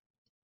chain,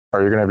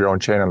 or you're going to have your own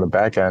chain on the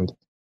back end.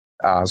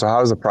 So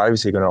how is the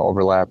privacy going to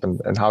overlap, and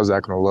how's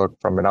that going to look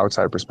from an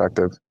outside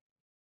perspective?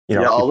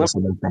 Keeping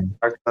someone from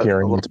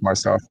peering into my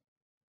stuff.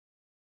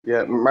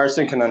 Yeah,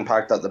 Marston can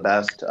unpack that the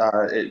best.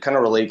 It kind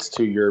of relates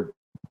to your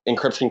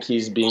encryption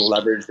keys being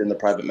leveraged in the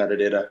private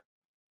metadata.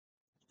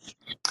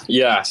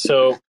 Yeah,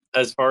 so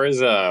as far as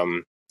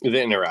the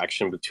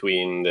interaction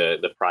between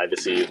the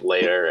privacy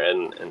layer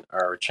and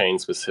our chain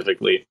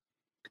specifically,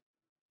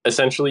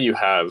 essentially you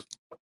have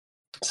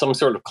some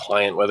sort of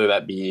client, whether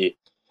that be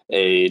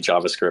a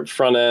JavaScript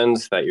front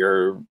end that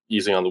you're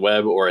using on the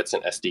web, or it's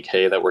an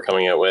SDK that we're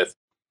coming out with.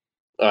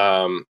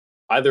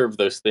 Either of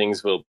those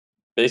things will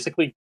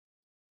basically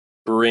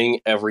bring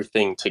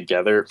everything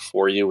together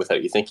for you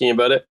without you thinking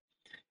about it.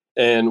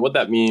 And what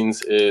that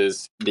means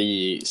is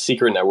the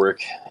secret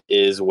network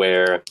is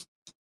where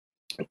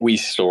we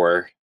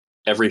store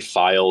every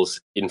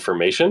file's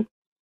information.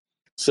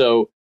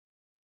 So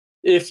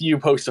if you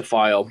post a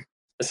file,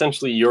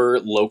 essentially your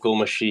local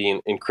machine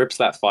encrypts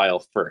that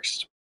file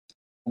first.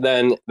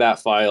 Then that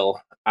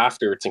file,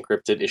 after it's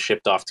encrypted, is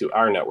shipped off to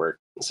our network.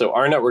 So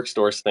our network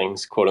stores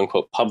things, quote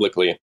unquote,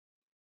 publicly,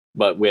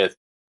 but with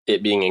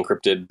it being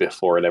encrypted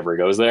before it ever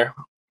goes there,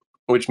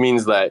 which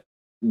means that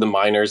the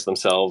miners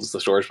themselves, the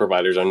storage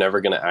providers, are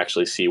never going to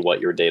actually see what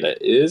your data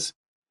is.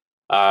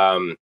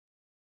 And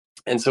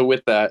so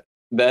with that,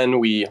 then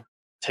we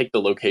take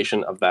the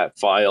location of that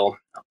file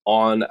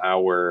on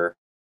our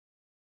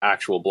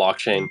actual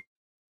blockchain,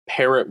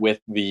 pair it with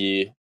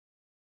the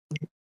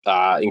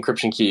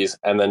encryption keys,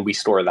 and then we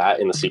store that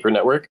in the secret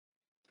network.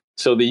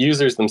 So the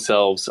users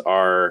themselves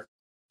are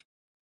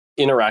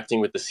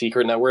interacting with the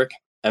secret network,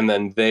 and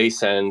then they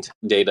send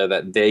data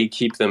that they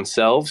keep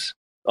themselves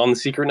on the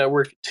secret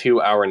network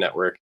to our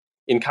network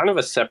in kind of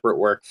a separate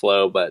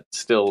workflow, but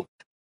still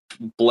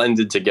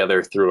blended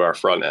together through our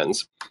front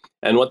ends.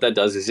 And what that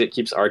does is it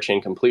keeps our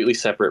chain completely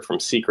separate from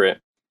secret.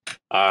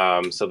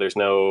 So there's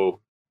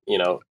no,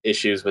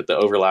 issues with the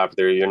overlap.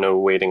 You're no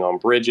waiting on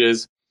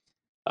bridges.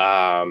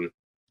 And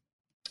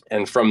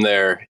from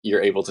there,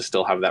 you're able to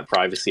still have that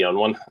privacy on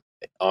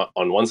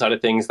one side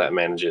of things that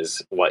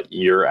manages what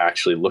you're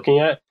actually looking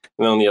at.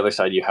 And then on the other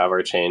side, you have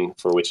our chain,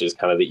 for which is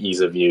kind of the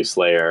ease of use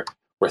layer,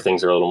 where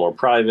things are a little more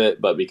private,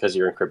 but because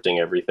you're encrypting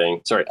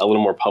everything, a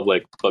little more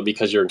public, but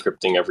because you're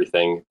encrypting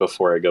everything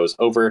before it goes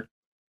over,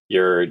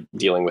 you're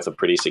dealing with a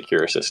pretty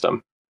secure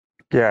system.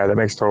 Yeah, that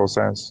makes total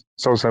sense.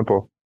 So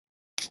simple.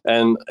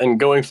 And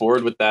going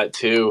forward with that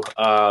too,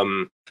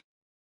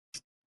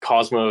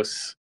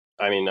 Cosmos,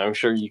 I'm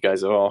sure you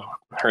guys have all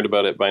heard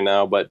about it by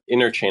now, but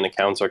interchain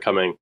accounts are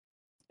coming,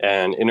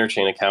 and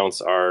interchain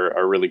accounts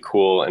are really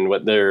cool. And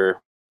what their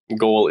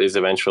goal is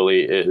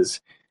eventually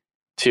is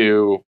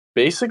to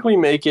basically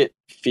make it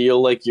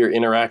feel like you're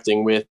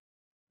interacting with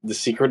the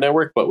secret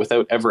network, but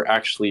without ever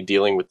actually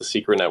dealing with the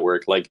secret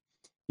network. Like,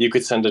 you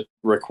could send a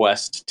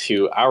request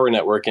to our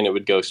network and it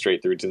would go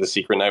straight through to the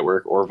secret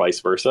network, or vice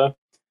versa,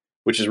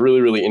 which is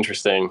really, really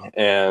interesting.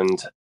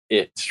 And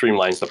it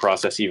streamlines the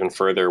process even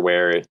further,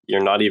 where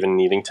you're not even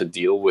needing to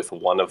deal with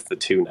one of the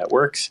two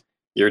networks.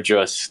 You're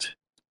just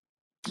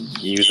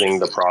using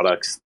the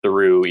products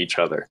through each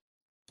other.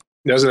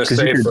 You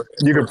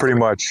could pretty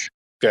much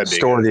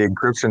store the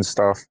encryption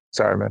stuff.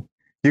 Sorry, man.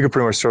 You could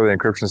pretty much store the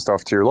encryption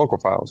stuff to your local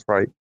files,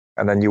 right?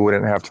 And then you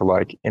wouldn't have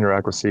to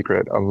interact with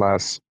secret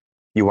unless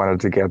you wanted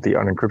to get the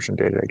unencryption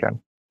data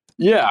again.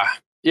 Yeah,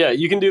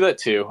 you can do that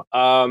too.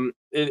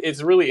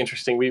 It's really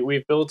interesting.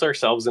 We've built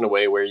ourselves in a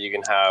way where you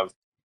can have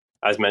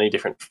as many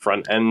different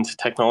front end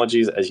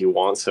technologies as you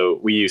want. So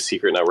we use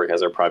Secret Network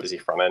as our privacy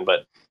front end,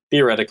 but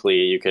theoretically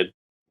you could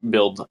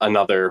build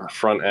another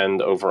front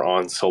end over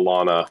on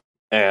Solana,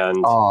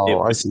 and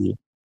I see.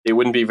 It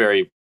wouldn't be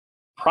very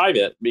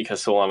private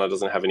because Solana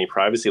doesn't have any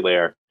privacy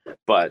layer,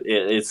 but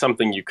it's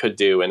something you could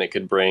do, and it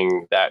could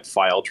bring that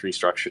file tree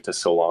structure to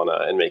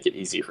Solana and make it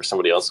easy for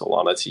somebody else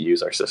Solana to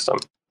use our system.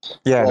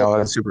 Yeah, no,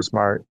 that's super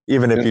smart.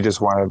 Even if you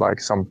just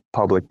wanted some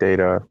public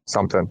data,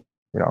 something,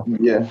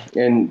 Yeah,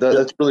 and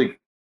that's really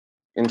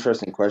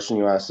interesting question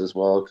you asked as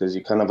well, because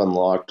you kind of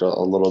unlocked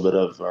a little bit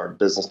of our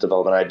business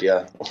development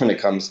idea when it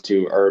comes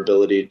to our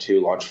ability to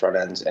launch front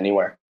ends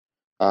anywhere.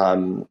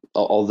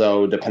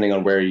 Although depending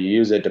on where you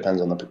use it,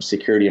 depends on the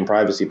security and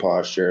privacy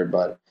posture,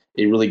 but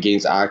it really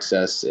gains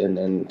access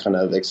and kind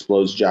of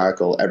explodes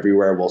Jackal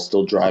everywhere, while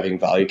still driving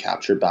value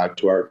capture back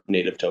to our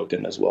native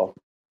token as well.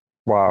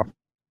 Wow.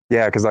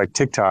 Yeah, because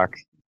TikTok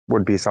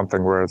would be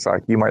something where it's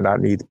you might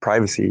not need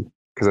privacy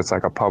because it's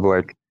a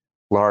public,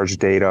 large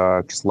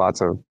data, just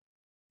lots of,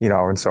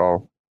 and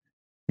so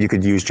you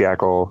could use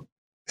Jackal,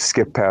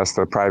 skip past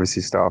the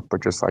privacy stuff,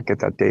 but just like get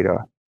that data.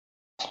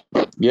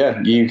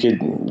 Yeah, you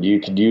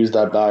could use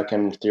that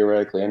backend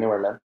theoretically anywhere,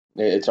 man.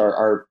 It's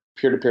our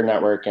peer-to-peer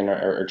network, and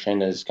our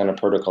chain is kind of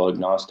protocol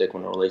agnostic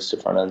when it relates to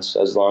front ends,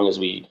 as long as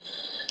we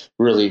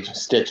really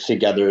stitch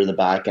together the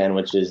back end,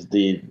 which is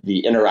the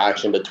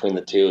interaction between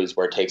the two is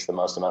where it takes the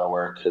most amount of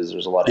work, because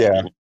there's a lot of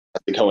engineering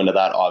to go into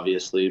that,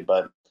 obviously.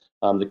 But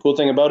the cool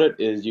thing about it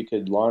is you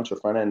could launch a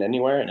front end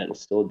anywhere, and it'll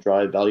still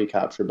drive value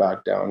capture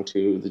back down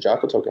to the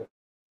Jackal token.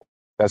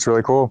 That's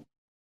really cool.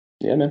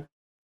 Yeah, man.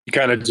 You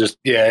kind of just,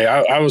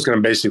 I was going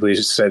to basically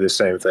say the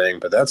same thing,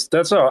 but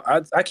that's all.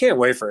 I can't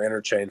wait for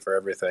Interchain for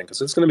everything,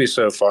 because it's going to be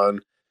so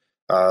fun.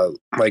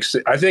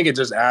 I think it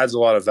just adds a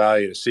lot of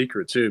value to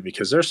Secret too,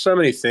 because there's so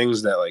many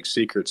things that like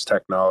Secret's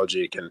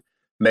technology can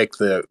make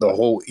the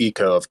whole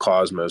eco of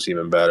Cosmos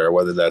even better,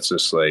 whether that's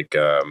just like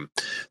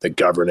the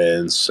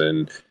governance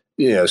and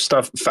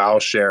stuff, file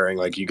sharing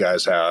like you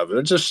guys have.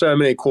 There's just so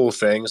many cool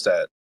things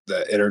that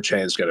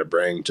Interchain is going to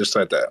bring just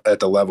at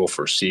the level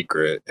for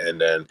Secret,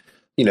 and then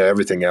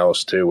everything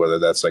else too, whether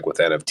that's like with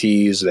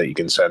NFTs that you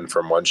can send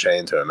from one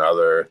chain to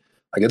another.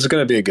 Like, it's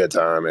going to be a good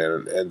time,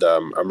 and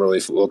I'm really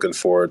looking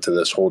forward to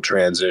this whole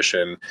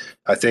transition.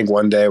 I think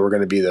one day we're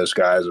going to be those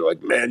guys who are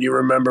like, man, you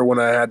remember when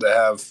I had to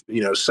have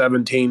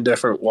 17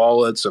 different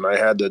wallets and I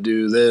had to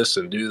do this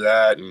and do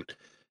that, and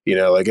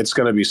it's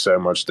going to be so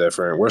much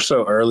different. We're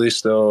so early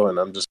still, and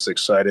I'm just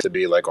excited to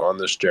be like on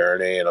this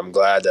journey, and I'm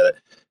glad that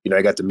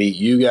I got to meet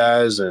you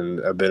guys,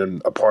 and I've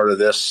been a part of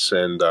this,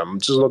 and I'm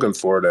just looking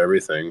forward to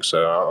everything.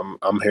 So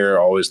I'm here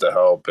always to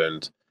help,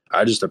 and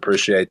I just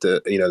appreciate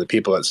the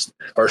people that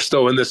are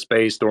still in this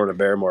space during the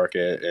bear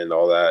market and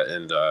all that.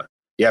 And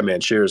yeah, man,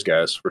 cheers,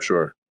 guys, for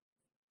sure.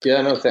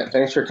 Yeah, no,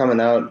 thanks for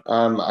coming out.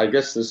 I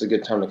guess this is a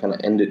good time to kind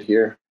of end it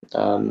here.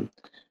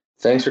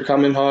 Thanks for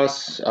coming,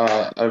 Haas,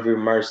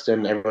 everyone,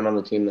 Marston, everyone on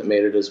the team that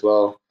made it as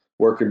well.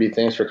 Workerby,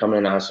 thanks for coming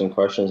and asking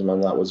questions,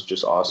 man. That was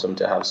just awesome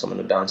to have someone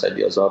to bounce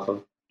ideas off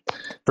of.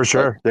 For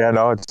sure. Yeah,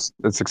 no,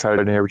 it's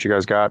exciting to hear what you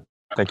guys got.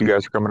 Thank you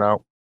guys for coming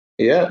out.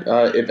 Yeah,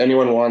 if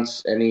anyone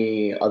wants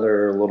any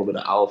other little bit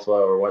of alpha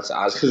or wants to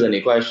ask us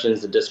any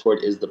questions, the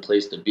Discord is the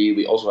place to be.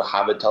 We also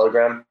have a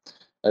Telegram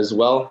as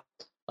well.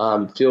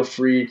 Feel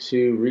free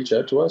to reach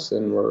out to us,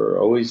 and we're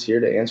always here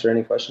to answer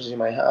any questions you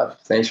might have.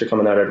 Thanks for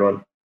coming out,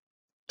 everyone.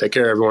 Take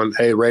care, everyone.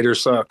 Hey,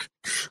 Raiders suck.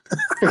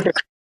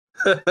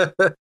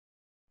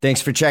 Thanks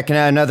for checking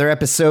out another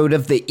episode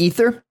of The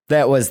Ether.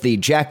 That was the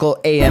Jackal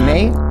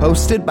AMA,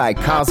 hosted by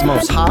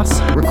Cosmos Haas,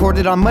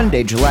 recorded on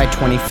Monday, July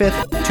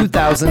 25th,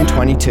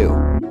 2022.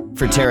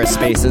 For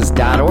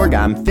TerraSpaces.org,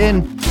 I'm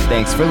Finn.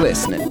 Thanks for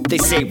listening. They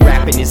say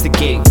rapping is the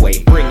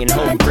gateway, bringing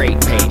home great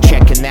pay.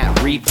 Checking that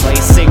replay,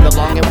 sing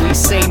along, and we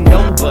say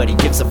nobody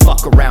gives a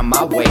fuck around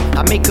my way.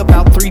 I make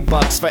about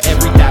 $3 for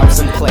every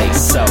 1,000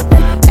 plays, so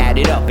add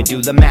it up and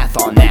do the math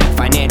on that.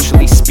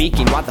 Financially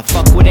speaking, why the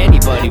fuck would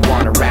anybody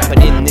wanna rap?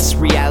 But in this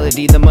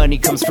reality, the money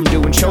comes from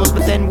doing shows.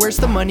 But then where's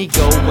the money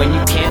go when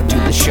you can't do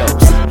the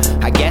shows?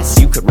 I guess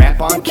you could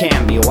rap on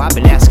Cameo. I've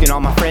been asking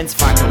all my friends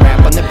if I can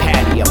rap on the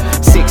patio.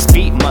 6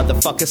 feet,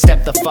 motherfucker,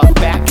 step the fuck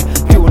back.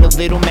 Doing a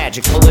little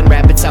magic, pulling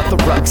rabbits out the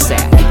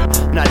rucksack.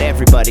 Not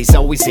everybody's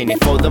always in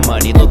it for the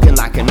money. Looking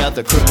like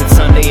another crooked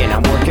Sunday, and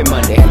I'm working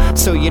Monday.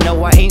 So you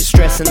know I ain't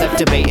stressing, left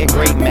debating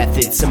great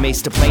methods.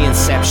 Amazed to play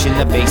Inception,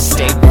 the base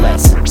stay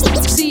blessed.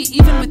 See,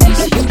 even with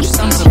these huge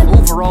sums of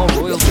overall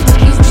royalties,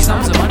 huge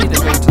sums of money that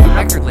go to the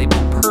record label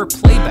per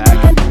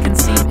playback can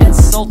seem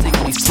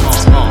insultingly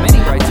small. Many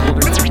rights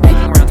holders are making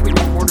around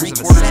 3/4 of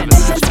a cent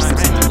each time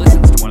someone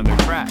listens to one of their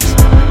tracks,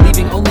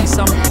 leaving only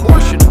some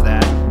portion of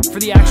that for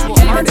the actual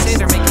artist. Can't even say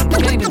they're making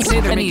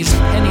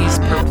pennies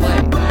per play.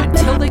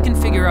 Until they can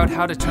figure out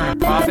how to turn a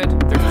profit,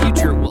 their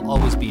future will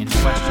always be in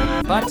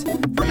question. But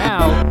for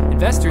now,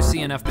 investors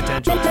see enough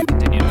potential to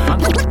continue to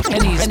fund them.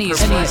 Pennies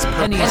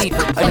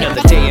per play.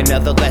 Another day,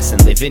 another lesson.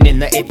 Living in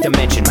the 8th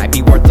dimension might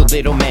be worth a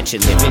little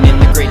mention. Living in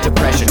the Great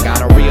Depression,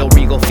 got a real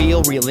regal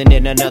feel. Reeling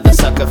in another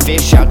sucker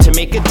fish, out to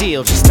make a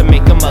deal, just to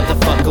make a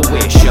motherfucker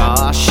wish.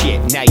 Aw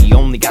shit, now you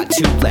only got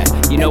 2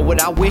 left. You know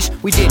what I wish?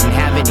 We didn't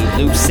have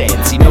any loose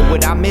ends. You know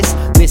what I miss?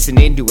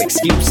 Listening to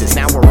excuses.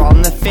 Now we're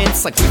on the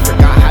fence like we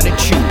forgot how to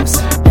choose.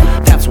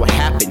 That's what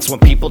happens when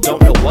people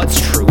don't know what's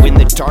true. In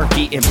the dark,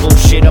 eating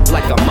bullshit up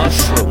like a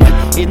mushroom.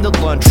 In the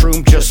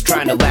lunchroom, just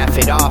trying to laugh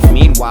it off.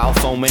 Meanwhile,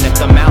 foaming at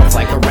the mouth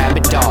like a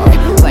rabid dog.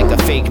 Like a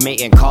fake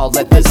mating call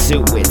at the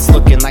zoo. It's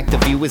looking like the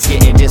view is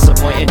getting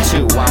disappointed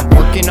too. I'm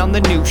working on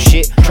the new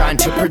shit, trying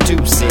to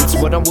produce it. It's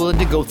what I'm willing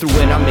to go through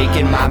when I'm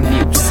making my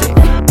music.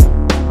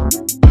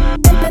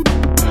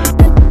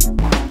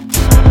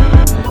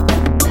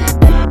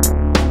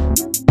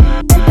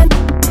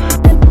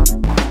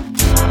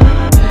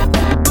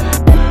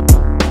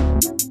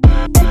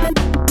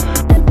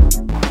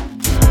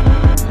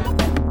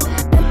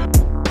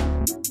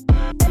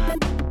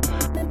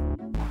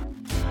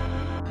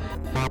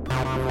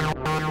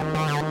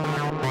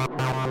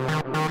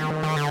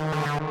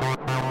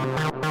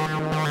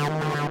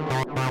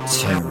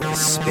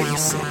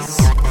 TerraSpaces.